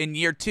improve in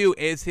year 2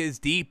 is his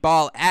deep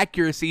ball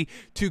accuracy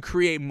to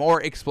create more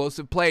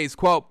explosive plays.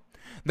 Quote,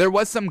 there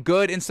was some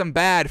good and some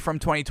bad from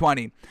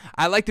 2020.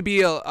 I like to be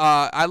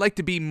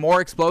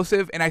more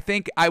explosive, and I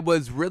think I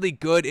was really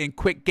good in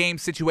quick game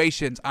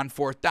situations. On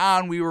 4th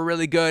down, we were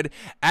really good.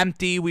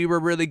 Empty, we were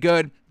really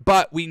good.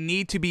 But we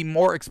need to be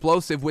more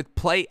explosive with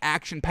play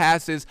action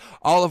passes.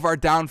 All of our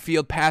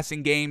downfield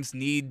passing games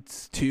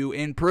needs to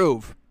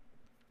improve.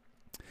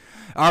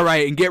 All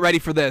right, and get ready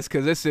for this,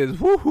 because this is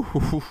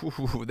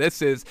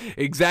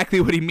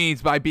exactly what he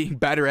means by being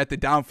better at the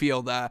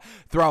downfield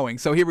throwing.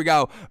 So here we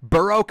go.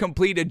 Burrow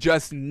completed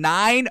just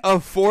 9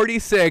 of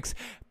 46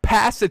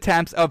 pass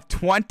attempts of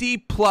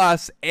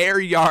 20-plus air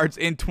yards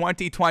in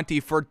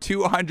 2020 for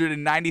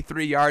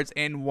 293 yards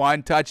and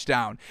 1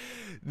 touchdown.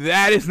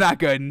 That is not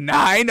good.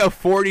 9 of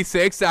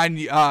 46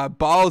 on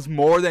balls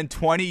more than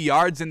 20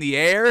 yards in the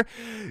air.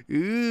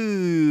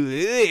 Ooh,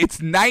 it's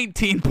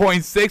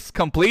 19.6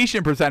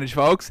 completion percentage,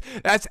 folks.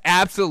 That's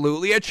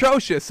absolutely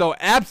atrocious. So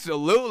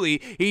absolutely,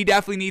 he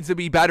definitely needs to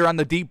be better on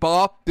the deep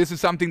ball. This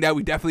is something that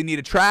we definitely need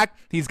to track.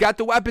 He's got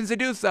the weapons to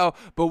do so,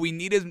 but we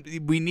need him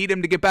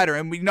to get better.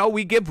 And we know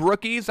we give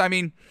rookies. I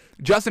mean,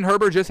 Justin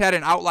Herbert just had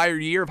an outlier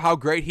year of how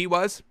great he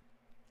was.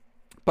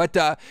 But,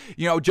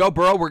 Joe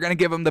Burrow, we're going to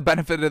give him the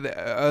benefit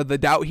of the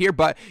doubt here.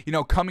 But,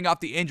 coming off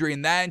the injury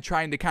and then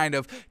trying to kind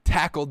of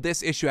tackle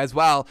this issue as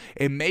well,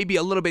 it may be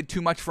a little bit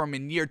too much for him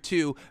in year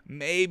 2.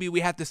 Maybe we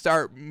have to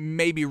start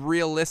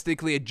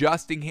realistically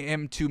adjusting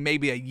him to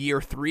maybe a year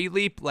 3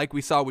 leap like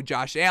we saw with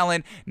Josh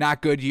Allen.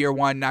 Not good year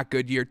 1, not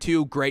good year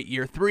 2, great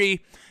year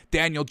 3.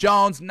 Daniel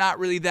Jones, not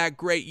really that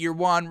great year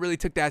 1, really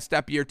took that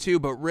step year 2,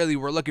 but really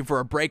we're looking for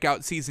a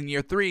breakout season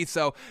year 3.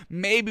 So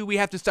maybe we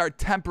have to start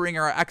tempering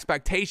our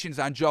expectations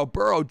on Joe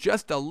Burrow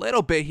just a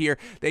little bit here,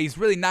 that he's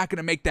really not going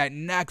to make that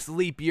next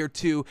leap year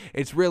 2.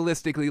 It's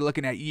realistically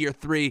looking at year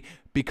 3,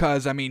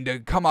 because, I mean,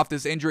 to come off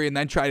this injury and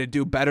then try to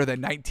do better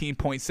than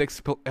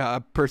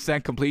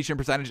 19.6% completion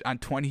percentage on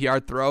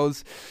 20-yard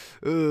throws,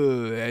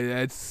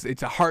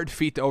 it's a hard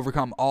feat to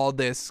overcome all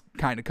this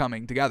kind of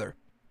coming together.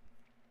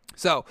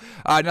 So,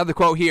 another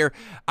quote here,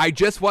 I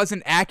just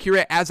wasn't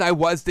accurate as I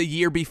was the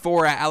year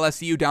before at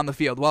LSU down the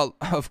field. Well,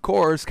 of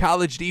course,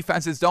 college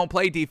defenses don't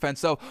play defense.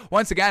 So,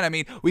 once again, I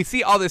mean, we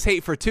see all this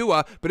hate for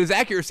Tua, but his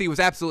accuracy was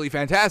absolutely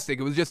fantastic.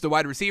 It was just the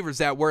wide receivers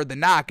that were the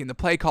knock and the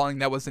play calling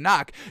that was the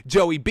knock.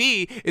 Joey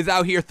B is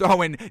out here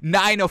throwing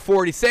 9 of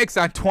 46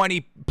 on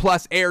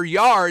 20-plus air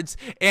yards,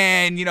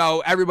 and, you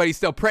know, everybody's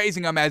still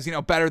praising him as, you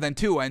know, better than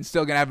Tua and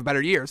still going to have a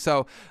better year.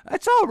 So,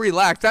 that's all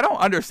relaxed. I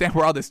don't understand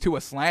where all this Tua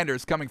slander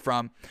is coming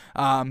from.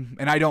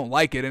 And I don't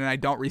like it, and I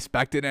don't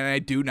respect it, and I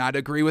do not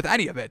agree with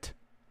any of it.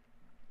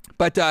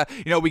 But,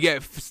 you know, we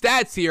get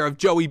stats here of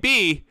Joey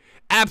B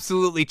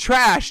absolutely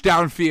trash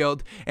downfield,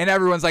 and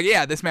everyone's like,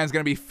 yeah, this man's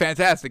going to be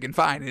fantastic and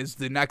fine. Is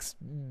the next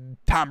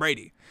Tom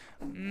Brady.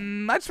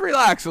 Let's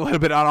relax a little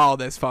bit on all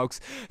this, folks.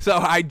 So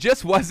I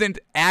just wasn't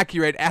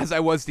accurate as I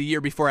was the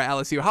year before at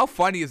LSU. How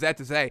funny is that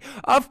to say?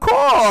 Of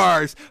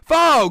course,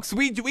 folks,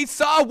 we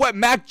saw what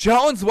Mac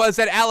Jones was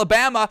at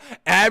Alabama.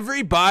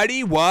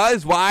 Everybody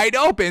was wide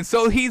open,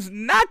 so he's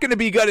not going to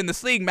be good in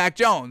this league, Mac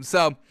Jones.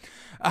 So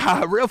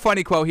real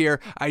funny quote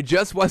here. I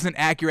just wasn't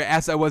accurate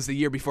as I was the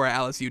year before at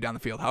LSU down the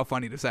field. How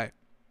funny to say.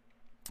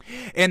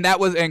 And that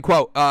was, and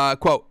quote,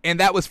 and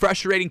that was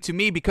frustrating to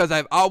me because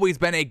I've always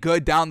been a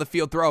good down the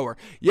field thrower.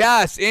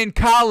 Yes, in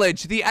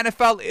college, the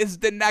NFL is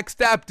the next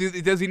step.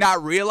 Does he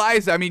not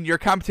realize? I mean, your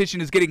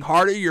competition is getting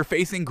harder. You're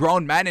facing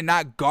grown men and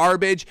not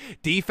garbage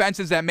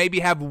defenses that maybe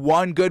have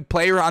one good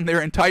player on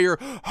their entire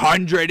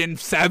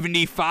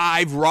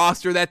 175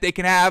 roster that they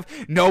can have.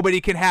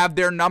 Nobody can have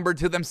their number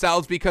to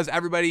themselves because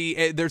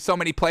there's so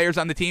many players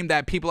on the team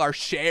that people are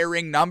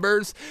sharing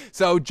numbers.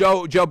 So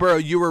Joe Burrow,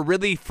 you were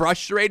really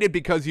frustrated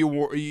because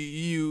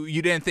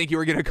you didn't think you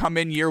were going to come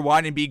in year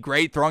one and be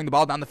great throwing the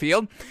ball down the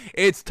field.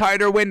 It's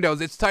tighter windows,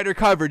 it's tighter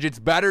coverage, it's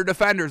better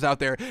defenders out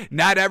there.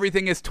 Not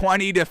everything is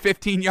 20 to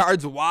 15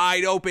 yards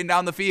wide open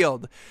down the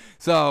field.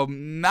 So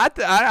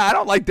I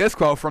don't like this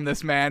quote from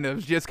this man. It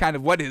was just kind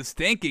of what his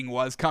thinking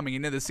was coming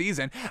into the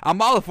season.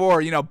 I'm all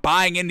for, you know,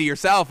 buying into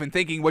yourself and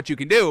thinking what you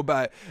can do,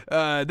 but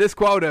this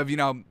quote of, you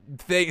know,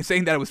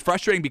 saying that it was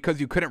frustrating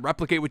because you couldn't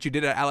replicate what you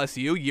did at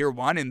LSU year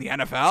one in the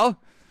NFL,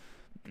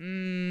 I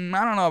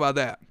don't know about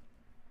that.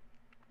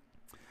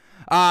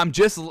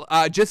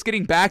 Just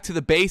getting back to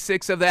the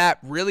basics of that,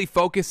 really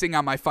focusing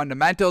on my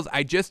fundamentals.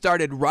 I just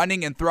started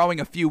running and throwing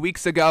a few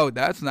weeks ago.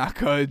 That's not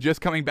good.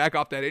 Just coming back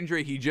off that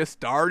injury, he just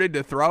started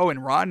to throw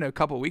and run a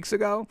couple weeks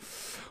ago.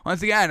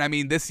 Once again, I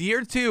mean, this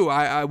year too,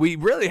 we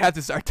really have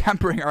to start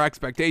tempering our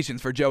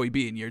expectations for Joey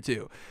B in year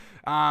two.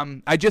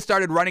 I just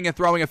started running and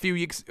throwing a few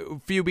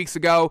weeks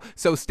ago,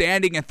 so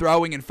standing and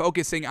throwing and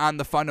focusing on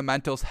the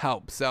fundamentals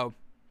help. So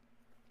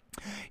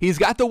he's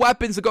got the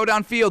weapons to go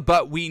downfield,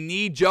 but we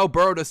need Joe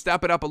Burrow to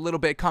step it up a little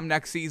bit come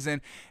next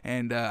season.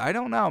 And I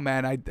don't know,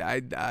 man. I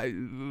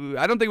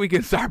don't think we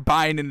can start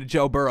buying into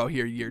Joe Burrow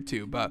here year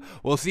two. But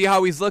we'll see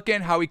how he's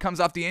looking, how he comes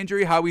off the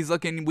injury, how he's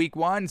looking week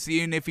one,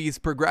 seeing if he's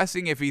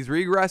progressing, if he's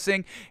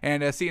regressing,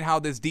 and seeing how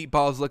this deep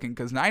ball is looking.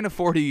 Because 9 of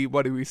 40,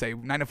 what do we say?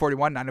 9 of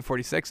 41, 9 of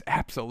 46,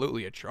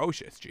 absolutely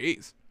atrocious.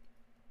 Jeez.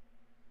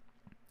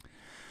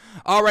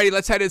 Alrighty,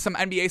 let's head into some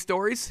NBA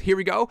stories. Here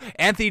we go.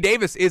 Anthony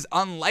Davis is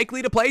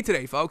unlikely to play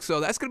today, folks.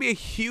 So that's going to be a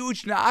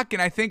huge knock,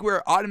 and I think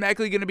we're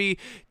automatically going to be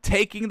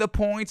taking the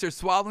points or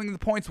swallowing the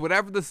points,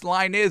 whatever this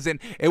line is, and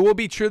it will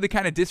be truly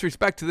kind of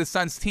disrespect to the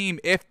Suns team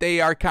if they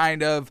are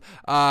kind of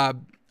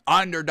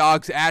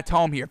underdogs at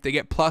home here. If they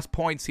get plus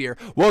points here,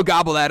 we'll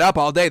gobble that up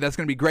all day. That's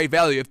going to be great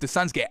value. If the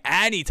Suns get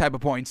any type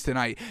of points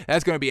tonight,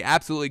 that's going to be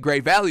absolutely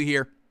great value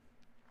here.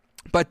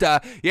 But,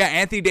 yeah,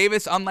 Anthony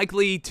Davis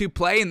unlikely to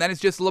play, and then it's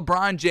just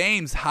LeBron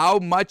James. How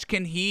much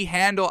can he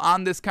handle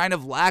on this kind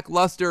of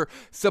lackluster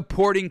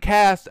supporting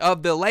cast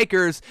of the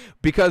Lakers?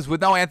 Because with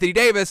no Anthony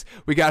Davis,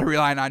 we got to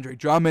rely on Andre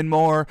Drummond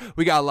more.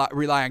 We got to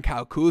rely on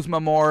Kyle Kuzma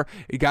more.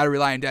 You got to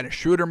rely on Dennis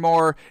Schroeder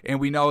more,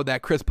 and we know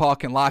that Chris Paul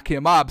can lock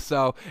him up.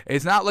 So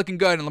it's not looking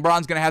good, and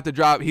LeBron's going to have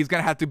to he's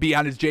going to have to be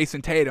on his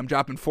Jason Tatum,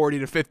 dropping 40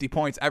 to 50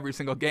 points every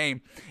single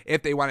game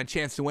if they want a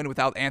chance to win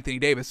without Anthony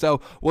Davis.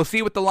 So we'll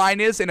see what the line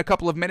is in a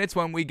couple of minutes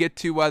when we get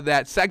to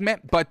that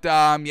segment, but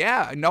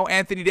yeah, no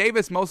Anthony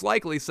Davis most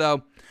likely,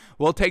 so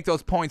we'll take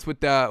those points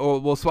or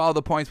we'll swallow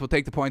the points, we'll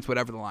take the points,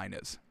 whatever the line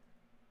is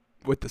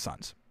with the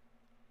Suns.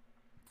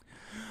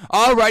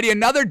 Alrighty,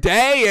 another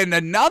day and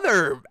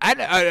another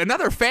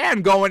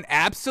fan going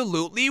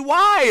absolutely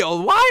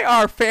wild. Why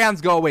are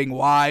fans going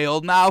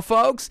wild now,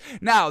 folks?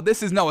 Now,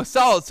 this is no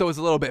assault, so it's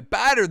a little bit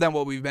better than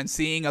what we've been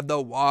seeing of the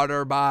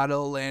water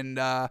bottle and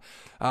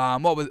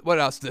what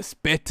else? The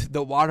spit,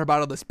 the water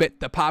bottle, the spit,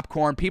 the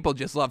popcorn. People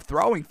just love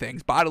throwing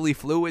things. Bodily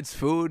fluids,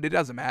 food, it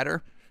doesn't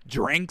matter.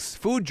 Drinks,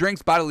 food,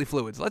 drinks, bodily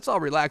fluids. Let's all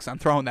relax on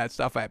throwing that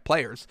stuff at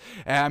players.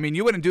 I mean,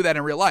 you wouldn't do that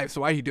in real life,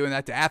 so why are you doing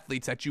that to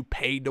athletes that you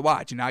paid to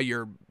watch? And now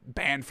you're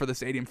banned for the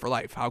stadium for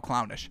life. How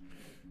clownish.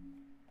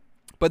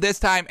 But this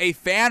time, a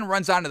fan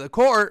runs onto the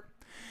court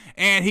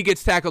and he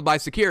gets tackled by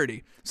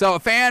security. So a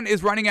fan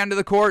is running onto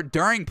the court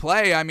during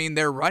play. I mean,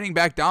 they're running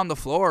back down the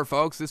floor,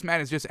 folks. This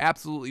man is just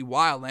absolutely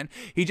wild. And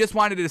he just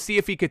wanted to see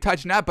if he could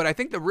touch net. But I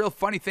think the real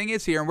funny thing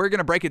is here, and we're going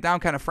to break it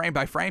down kind of frame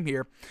by frame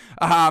here.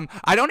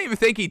 I don't even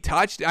think he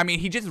touched. I mean,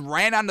 he just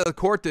ran onto the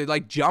court to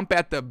like jump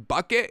at the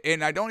bucket,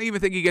 and I don't even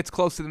think he gets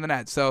close to the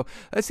net. So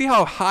let's see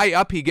how high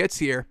up he gets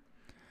here.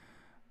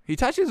 He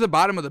touches the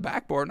bottom of the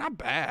backboard. Not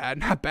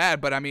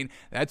bad, but I mean,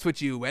 that's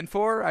what you went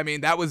for? I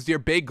mean, that was your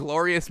big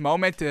glorious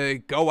moment to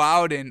go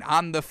out and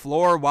on the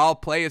floor while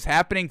play is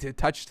happening to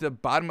touch the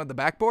bottom of the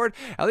backboard?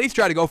 At least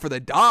try to go for the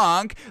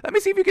dunk. Let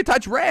me see if you can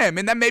touch rim,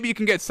 and then maybe you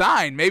can get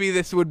signed. Maybe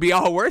this would be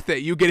all worth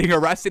it, you getting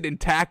arrested and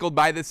tackled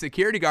by the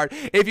security guard.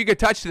 If you could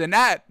touch the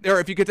net, or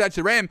if you could touch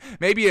the rim,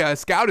 maybe a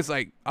scout is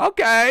like,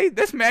 okay,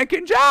 this man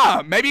can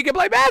jump. Maybe he can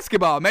play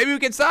basketball. Maybe we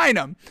can sign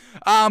him.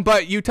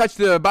 But you touch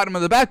the bottom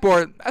of the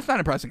backboard, that's not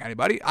impressing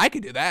anybody. I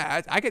could do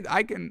that.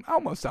 I can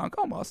almost dunk,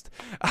 almost.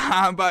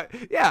 But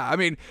yeah, I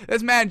mean,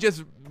 this man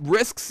just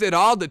risks it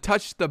all to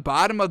touch the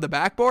bottom of the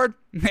backboard,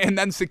 and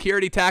then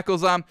security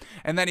tackles him,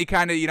 and then he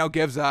kind of,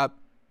 gives up,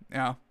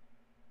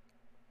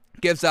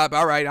 gives up.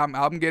 All right,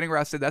 I'm getting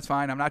arrested. That's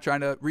fine. I'm not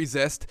trying to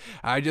resist.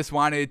 I just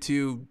wanted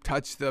to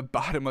touch the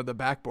bottom of the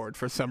backboard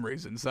for some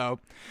reason. So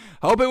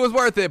hope it was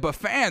worth it. But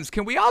fans,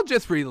 can we all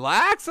just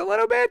relax a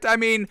little bit? I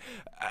mean,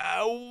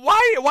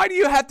 why do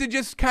you have to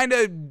just kind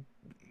of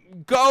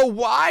go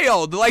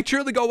wild, like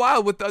truly go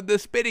wild with the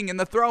spitting and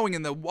the throwing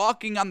and the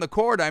walking on the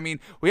court? I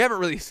mean, we haven't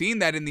really seen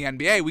that in the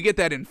NBA. We get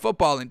that in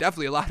football and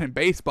definitely a lot in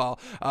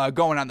baseball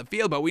going on the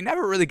field, but we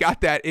never really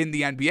got that in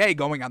the NBA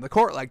going on the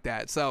court like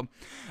that. So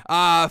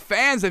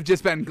fans have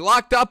just been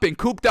locked up and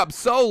cooped up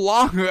so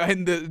long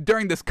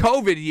during this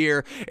COVID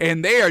year,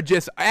 and they are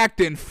just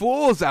acting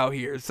fools out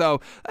here. So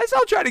let's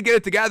all try to get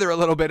it together a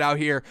little bit out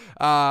here.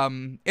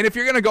 And if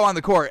you're going to go on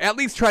the court, at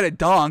least try to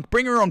dunk.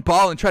 Bring your own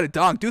ball and try to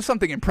dunk. Do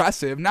something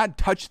impressive, not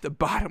touch the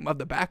bottom of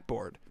the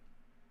backboard.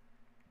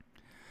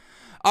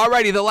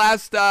 Alrighty, the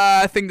last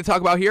thing to talk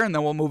about here, and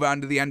then we'll move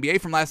on to the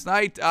NBA from last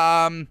night.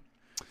 A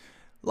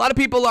lot of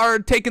people are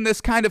taking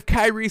this kind of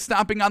Kyrie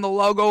stomping on the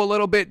logo a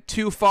little bit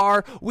too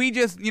far. We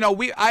just,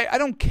 I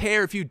don't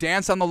care if you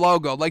dance on the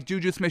logo like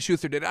Juju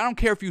Smith-Schuster did. I don't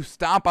care if you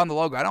stomp on the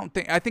logo.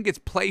 I think it's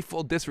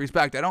playful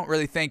disrespect. I don't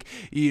really think,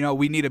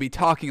 we need to be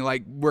talking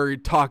like what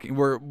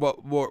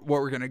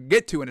we're going to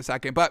get to in a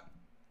second. But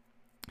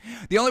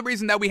the only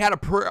reason that we had a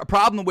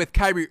problem with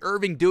Kyrie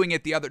Irving doing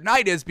it the other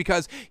night is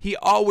because he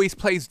always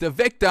plays the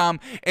victim,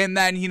 and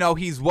then,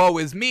 he's woe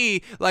is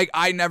me, like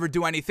I never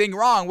do anything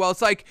wrong. Well,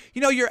 it's like,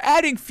 you're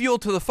adding fuel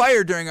to the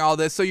fire during all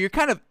this, so you're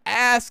kind of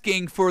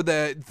asking for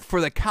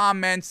the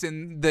comments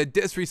and the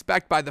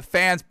disrespect by the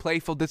fans,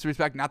 playful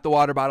disrespect, not the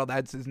water bottle.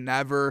 That is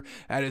never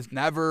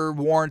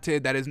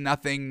warranted. That is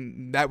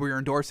nothing that we're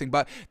endorsing.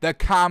 But the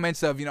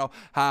comments of,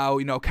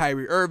 how,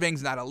 Kyrie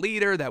Irving's not a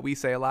leader, that we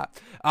say a lot,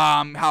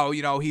 how,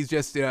 he's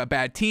just a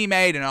bad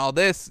teammate and all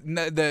this,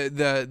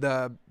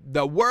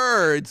 the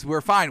words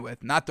we're fine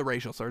with, not the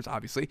racial slurs,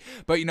 obviously,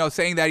 but,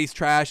 saying that he's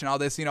trash and all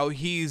this,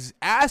 he's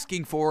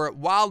asking for it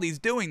while he's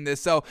doing this.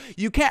 So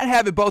you can't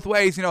have it both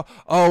ways,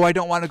 oh, I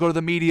don't want to go to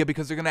the media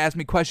because they're going to ask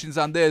me questions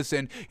on this,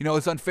 and,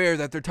 it's unfair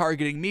that they're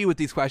targeting me with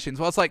these questions.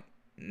 Well, it's like,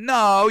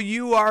 no,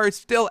 you are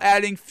still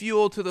adding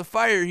fuel to the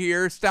fire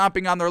here,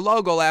 stomping on their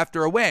logo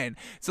after a win.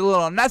 It's a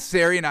little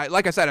unnecessary, and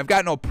like I said, I've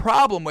got no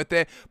problem with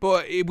it,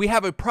 but we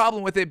have a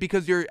problem with it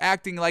because you're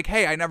acting like,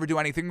 hey, I never do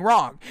anything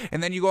wrong.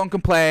 And then you go and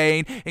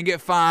complain and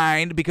get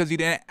fined because you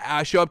didn't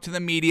show up to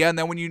the media, and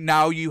then when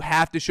you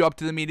have to show up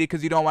to the media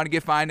because you don't want to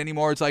get fined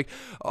anymore. It's like,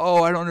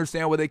 oh, I don't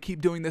understand why they keep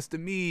doing this to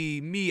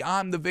me.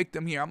 I'm the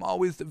victim here. I'm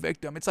always the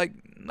victim. It's like,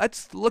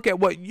 let's look at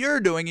what you're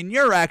doing and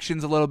your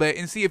actions a little bit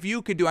and see if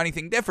you could do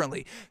anything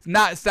differently.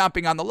 Not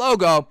stomping on the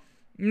logo.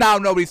 Now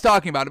nobody's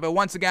talking about it. But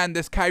once again,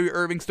 this Kyrie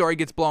Irving story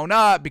gets blown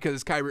up because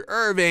it's Kyrie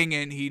Irving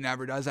and he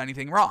never does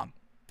anything wrong.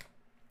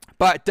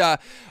 But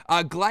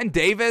Glenn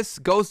Davis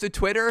goes to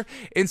Twitter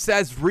and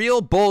says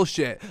real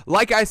bullshit.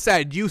 Like I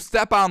said, you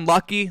step on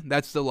Lucky.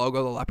 That's the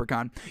logo, the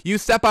leprechaun. You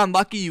step on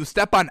Lucky. You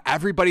step on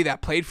everybody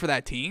that played for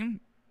that team.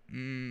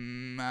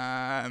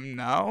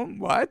 No,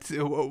 what?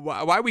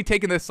 Why are we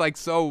taking this like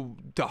so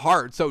to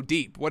heart, so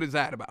deep? What is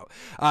that about?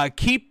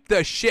 Keep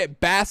the shit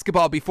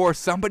basketball before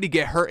somebody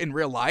get hurt in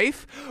real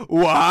life?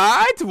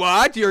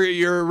 What?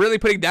 You're really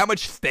putting that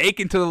much stake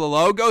into the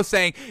logo,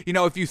 saying,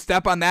 if you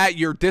step on that,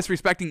 you're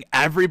disrespecting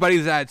everybody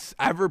that's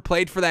ever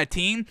played for that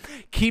team?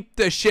 Keep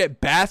the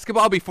shit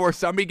basketball before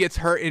somebody gets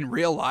hurt in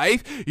real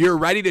life? You're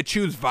ready to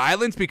choose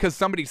violence because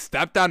somebody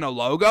stepped on a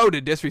logo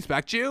to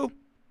disrespect you?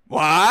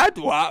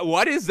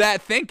 What is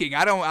that thinking?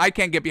 I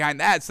can't get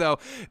behind that. So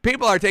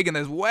people are taking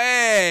this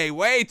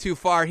way too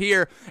far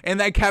here. And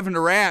then Kevin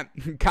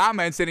Durant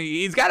comments, and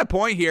he's got a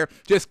point here,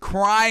 just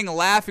crying,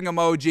 laughing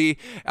emoji,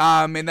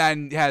 and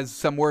then has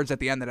some words at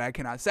the end that I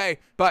cannot say.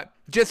 But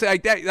just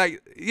like that,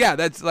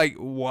 that's like,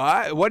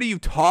 what are you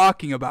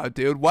talking about,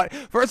 dude? What?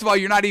 First of all,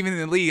 you're not even in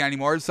the league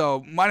anymore,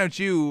 so why don't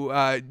you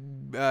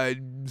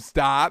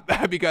stop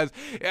because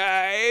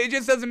it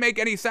just doesn't make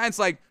any sense.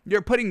 Like,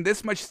 you're putting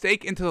this much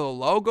stake into the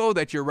logo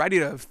that you're ready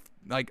to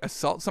like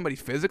assault somebody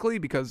physically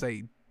because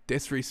they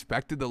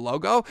disrespected the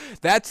logo.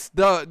 That's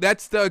the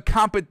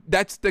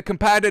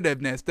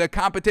competitiveness, the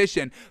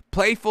competition,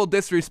 playful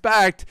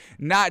disrespect,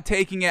 not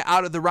taking it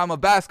out of the realm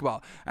of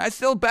basketball. That's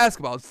still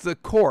basketball. It's the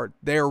court.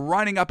 They're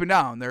running up and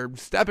down. They're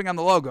stepping on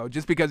the logo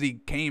just because he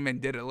came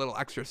and did a little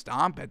extra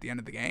stomp at the end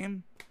of the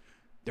game.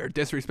 They're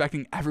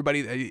disrespecting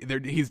everybody.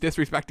 He's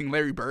disrespecting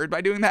Larry Bird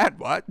by doing that.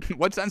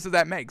 What sense does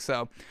that make?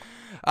 So,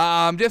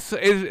 this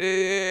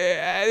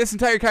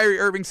entire Kyrie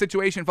Irving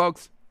situation,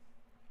 folks,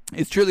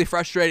 it's truly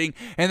frustrating.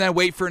 And then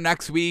wait for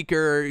next week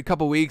or a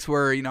couple weeks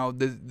where, you know,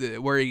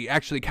 where he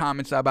actually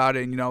comments about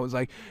it and, you know, is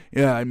like,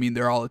 yeah, I mean,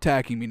 they're all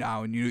attacking me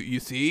now. And you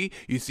see,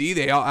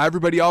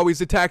 everybody always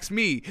attacks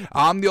me.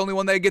 I'm the only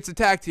one that gets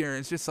attacked here. And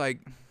it's just like,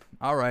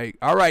 all right,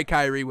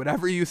 Kyrie,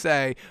 whatever you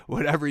say,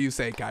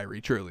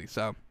 Kyrie, truly.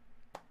 So,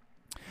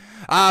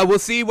 we'll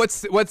see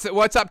what's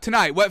up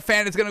tonight. What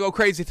fan is going to go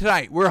crazy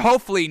tonight? We're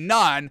hopefully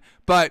none,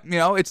 but, you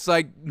know, it's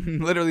like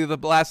literally the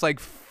last like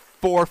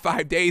 4 or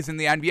 5 days in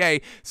the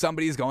NBA,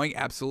 somebody's going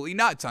absolutely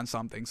nuts on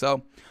something.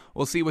 So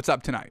we'll see what's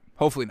up tonight.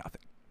 Hopefully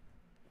nothing.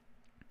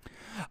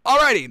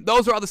 Alrighty,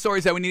 those are all the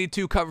stories that we needed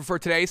to cover for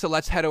today, so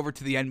let's head over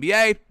to the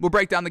NBA. We'll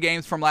break down the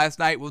games from last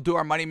night. We'll do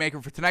our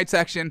moneymaker for tonight's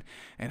section,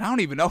 and I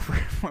don't even know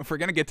if we're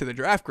going to get to the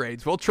draft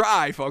grades. We'll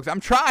try, folks. I'm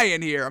trying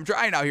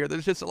out here.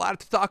 There's just a lot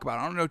to talk about.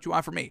 I don't know what you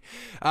want from me.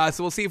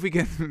 So we'll see if we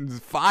can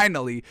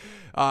finally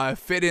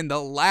fit in the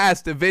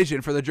last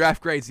division for the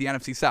draft grades, the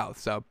NFC South.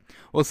 So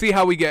we'll see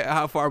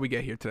how far we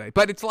get here today.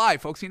 But it's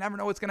live, folks. You never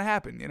know what's going to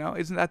happen. You know,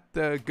 isn't that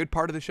the good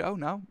part of the show?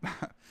 No?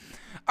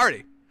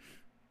 Alrighty.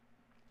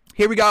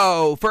 Here we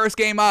go. First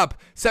game up.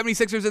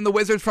 76ers and the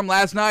Wizards from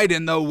last night,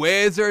 and the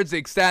Wizards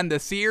extend the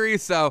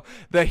series. So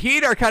the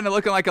Heat are kind of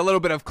looking like a little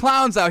bit of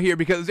clowns out here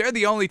because they're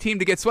the only team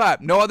to get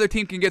swept. No other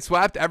team can get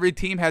swept. Every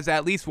team has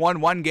at least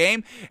won one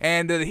game,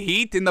 and the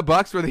Heat and the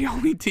Bucks were the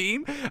only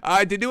team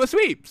to do a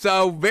sweep.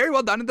 So very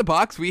well done to the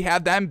Bucks. We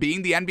have them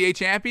being the NBA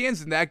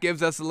champions, and that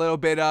gives us a little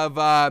bit of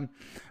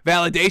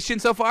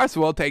validation so far,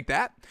 so we'll take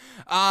that.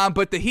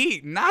 But the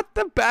Heat, not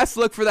the best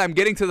look for them,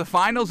 getting to the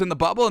finals in the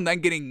bubble and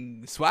then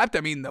getting swept.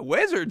 I mean, the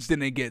Wizards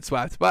didn't get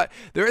swept, but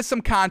there is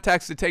some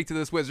context to take to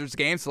this Wizards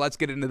game, so let's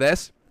get into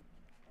this.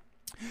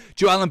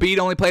 Joel Embiid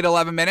only played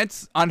 11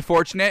 minutes.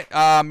 Unfortunate.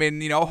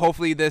 And, you know,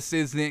 hopefully this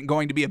isn't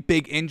going to be a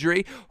big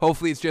injury.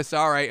 Hopefully it's just,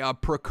 all right, a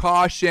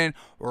precaution.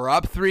 We're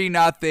up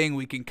 3-0.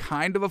 We can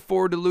kind of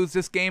afford to lose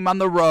this game on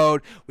the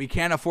road. We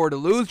can't afford to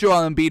lose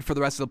Joel Embiid for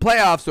the rest of the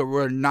playoffs, so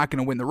we're not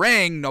going to win the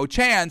ring. No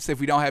chance if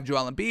we don't have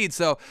Joel Embiid.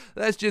 So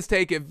let's just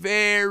take it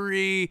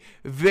very,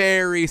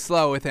 very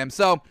slow with him.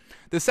 So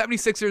the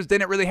 76ers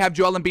didn't really have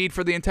Joel Embiid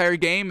for the entire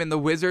game, and the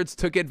Wizards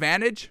took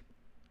advantage.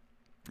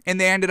 And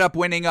they ended up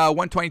winning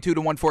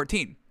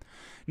 122-114.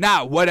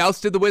 Now, what else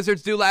did the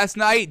Wizards do last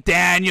night?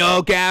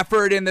 Daniel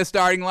Gafford in the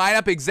starting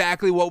lineup,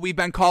 exactly what we've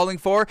been calling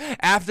for.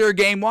 After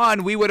game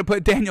one, we would have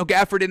put Daniel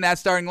Gafford in that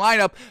starting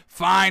lineup.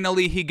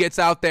 Finally, he gets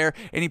out there,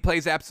 and he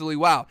plays absolutely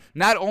well.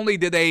 Not only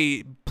did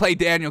they play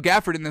Daniel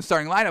Gafford in the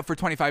starting lineup for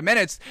 25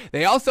 minutes,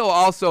 they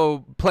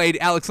also played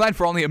Alex Len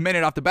for only a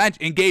minute off the bench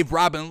and gave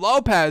Robin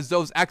Lopez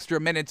those extra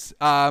minutes.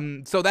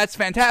 So that's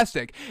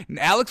fantastic.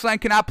 Alex Len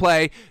cannot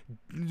play.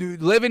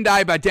 Live and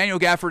die by Daniel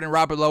Gafford and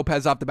Robert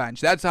Lopez off the bench.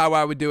 That's how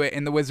I would do it,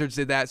 and the Wizards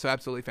did that, so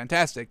absolutely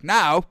fantastic.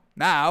 Now,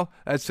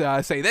 let's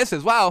say this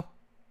as well,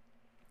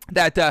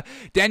 that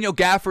Daniel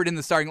Gafford in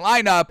the starting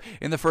lineup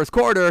in the first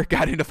quarter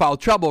got into foul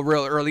trouble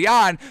real early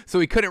on, so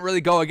he couldn't really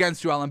go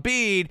against Joel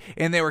Embiid,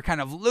 and they were kind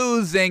of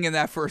losing in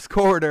that first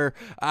quarter.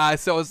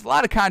 So it's a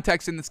lot of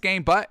context in this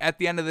game, but at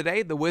the end of the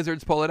day, the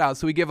Wizards pull it out.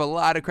 So we give a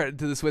lot of credit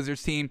to this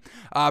Wizards team.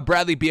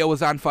 Bradley Beal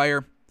was on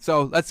fire.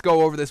 So let's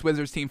go over this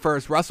Wizards team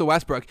first. Russell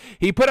Westbrook,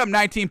 he put up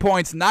 19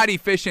 points, not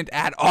efficient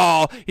at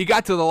all. He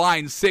got to the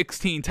line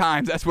 16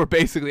 times. That's where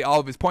basically all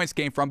of his points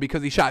came from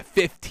because he shot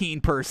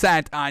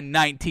 15% on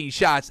 19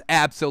 shots.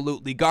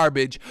 Absolutely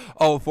garbage.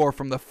 0-4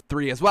 from the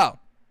three as well.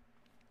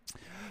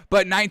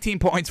 But 19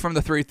 points from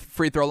the free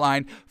throw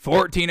line,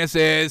 14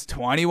 assists,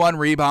 21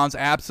 rebounds,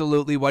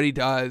 absolutely what he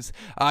does.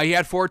 He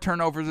had 4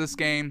 turnovers this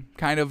game,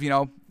 kind of, you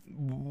know,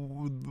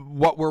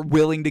 what we're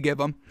willing to give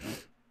him.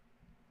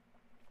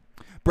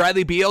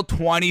 Bradley Beal,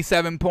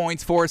 27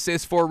 points, 4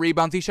 assists, 4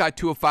 rebounds. He shot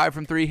 2 of 5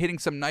 from 3, hitting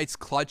some nice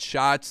clutch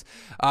shots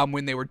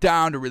when they were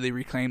down to really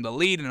reclaim the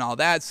lead and all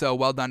that, so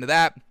well done to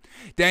that.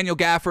 Daniel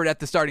Gafford at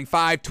the starting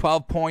 5,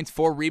 12 points,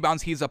 4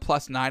 rebounds. He's a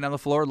 +9 on the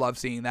floor. Love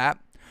seeing that.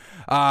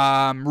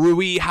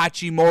 Rui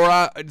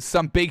Hachimura,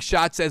 some big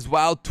shots as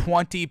well.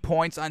 20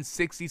 points on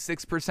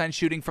 66%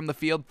 shooting from the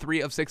field,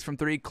 3 of 6 from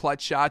 3,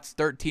 clutch shots,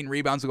 13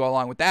 rebounds to go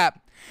along with that.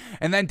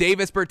 And then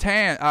Davis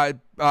Bertans,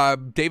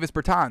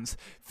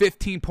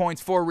 15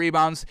 points, 4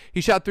 rebounds. He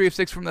shot 3 of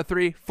 6 from the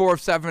 3, 4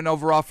 of 7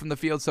 overall from the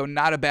field, so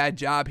not a bad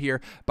job here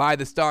by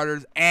the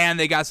starters. And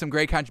they got some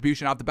great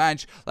contribution off the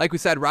bench. Like we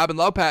said, Robin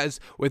Lopez,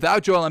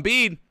 without Joel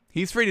Embiid,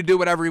 he's free to do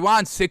whatever he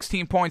wants.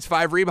 16 points,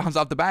 5 rebounds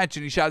off the bench,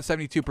 and he shot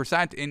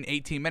 72% in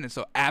 18 minutes.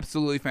 So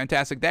absolutely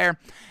fantastic there.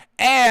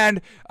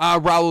 And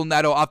Raul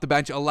Neto off the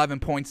bench, 11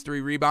 points,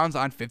 3 rebounds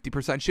on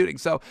 50% shooting.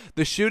 So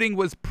the shooting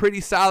was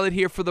pretty solid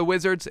here for the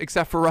Wizards,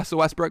 except for Russell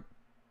Westbrook.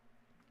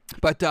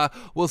 But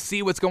we'll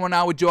see what's going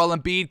on with Joel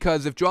Embiid,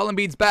 because if Joel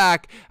Embiid's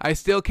back, I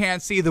still can't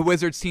see the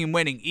Wizards team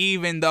winning,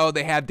 even though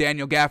they have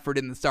Daniel Gafford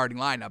in the starting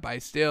lineup. I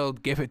still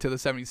give it to the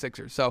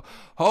 76ers. So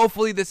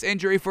hopefully this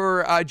injury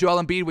for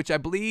Joel Embiid, which I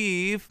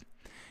believe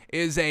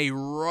is a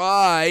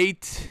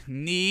right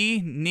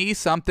knee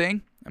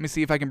something. Let me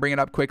see if I can bring it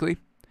up quickly.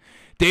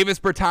 Davis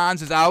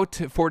Bertans is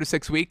out 4 to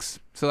 6 weeks,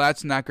 so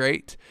that's not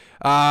great.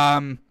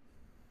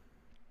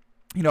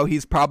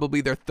 He's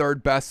probably their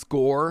third best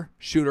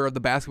shooter of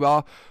the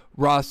basketball.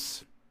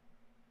 Russ,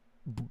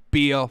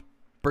 Beal,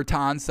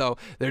 Bertans, so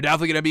they're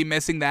definitely going to be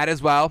missing that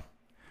as well.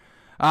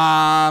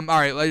 All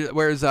right,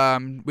 where's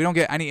we don't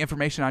get any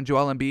information on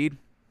Joel Embiid.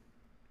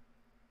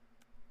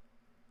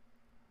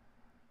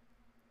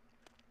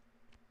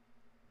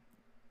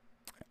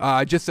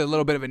 Just a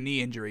little bit of a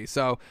knee injury.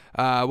 So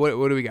what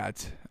do we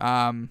got?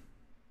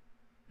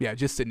 Yeah,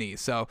 just a knee.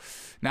 So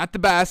not the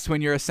best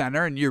when you're a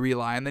center and you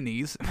rely on the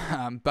knees.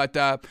 But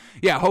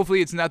yeah,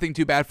 hopefully it's nothing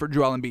too bad for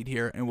Joel Embiid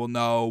here, and we'll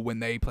know when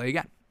they play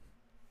again.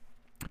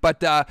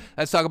 But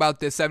let's talk about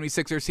this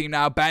 76ers team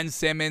now. Ben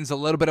Simmons, a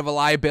little bit of a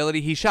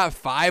liability. He shot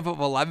 5 of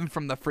 11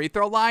 from the free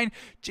throw line.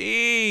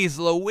 Jeez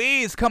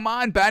Louise, come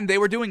on, Ben. They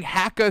were doing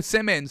Hacka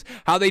Simmons,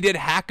 how they did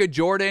Hacka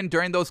Jordan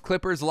during those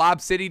Clippers Lob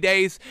City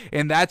days,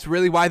 and that's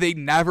really why they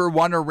never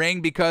won a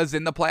ring, because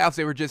in the playoffs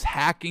they were just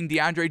hacking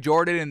DeAndre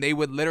Jordan, and they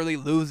would literally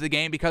lose the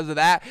game because of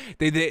that.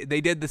 They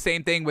did the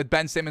same thing with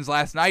Ben Simmons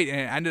last night, and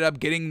it ended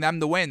up getting them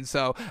the win.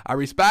 So I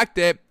respect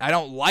it. I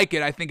don't like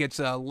it. I think it's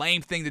a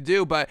lame thing to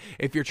do, but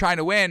if you're trying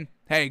to win,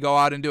 hey, go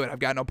out and do it. I've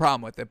got no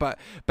problem with it. But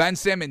Ben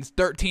Simmons,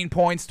 13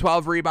 points,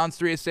 12 rebounds,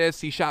 3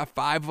 assists. He shot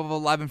 5 of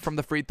 11 from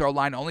the free throw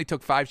line. Only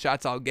took 5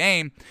 shots all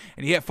game,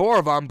 and he hit 4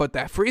 of them. But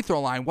that free throw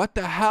line, what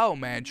the hell,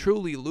 man?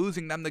 Truly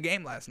losing them the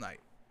game last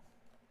night.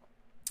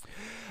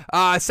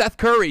 Seth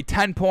Curry,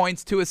 10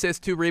 points, 2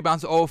 assists, 2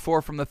 rebounds,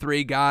 0-4 from the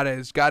 3. Got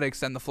to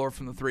extend the floor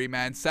from the 3,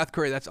 man. Seth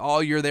Curry, that's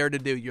all you're there to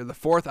do. You're the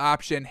 4th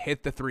option.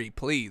 Hit the 3,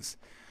 please.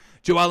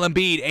 Joel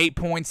Embiid, 8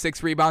 points,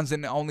 6 rebounds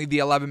in only the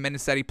 11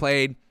 minutes that he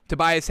played.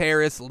 Tobias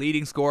Harris,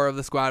 leading scorer of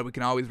the squad. We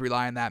can always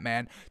rely on that,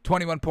 man.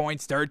 21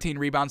 points, 13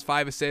 rebounds,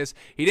 5 assists.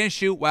 He didn't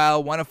shoot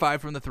well, 1 of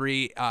 5 from the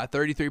 3,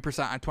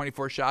 33% on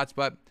 24 shots,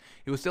 but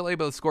he was still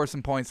able to score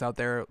some points out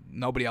there.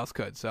 Nobody else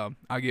could, so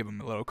I'll give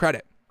him a little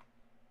credit.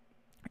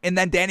 And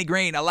then Danny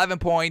Green, 11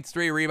 points,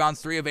 3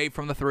 rebounds, 3 of 8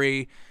 from the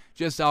 3.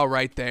 Just all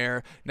right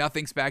there.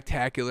 Nothing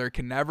spectacular.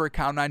 Can never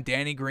count on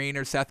Danny Green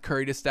or Seth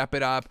Curry to step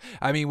it up.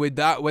 I mean,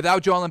 without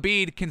Joel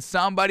Embiid, can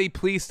somebody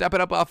please step it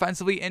up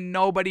offensively? And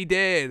nobody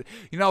did.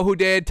 You know who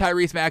did?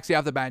 Tyrese Maxey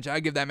off the bench.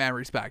 I give that man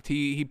respect.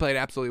 He played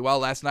absolutely well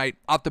last night.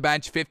 Off the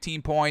bench,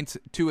 15 points,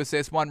 2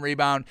 assists, 1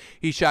 rebound.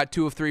 He shot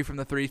 2 of 3 from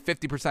the 3,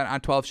 50% on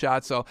 12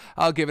 shots. So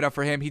I'll give it up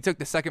for him. He took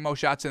the second most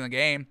shots in the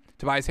game.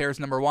 Tobias Harris,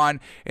 number 1,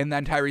 and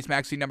then Tyrese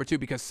Maxey, number 2,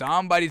 because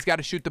somebody's got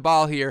to shoot the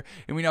ball here,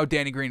 and we know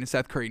Danny Green and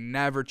Seth Curry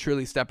never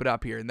truly step it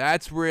up here, and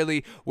that's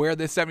really where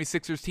the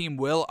 76ers team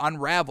will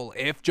unravel.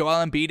 If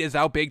Joel Embiid is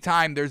out big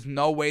time, there's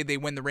no way they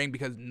win the ring,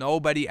 because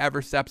nobody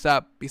ever steps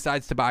up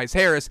besides Tobias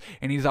Harris,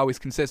 and he's always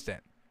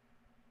consistent.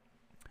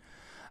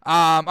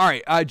 All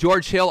right,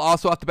 George Hill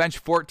also off the bench,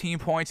 14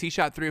 points. He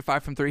shot 3 of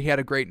 5 from 3. He had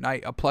a great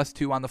night, a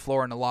 +2 on the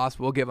floor in a loss.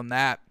 We'll give him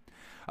that.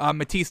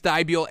 Matisse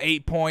Thybulle,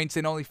 8 points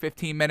in only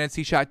 15 minutes.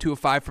 He shot 2 of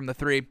 5 from the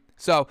 3.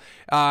 So,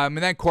 and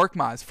then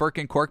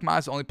Furkan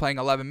Korkmaz only playing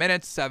 11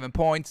 minutes, 7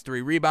 points,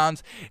 3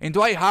 rebounds. And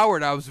Dwight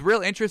Howard, I was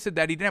real interested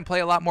that he didn't play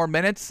a lot more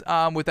minutes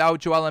without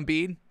Joel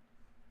Embiid.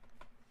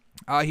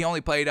 He only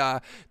played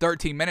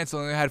 13 minutes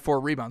and only had 4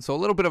 rebounds. So a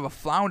little bit of a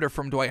flounder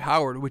from Dwight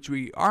Howard, which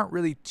we aren't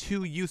really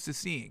too used to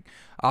seeing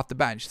off the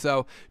bench.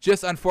 So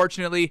just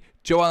unfortunately,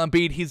 Joel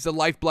Embiid, he's the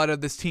lifeblood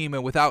of this team,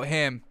 and without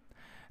him,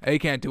 they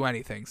can't do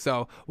anything.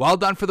 So, well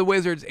done for the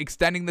Wizards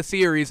extending the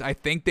series. I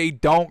think they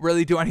don't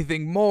really do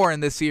anything more in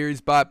this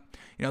series, but,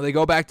 they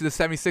go back to the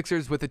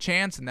 76ers with a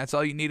chance, and that's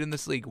all you need in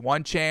this league.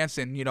 One chance,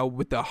 and,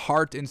 with the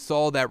heart and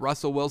soul that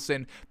Russell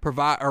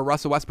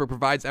Westbrook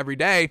provides every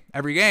day,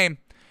 every game,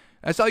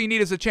 that's all you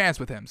need is a chance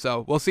with him.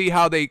 So, we'll see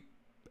how they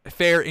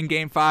fare in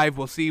Game 5.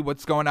 We'll see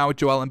what's going on with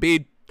Joel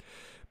Embiid.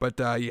 But,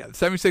 yeah, the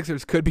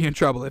 76ers could be in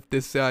trouble if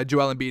this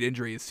Joel Embiid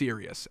injury is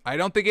serious. I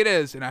don't think it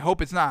is, and I hope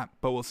it's not,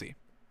 but we'll see.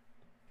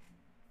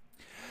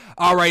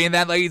 All right, and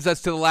that leads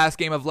us to the last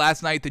game of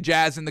last night, the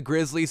Jazz and the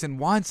Grizzlies. And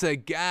once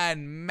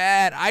again,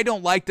 man, I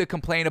don't like to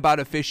complain about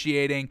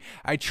officiating.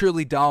 I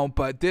truly don't,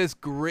 but this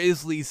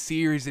Grizzlies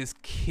series is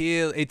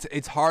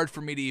it's hard for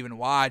me to even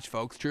watch,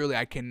 folks. Truly,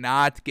 I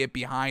cannot get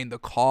behind the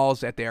calls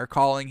that they are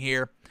calling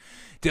here.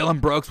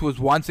 Dylan Brooks was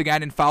once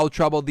again in foul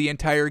trouble the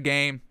entire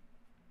game.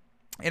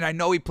 And I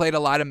know he played a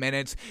lot of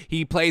minutes.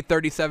 He played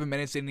 37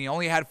 minutes and he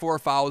only had 4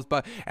 fouls.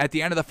 But at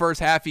the end of the first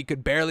half, he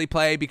could barely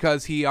play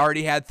because he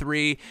already had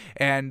 3.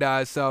 And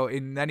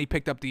then he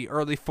picked up the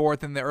early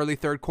fourth and the early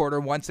third quarter,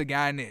 once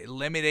again,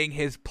 limiting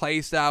his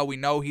play style. We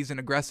know he's an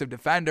aggressive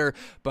defender,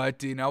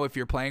 but, if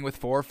you're playing with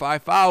 4 or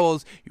 5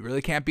 fouls, you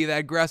really can't be that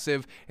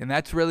aggressive. And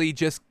that's really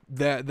just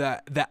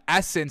the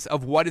essence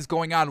of what is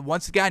going on.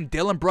 Once again,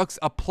 Dillon Brooks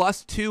a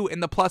 +2 in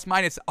the plus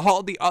minus,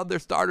 all the other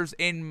starters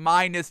in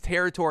minus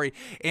territory.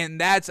 And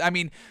that's,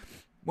 when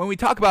we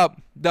talk about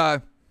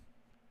the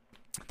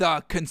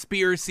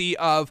conspiracy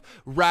of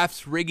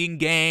refs rigging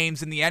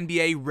games and the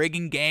NBA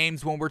rigging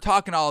games, when we're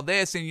talking all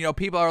this, and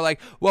people are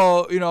like,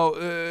 well, there's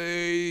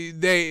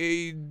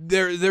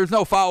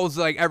no fouls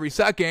like every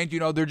second,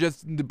 they're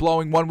just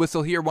blowing one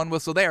whistle here, one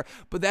whistle there.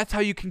 But that's how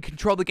you can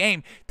control the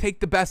game. Take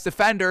the best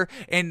defender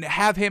and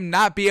have him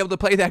not be able to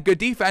play that good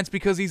defense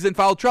because he's in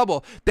foul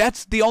trouble.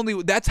 That's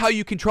how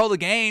you control the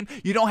game.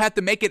 You don't have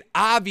to make it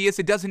obvious.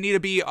 It doesn't need to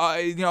be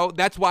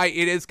that's why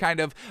it is kind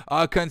of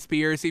a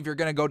conspiracy if you're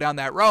going to go down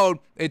that road.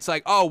 It's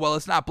like, oh, well,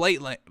 it's not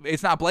blatant.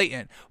 It's not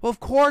blatant. Well, of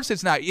course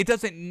it's not. It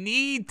doesn't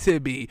need to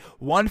be.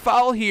 One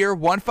foul here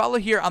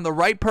on the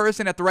right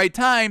person at the right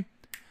time.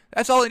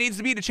 That's all it needs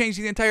to be to change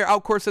the entire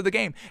outcourse of the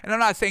game. And I'm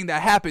not saying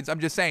that happens. I'm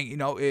just saying,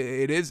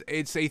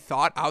 it's a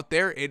thought out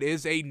there. It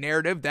is a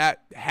narrative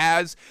that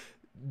has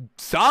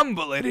some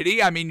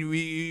validity.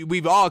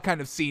 We've all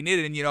kind of seen it,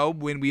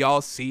 and when we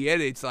all see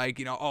it, it's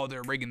like, oh,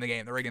 they're rigging the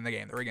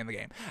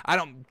game. I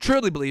don't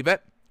truly believe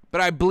it, but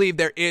I believe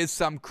there is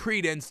some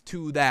credence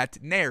to that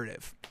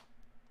narrative.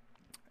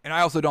 And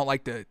I also don't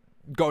like to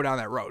go down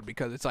that road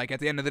because it's like,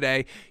 at the end of the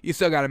day, you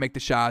still got to make the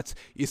shots.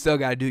 You still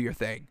got to do your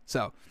thing.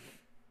 So,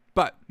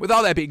 but with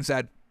all that being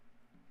said,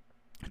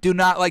 do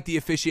not like the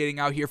officiating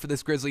out here for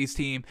this Grizzlies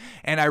team.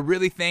 And I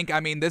really think,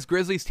 this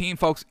Grizzlies team,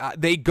 folks,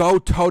 they go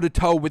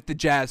toe-to-toe with the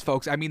Jazz,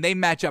 folks. They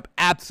match up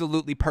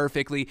absolutely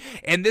perfectly.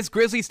 And this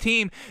Grizzlies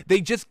team, they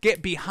just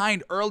get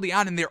behind early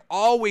on, and they're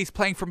always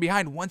playing from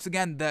behind. Once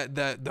again,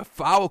 the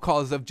foul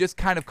calls of just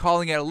kind of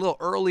calling it a little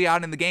early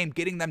on in the game,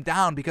 getting them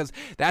down, because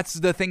that's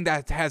the thing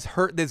that has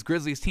hurt this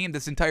Grizzlies team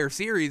this entire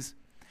series.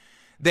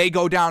 They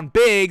go down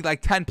big,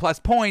 like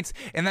 10-plus points,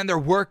 and then they're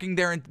working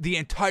the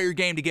entire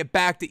game to get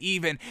back to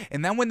even.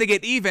 And then when they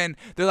get even,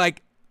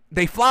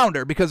 they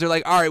flounder because they're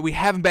like, all right, we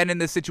haven't been in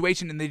this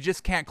situation, and they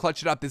just can't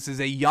clutch it up. This is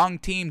a young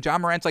team. Ja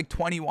Morant's like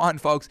 21,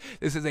 folks.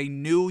 This is a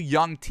new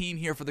young team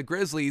here for the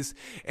Grizzlies,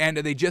 and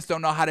they just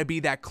don't know how to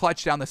be that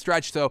clutch down the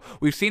stretch. So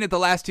we've seen it the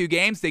last 2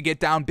 games. They get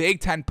down big,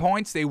 10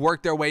 points. They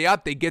work their way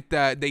up. They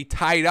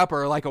tie it up,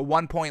 or like a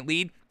 1-point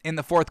lead in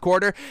the fourth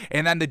quarter,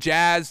 and then the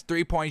Jazz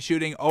 3-point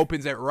shooting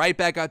opens it right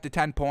back up to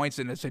 10 points,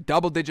 and it's a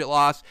double-digit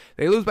loss.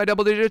 They lose by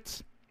double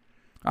digits,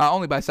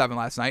 only by 7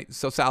 last night,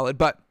 so solid.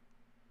 But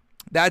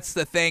that's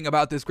the thing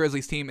about this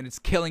Grizzlies team, and it's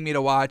killing me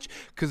to watch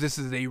because this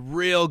is a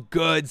real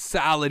good,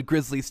 solid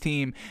Grizzlies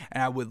team,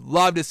 and I would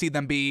love to see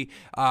them be,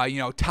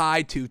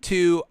 tied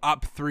 2-2,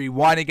 up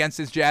 3-1 against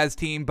this Jazz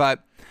team.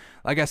 But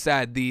like I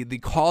said, the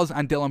calls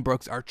on Dillon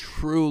Brooks are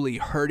truly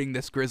hurting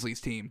this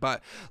Grizzlies team.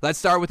 But let's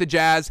start with the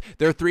Jazz.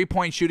 Their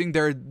 3-point shooting,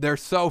 they're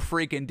so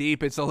freaking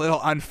deep. It's a little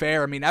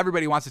unfair.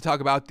 Everybody wants to talk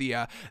about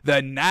the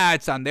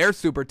Nets on their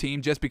super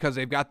team just because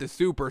they've got the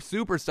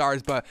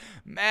superstars. But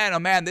man, oh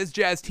man, this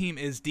Jazz team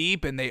is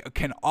deep, and they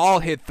can all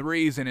hit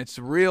threes, and it's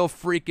real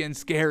freaking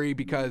scary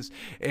because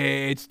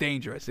it's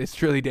dangerous. It's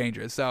truly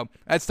dangerous. So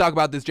let's talk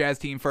about this Jazz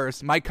team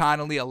first. Mike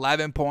Conley,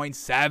 11 points,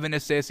 7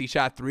 assists. He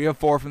shot 3 of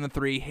 4 from the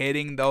 3,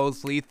 hitting those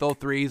lethal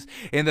threes,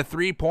 and the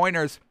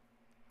 3-pointers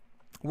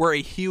were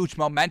a huge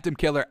momentum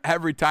killer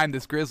every time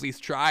this Grizzlies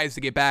tries to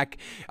get back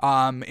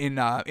in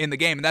the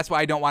game. And that's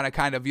why I don't want to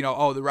kind of, the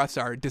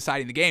refs are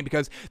deciding the game,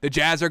 because the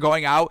Jazz are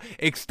going out,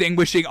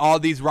 extinguishing all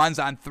these runs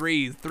on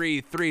threes.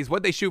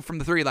 What'd they shoot from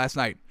the 3 last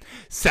night?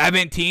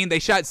 17. They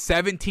shot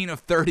 17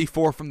 of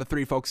 34 from the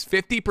 3, folks.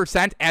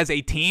 50% as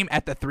a team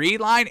at the 3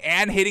 line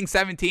and hitting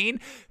 17.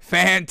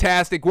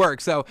 Fantastic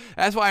work. So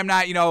that's why I'm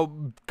not,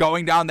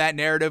 going down that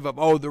narrative of,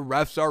 the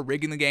refs are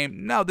rigging the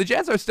game. No, the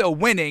Jazz are still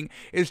winning.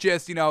 It's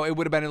just, it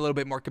would have been a little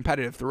bit more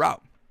competitive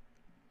throughout.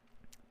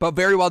 But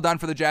very well done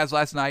for the Jazz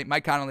last night.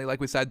 Mike Conley, like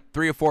we said,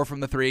 3 of 4 from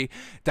the 3.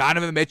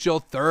 Donovan Mitchell,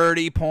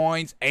 30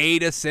 points,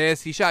 8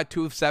 assists. He shot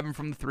 2 of 7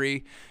 from the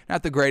 3.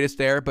 Not the greatest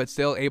there, but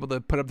still able to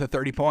put up the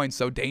 30 points,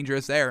 so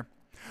dangerous there.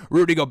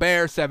 Rudy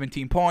Gobert,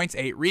 17 points,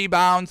 8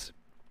 rebounds.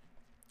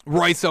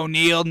 Royce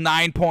O'Neal,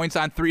 9 points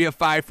on 3 of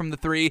 5 from the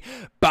 3.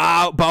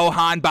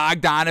 Bojan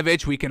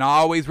Bogdanovic, we can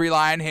always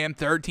rely on him.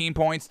 13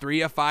 points, 3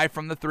 of 5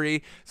 from the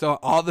 3. So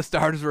all the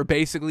starters were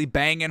basically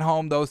banging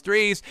home those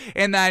threes.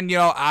 And then,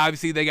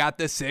 obviously they got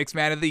the 6th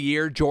man of the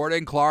year,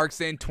 Jordan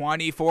Clarkson,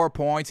 24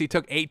 points. He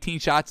took 18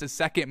 shots, the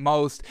second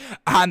most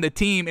on the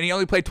team, and he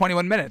only played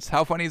 21 minutes.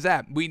 How funny is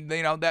that?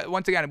 That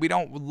once again, we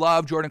don't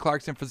love Jordan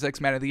Clarkson for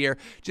 6th man of the year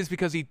just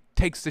because he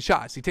takes the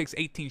shots. He takes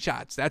 18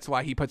 shots. That's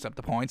why he puts up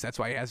the points. That's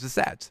why he has the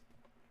stats.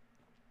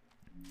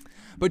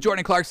 But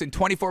Jordan Clarkson,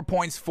 24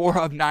 points, 4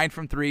 of 9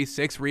 from 3,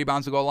 6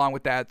 rebounds to go along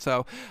with that.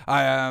 So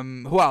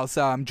who else?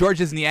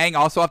 Georges Niang,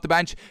 also off the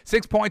bench,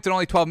 6 points in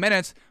only 12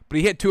 minutes, but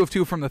he hit 2 of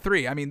 2 from the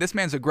 3. I mean, this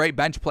man's a great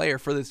bench player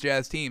for this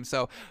Jazz team.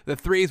 So the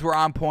threes were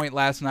on point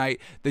last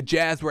night. The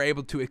Jazz were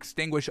able to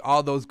extinguish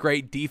all those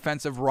great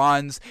defensive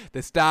runs,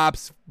 the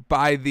stops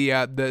by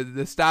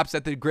the stops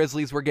that the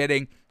Grizzlies were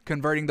getting,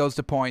 converting those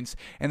to points,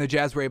 and the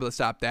Jazz were able to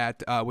stop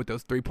that with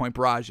those 3-point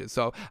barrages.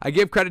 So I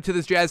give credit to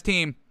this Jazz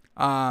team,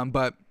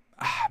 but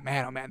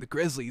man, oh man, the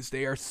Grizzlies,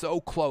 they are so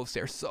close.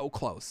 They're so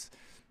close.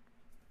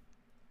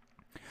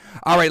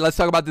 All right, let's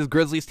talk about this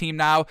Grizzlies team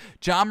now.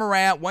 Ja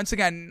Morant, once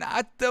again,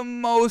 not the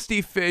most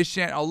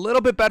efficient, a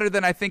little bit better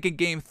than I think in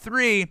Game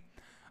 3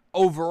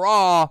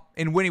 overall,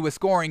 and when he was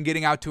scoring,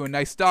 getting out to a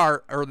nice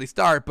early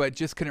start, but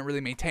just couldn't really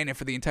maintain it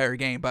for the entire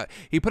game. But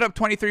he put up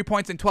 23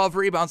 points and 12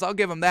 rebounds. I'll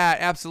give him that,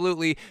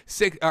 absolutely.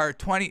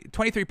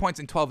 23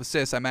 points and 12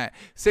 assists, I meant.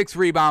 6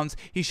 rebounds.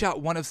 He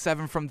shot 1 of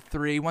 7 from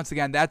 3. Once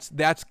again,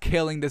 that's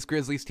killing this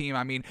Grizzlies team.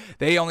 I mean,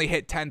 they only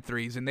hit 10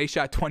 threes, and they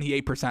shot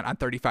 28% on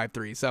 35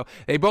 threes. So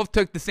they both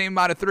took the same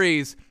amount of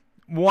threes.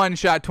 One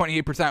shot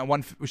 28%,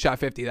 one shot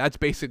 50. That's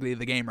basically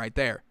the game right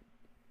there.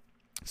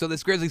 So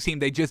this Grizzlies team,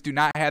 they just do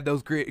not have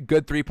those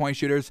good three-point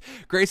shooters.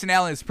 Grayson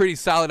Allen is pretty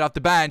solid off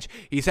the bench.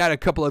 He's had a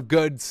couple of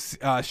good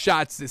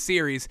shots this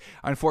series.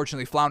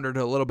 Unfortunately, floundered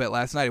a little bit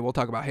last night. We'll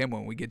talk about him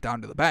when we get down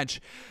to the bench.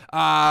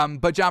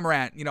 But Ja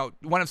Morant,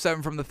 1 of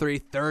 7 from the 3,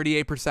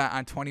 38%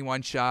 on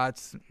 21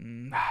 shots.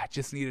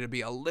 Just needed to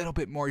be a little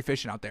bit more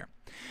efficient out there.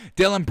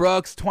 Dillon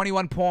Brooks,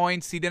 21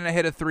 points. He didn't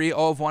hit a 3,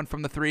 0 of 1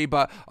 from the 3,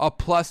 but a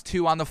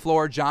 +2 on the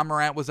floor. Ja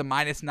Morant was a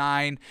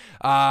 -9.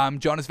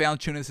 Jonas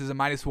Valanciunas is a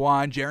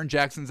 -1. Jaren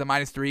Jackson's a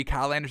 -3.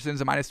 Kyle Anderson's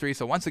a -3.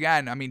 So once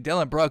again, I mean,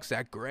 Dillon Brooks,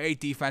 that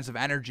great defensive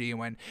energy.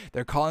 When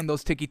they're calling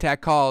those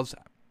ticky-tack calls,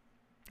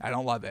 I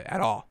don't love it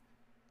at all.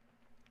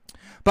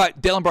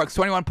 But Dillon Brooks,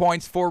 21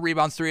 points, 4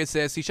 rebounds, 3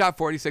 assists. He shot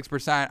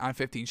 46% on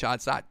 15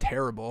 shots. Not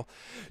terrible.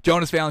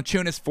 Jonas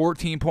Valanciunas,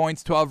 14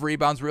 points, 12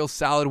 rebounds. Real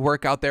solid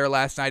work out there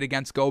last night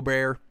against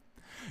Gobert.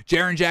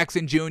 Jaren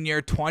Jackson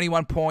Jr.,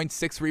 21 points,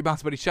 6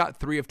 rebounds, but he shot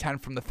 3 of 10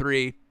 from the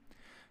 3.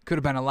 Could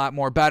have been a lot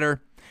more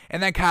better.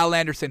 And then Kyle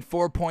Anderson,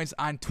 4 points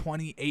on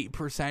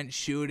 28%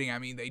 shooting. I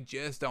mean, they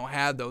just don't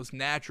have those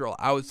natural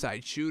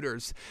outside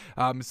shooters.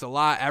 It's a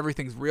lot.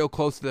 Everything's real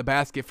close to the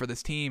basket for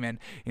this team, and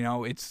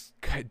it's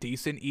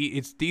decent.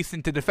 It's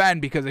decent to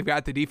defend because they've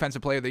got the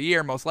defensive player of the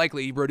year, most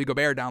likely Rudy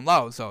Gobert, down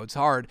low, so it's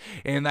hard.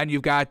 And then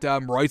you've got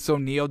Royce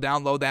O'Neal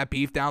down low, that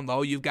beef down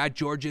low. You've got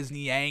Georges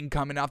Niang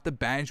coming off the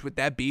bench with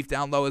that beef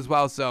down low as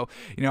well. So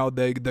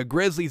the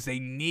Grizzlies, they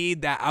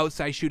need that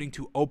outside shooting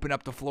to open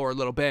up the floor a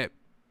little bit.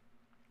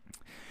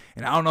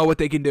 And I don't know what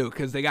they can do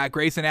because they got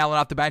Grayson Allen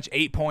off the bench,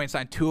 8 points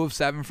on 2 of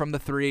 7 from the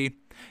 3.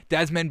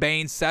 Desmond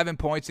Bane, 7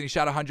 points, and he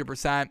shot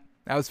 100%.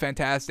 That was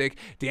fantastic.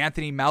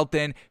 DeAnthony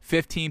Melton,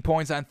 15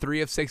 points on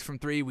 3 of 6 from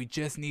 3. We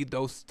just need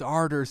those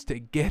starters to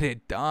get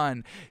it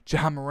done.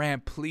 Ja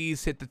Morant,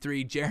 please hit the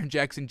 3. Jaren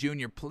Jackson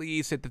Jr.,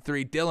 please hit the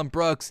 3. Dillon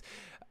Brooks,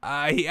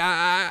 what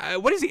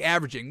is he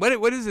averaging?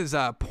 What is his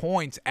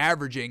points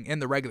averaging in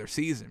the regular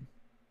season?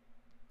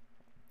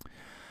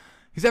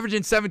 He's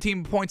averaging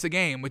 17 points a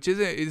game, which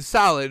is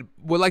solid.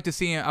 Would like to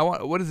see him.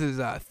 What is his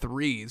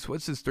threes?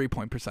 What's his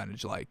 3-point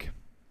percentage like?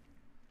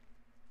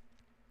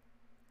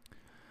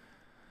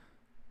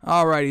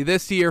 Alrighty,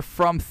 this year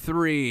from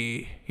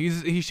 3,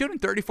 he's shooting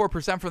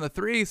 34% from the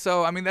 3.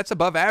 So I mean that's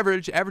above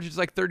average. Average is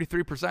like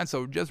 33%,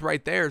 so just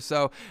right there.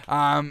 So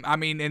I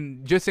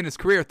mean, just in his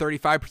career,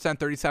 35%,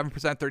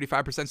 37%,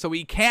 35%. So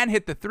he can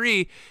hit the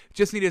 3.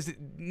 Just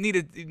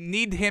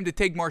need him to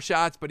take more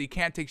shots, but he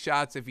can't take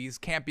shots if he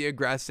can't be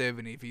aggressive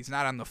and if he's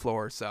not on the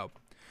floor. So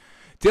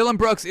Dillon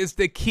Brooks is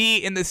the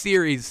key in the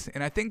series,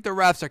 and I think the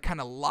refs are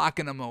kind of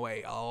locking him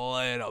away a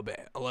little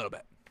bit.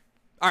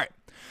 All right.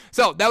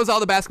 So that was all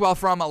the basketball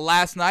from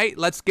last night.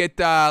 Let's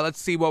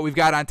see what we've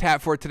got on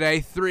tap for today.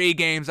 3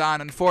 games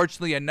on.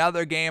 Unfortunately,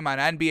 another game on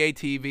NBA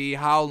TV.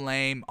 How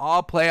lame.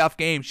 All playoff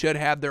games should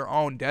have their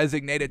own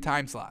designated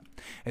time slot.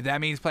 If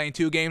that means playing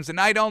 2 games a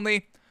night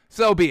only,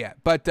 so be it.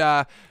 But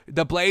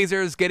the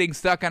Blazers getting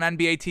stuck on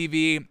NBA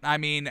TV, I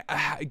mean,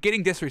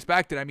 getting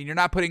disrespected. I mean, you're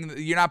not putting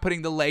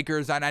the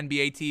Lakers on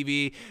NBA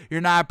TV.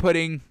 You're not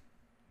putting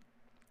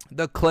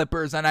the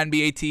Clippers on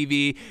NBA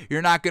TV.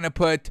 You're not going to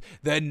put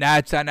the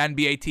Nets on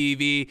NBA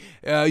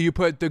TV. You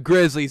put the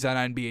Grizzlies on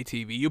NBA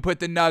TV. You put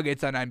the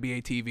Nuggets on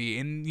NBA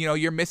TV. And,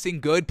 you're missing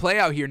good play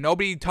out here.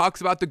 Nobody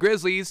talks about the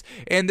Grizzlies,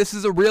 and this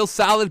is a real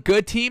solid,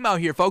 good team out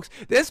here, folks.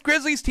 This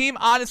Grizzlies team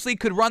honestly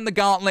could run the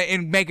gauntlet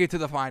and make it to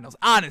the finals.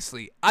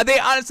 Honestly. They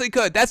honestly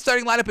could. That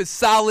starting lineup is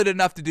solid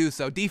enough to do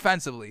so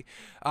defensively.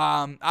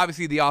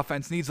 Obviously, the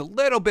offense needs a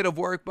little bit of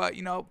work, but,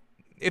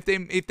 if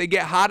they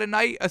get hot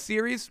a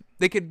series,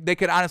 they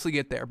could honestly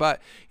get there.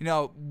 But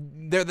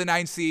they're the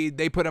 9th seed.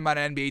 They put them on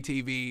NBA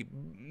TV.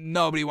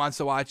 Nobody wants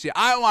to watch it.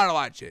 I want to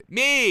watch it.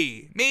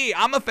 Me,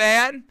 I'm a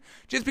fan.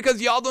 Just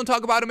because y'all don't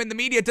talk about them in the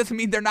media doesn't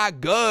mean they're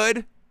not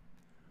good.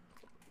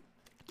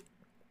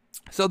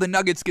 So the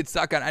Nuggets get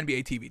stuck on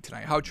NBA TV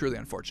tonight. How truly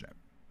unfortunate.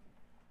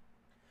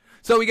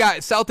 So we got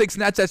Celtics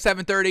Nets at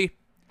 7:30,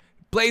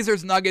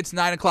 Blazers Nuggets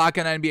 9 o'clock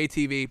on NBA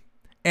TV,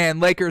 and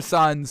Lakers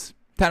Suns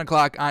 10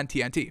 o'clock on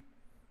TNT.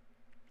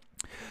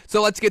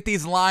 So let's get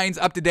these lines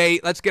up to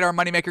date. Let's get our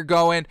moneymaker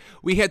going.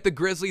 We hit the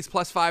Grizzlies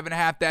plus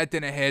 5.5. That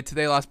didn't hit.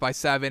 They lost by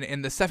 7.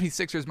 And the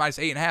 76ers minus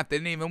 8.5. They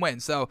didn't even win.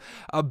 So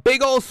a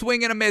big old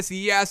swing and a miss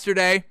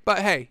yesterday. But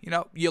hey,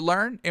 you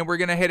learn, and we're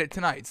going to hit it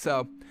tonight.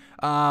 So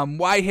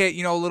why hit,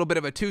 a little bit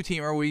of a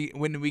 2-teamer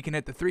when we can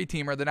hit the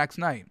 3-teamer the next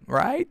night?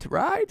 Right?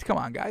 Come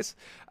on, guys.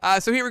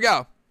 So here we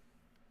go.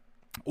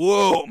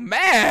 Whoa,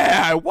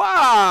 man.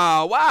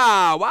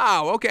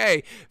 Wow.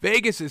 Okay.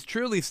 Vegas is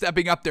truly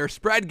stepping up their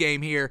spread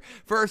game here.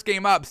 First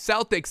game up,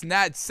 Celtics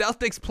Nets.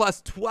 Celtics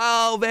plus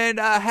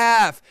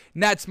 12.5.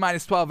 Nets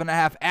minus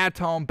 12.5 at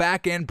home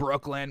back in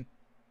Brooklyn.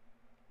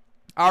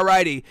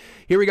 Alrighty,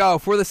 here we go.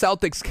 For the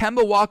Celtics,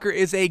 Kemba Walker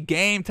is a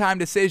game-time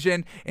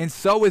decision, and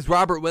so is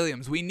Robert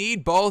Williams. We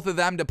need both of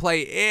them to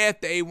play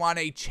if they want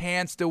a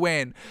chance to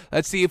win.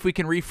 Let's see if we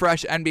can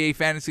refresh NBA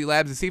Fantasy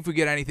Labs and see if we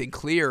get anything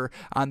clear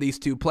on these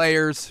two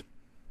players.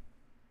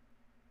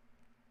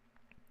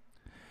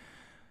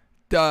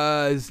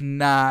 Does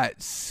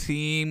not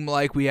seem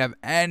like we have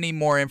any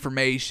more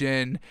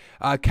information.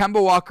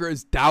 Kemba Walker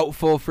is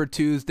doubtful for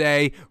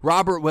Tuesday.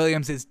 Robert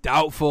Williams is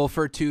doubtful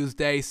for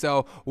Tuesday.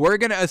 So we're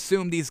going to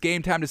assume these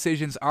game time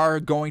decisions are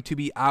going to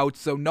be out.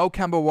 So no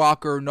Kemba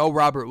Walker, no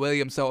Robert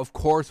Williams. So of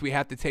course we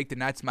have to take the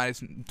Nets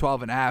minus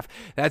 12.5.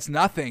 That's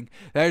nothing.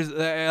 There's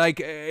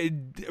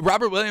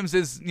Robert Williams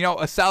is,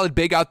 a solid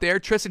big out there.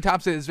 Tristan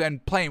Thompson has been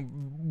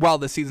playing well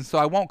this season, so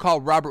I won't call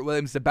Robert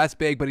Williams the best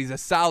big, but he's a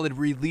solid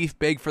relief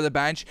big for the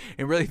bench,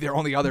 and really their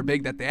only other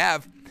big that they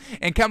have.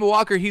 And Kemba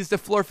Walker, he's the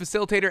floor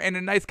facilitator and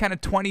a nice kind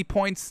of 20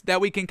 points that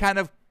we can kind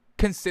of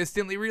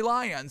consistently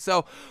rely on.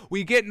 So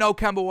we get no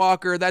Kemba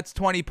Walker, that's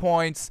 20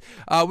 points.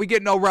 We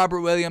get no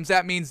Robert Williams.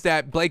 That means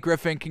that Blake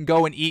Griffin can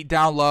go and eat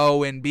down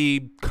low and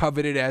be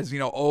coveted as,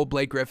 old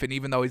Blake Griffin,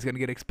 even though he's going to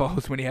get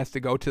exposed when he has to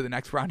go to the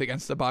next round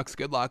against the Bucks.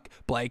 Good luck,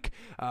 Blake,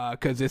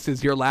 because this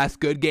is your last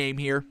good game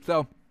here.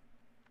 So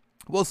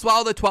we'll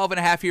swallow the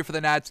 12.5 here for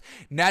the Nets.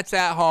 Nets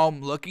at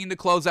home, looking to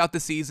close out the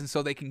season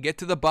so they can get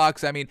to the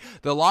Bucks. I mean,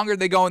 the longer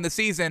they go in the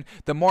season,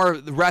 the more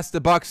rest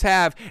the Bucks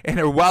have, and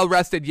a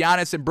well-rested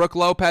Giannis and Brook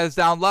Lopez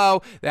down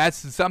low. That's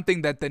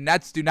something that the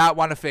Nets do not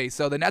want to face.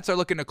 So the Nets are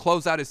looking to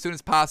close out as soon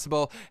as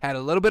possible. Had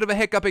a little bit of a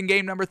hiccup in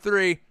game number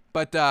 3.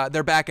 But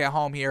they're back at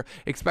home here.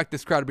 Expect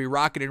this crowd to be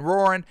rocking and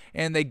roaring,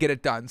 and they get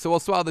it done. So we'll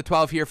swallow the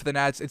 12 here for the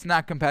Nets. It's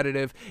not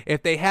competitive.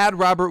 If they had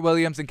Robert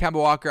Williams and Kemba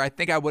Walker, I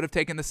think I would have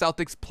taken the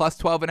Celtics plus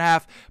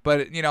 12.5.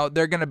 But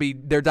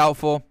they're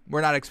doubtful.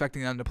 We're not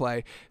expecting them to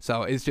play.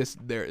 So it's just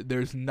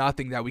there's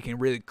nothing that we can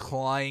really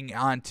cling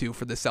onto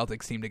for the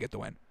Celtics team to get the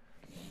win.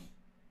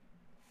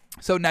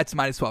 So Nets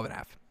minus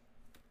 12.5.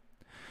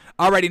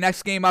 Alrighty,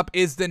 next game up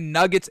is the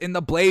Nuggets and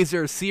the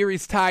Blazers.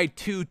 Series tied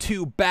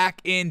 2-2 back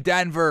in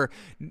Denver.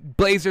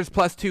 Blazers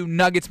plus 2,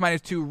 Nuggets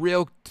minus 2.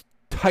 Real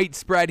tight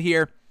spread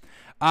here.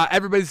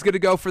 Everybody's going to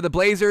go for the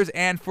Blazers,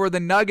 and for the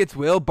Nuggets,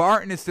 Will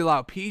Barton is still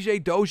out.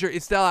 PJ Dozier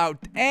is still out.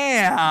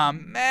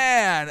 Damn,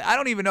 man. I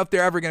don't even know if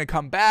they're ever going to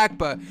come back,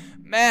 but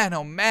man,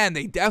 oh man,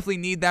 they definitely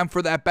need them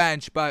for that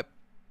bench. But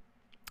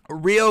a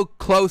real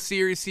close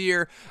series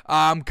here,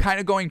 kind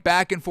of going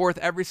back and forth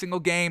every single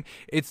game.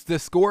 It's the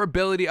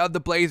scoreability of the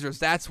Blazers.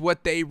 That's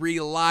what they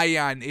rely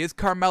on. Is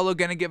Carmelo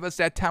going to give us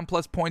that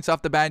 10-plus points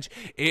off the bench?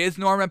 Is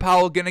Norman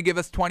Powell going to give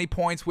us 20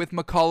 points with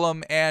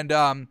McCollum and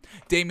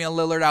Damian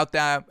Lillard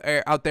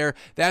out there?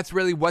 That's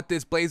really what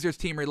this Blazers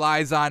team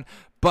relies on.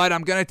 But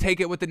I'm going to take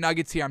it with the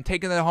Nuggets here. I'm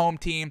taking the home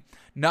team.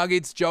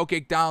 Nuggets,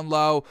 Jokic down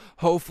low.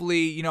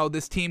 Hopefully,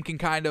 this team can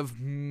kind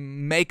of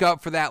make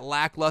up for that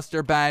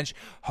lackluster bench.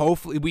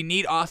 Hopefully, we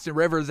need Austin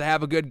Rivers to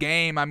have a good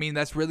game. I mean,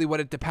 that's really what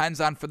it depends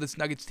on for this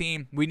Nuggets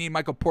team. We need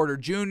Michael Porter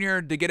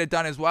Jr. to get it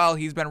done as well.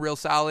 He's been real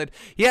solid.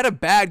 He had a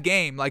bad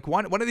game. Like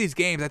one of these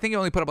games, I think he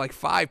only put up like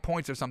 5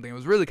 points or something. It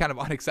was really kind of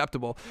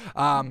unacceptable.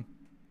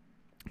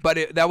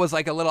 But that was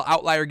like a little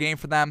outlier game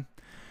for them.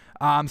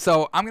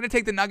 So I'm going to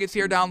take the Nuggets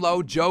here down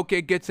low.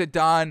 Jokic gets it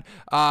done.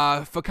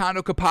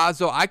 Facundo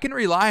Campazzo, I can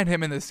rely on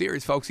him in this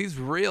series, folks. He's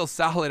real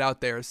solid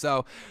out there.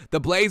 So the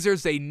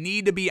Blazers, they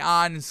need to be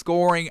on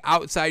scoring,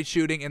 outside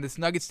shooting. And this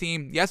Nuggets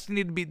team, yes, they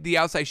need to be the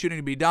outside shooting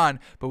to be done,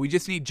 but we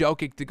just need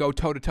Jokic to go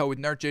toe-to-toe with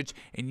Nurkic,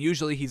 and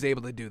usually he's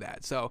able to do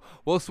that. So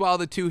we'll swallow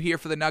the 2 here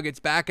for the Nuggets.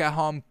 Back at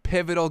home,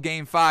 pivotal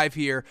game 5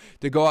 here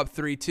to go up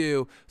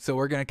 3-2. So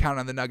we're going to count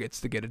on the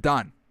Nuggets to get it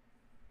done.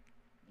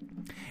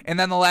 And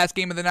then the last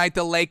game of the night,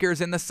 the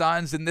Lakers and the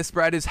Suns, and this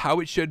spread is how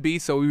it should be,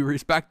 so we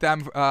respect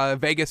them,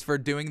 Vegas, for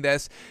doing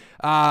this.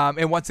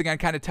 And once again,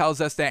 kind of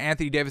tells us that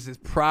Anthony Davis is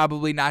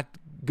probably not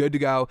good to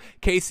go.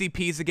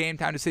 KCP is a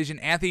game-time decision.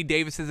 Anthony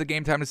Davis is a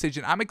game-time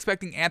decision. I'm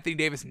expecting Anthony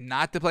Davis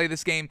not to play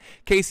this game.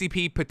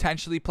 KCP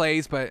potentially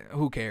plays, but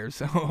who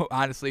cares?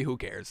 Honestly, who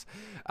cares?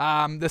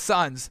 The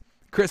Suns.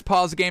 Chris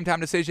Paul's a game time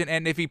decision,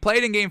 and if he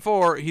played in Game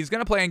 4, he's going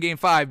to play in Game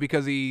 5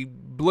 because he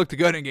looked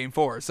good in Game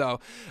 4. So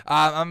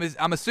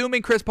I'm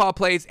assuming Chris Paul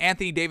plays.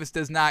 Anthony Davis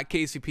does not.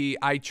 KCP,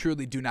 I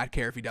truly do not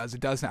care if he does. It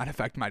does not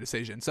affect my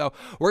decision. So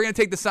we're going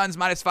to take the Suns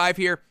 -5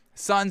 here.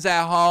 Suns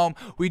at home.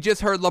 We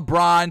just heard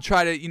LeBron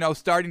try to,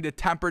 starting to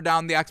temper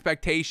down the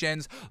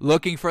expectations,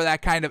 looking for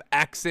that kind of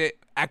exit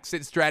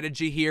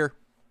strategy here.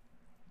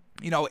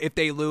 If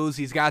they lose,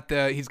 he's got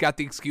the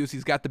excuse,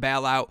 he's got the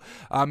bailout.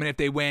 And if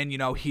they win,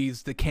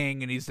 he's the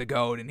king and he's the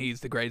GOAT and he's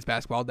the greatest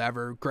basketball to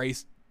ever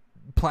grace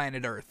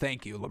planet Earth.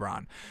 Thank you,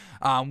 LeBron.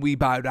 We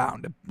bow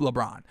down to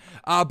LeBron.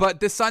 But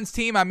this Suns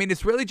team,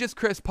 it's really just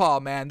Chris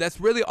Paul, man.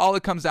 That's really all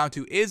it comes down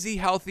to. Is he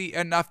healthy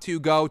enough to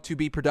go to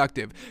be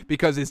productive?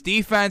 Because his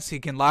defense, he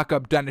can lock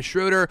up Dennis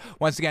Schroeder,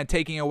 once again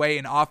taking away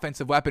an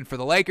offensive weapon for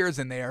the Lakers,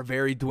 and they are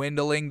very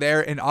dwindling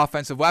there in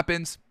offensive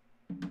weapons.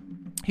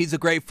 He's a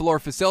great floor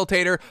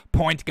facilitator,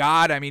 point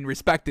god.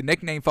 Respect the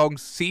nickname,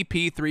 folks.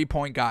 CP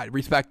 3-point god.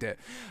 Respect it.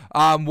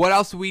 What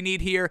else we need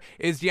here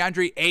is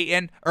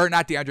Devin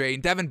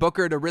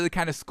Booker to really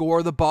kind of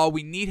score the ball.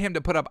 We need him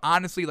to put up,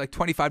 honestly, like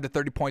 25 to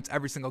 30 points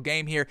every single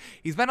game here.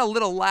 He's been a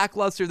little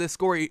lackluster this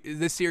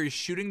series,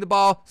 shooting the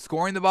ball,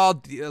 scoring the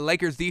ball.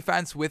 Lakers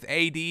defense with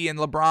AD and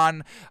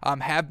LeBron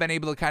have been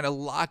able to kind of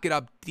lock it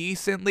up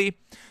decently.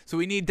 So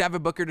we need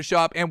Devin Booker to show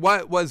up. And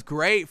what was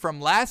great from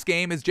last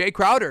game is Jay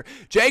Crowder.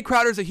 Jay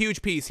Crowder's a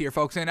huge piece here,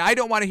 folks, and I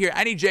don't want to hear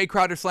any Jay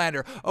Crowder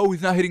slander. Oh,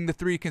 he's not hitting the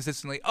three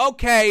consistently.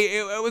 Okay,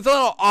 it was a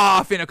little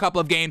off in a couple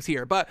of games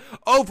here, but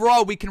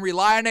overall we can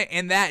rely on it.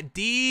 And that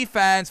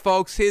defense,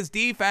 folks, his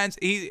defense,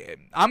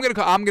 I'm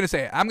gonna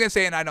say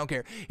it, and I don't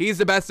care. He's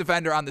the best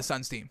defender on the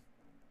Suns team.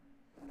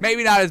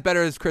 Maybe not as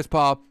better as Chris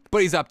Paul,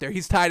 but he's up there.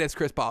 He's tied as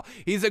Chris Paul.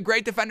 He's a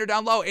great defender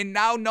down low, and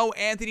now no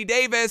Anthony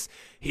Davis.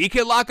 He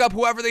can lock up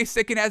whoever they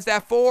stick in as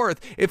that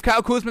fourth. If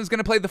Kyle Kuzma's going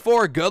to play the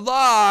 4, good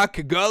luck.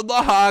 Good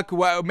luck.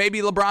 Well,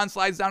 maybe LeBron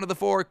slides down to the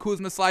 4,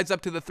 Kuzma slides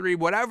up to the 3,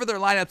 whatever their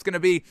lineup's going to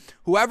be.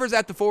 Whoever's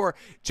at the 4,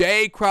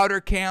 Jay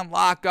Crowder can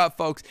lock up,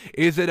 folks.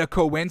 Is it a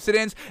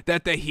coincidence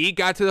that the Heat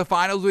got to the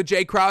finals with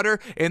Jay Crowder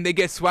and they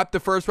get swept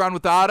the first round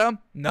without him?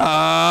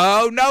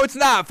 No, it's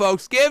not,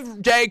 folks. Give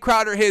Jay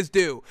Crowder his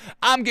due.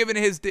 I'm giving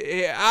his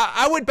due.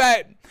 I would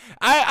bet.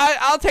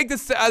 I'll take the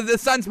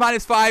Suns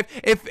 -5.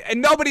 If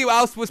nobody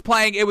else was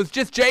playing, it was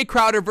just Jay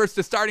Crowder versus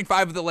the starting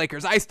 5 of the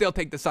Lakers. I still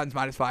take the Suns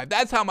 -5.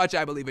 That's how much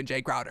I believe in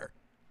Jay Crowder.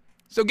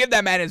 So give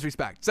that man his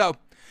respect. So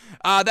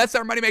that's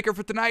our moneymaker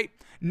for tonight.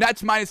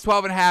 Nets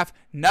 -12.5,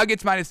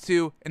 Nuggets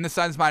 -2, and the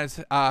Suns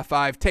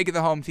 -5. Taking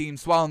the home team,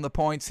 swallowing the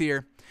points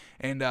here,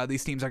 and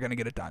these teams are going to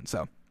get it done.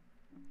 So,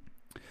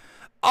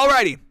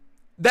 alrighty.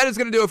 That is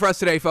going to do it for us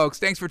today, folks.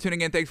 Thanks for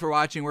tuning in. Thanks for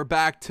watching. We're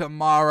back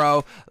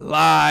tomorrow,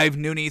 live,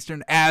 noon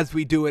Eastern, as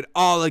we do it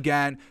all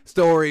again.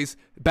 Stories,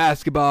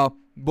 basketball.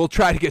 We'll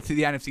try to get to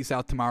the NFC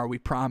South tomorrow, we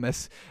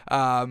promise.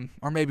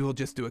 Or maybe we'll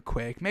just do it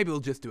quick. Maybe we'll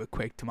just do it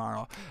quick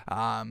tomorrow.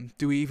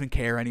 Do we even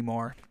care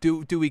anymore?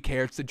 Do we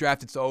care? It's the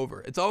draft. It's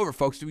over. It's over,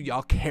 folks. Do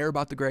y'all care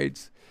about the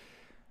grades?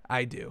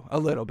 I do, a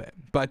little bit,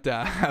 but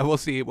we'll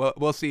see.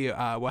 We'll see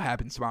what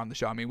happens tomorrow on the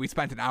show. We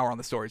spent an hour on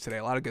the stories today.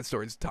 A lot of good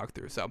stories to talk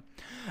through. So,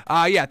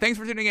 yeah, thanks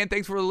for tuning in.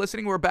 Thanks for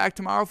listening. We're back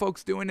tomorrow,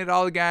 folks, doing it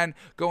all again.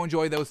 Go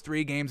enjoy those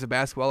 3 games of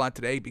basketball on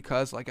today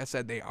because, like I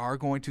said, they are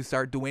going to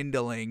start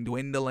dwindling.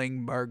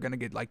 We're going to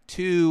get like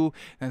 2,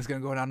 and it's going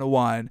to go down to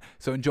 1.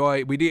 So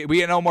enjoy. We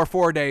get no more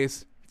 4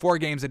 days, 4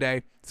 games a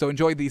day. So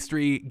enjoy these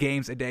 3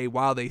 games a day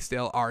while they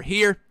still are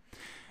here.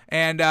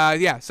 And,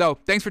 yeah, so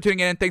thanks for tuning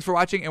in. Thanks for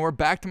watching, and we're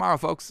back tomorrow,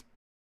 folks.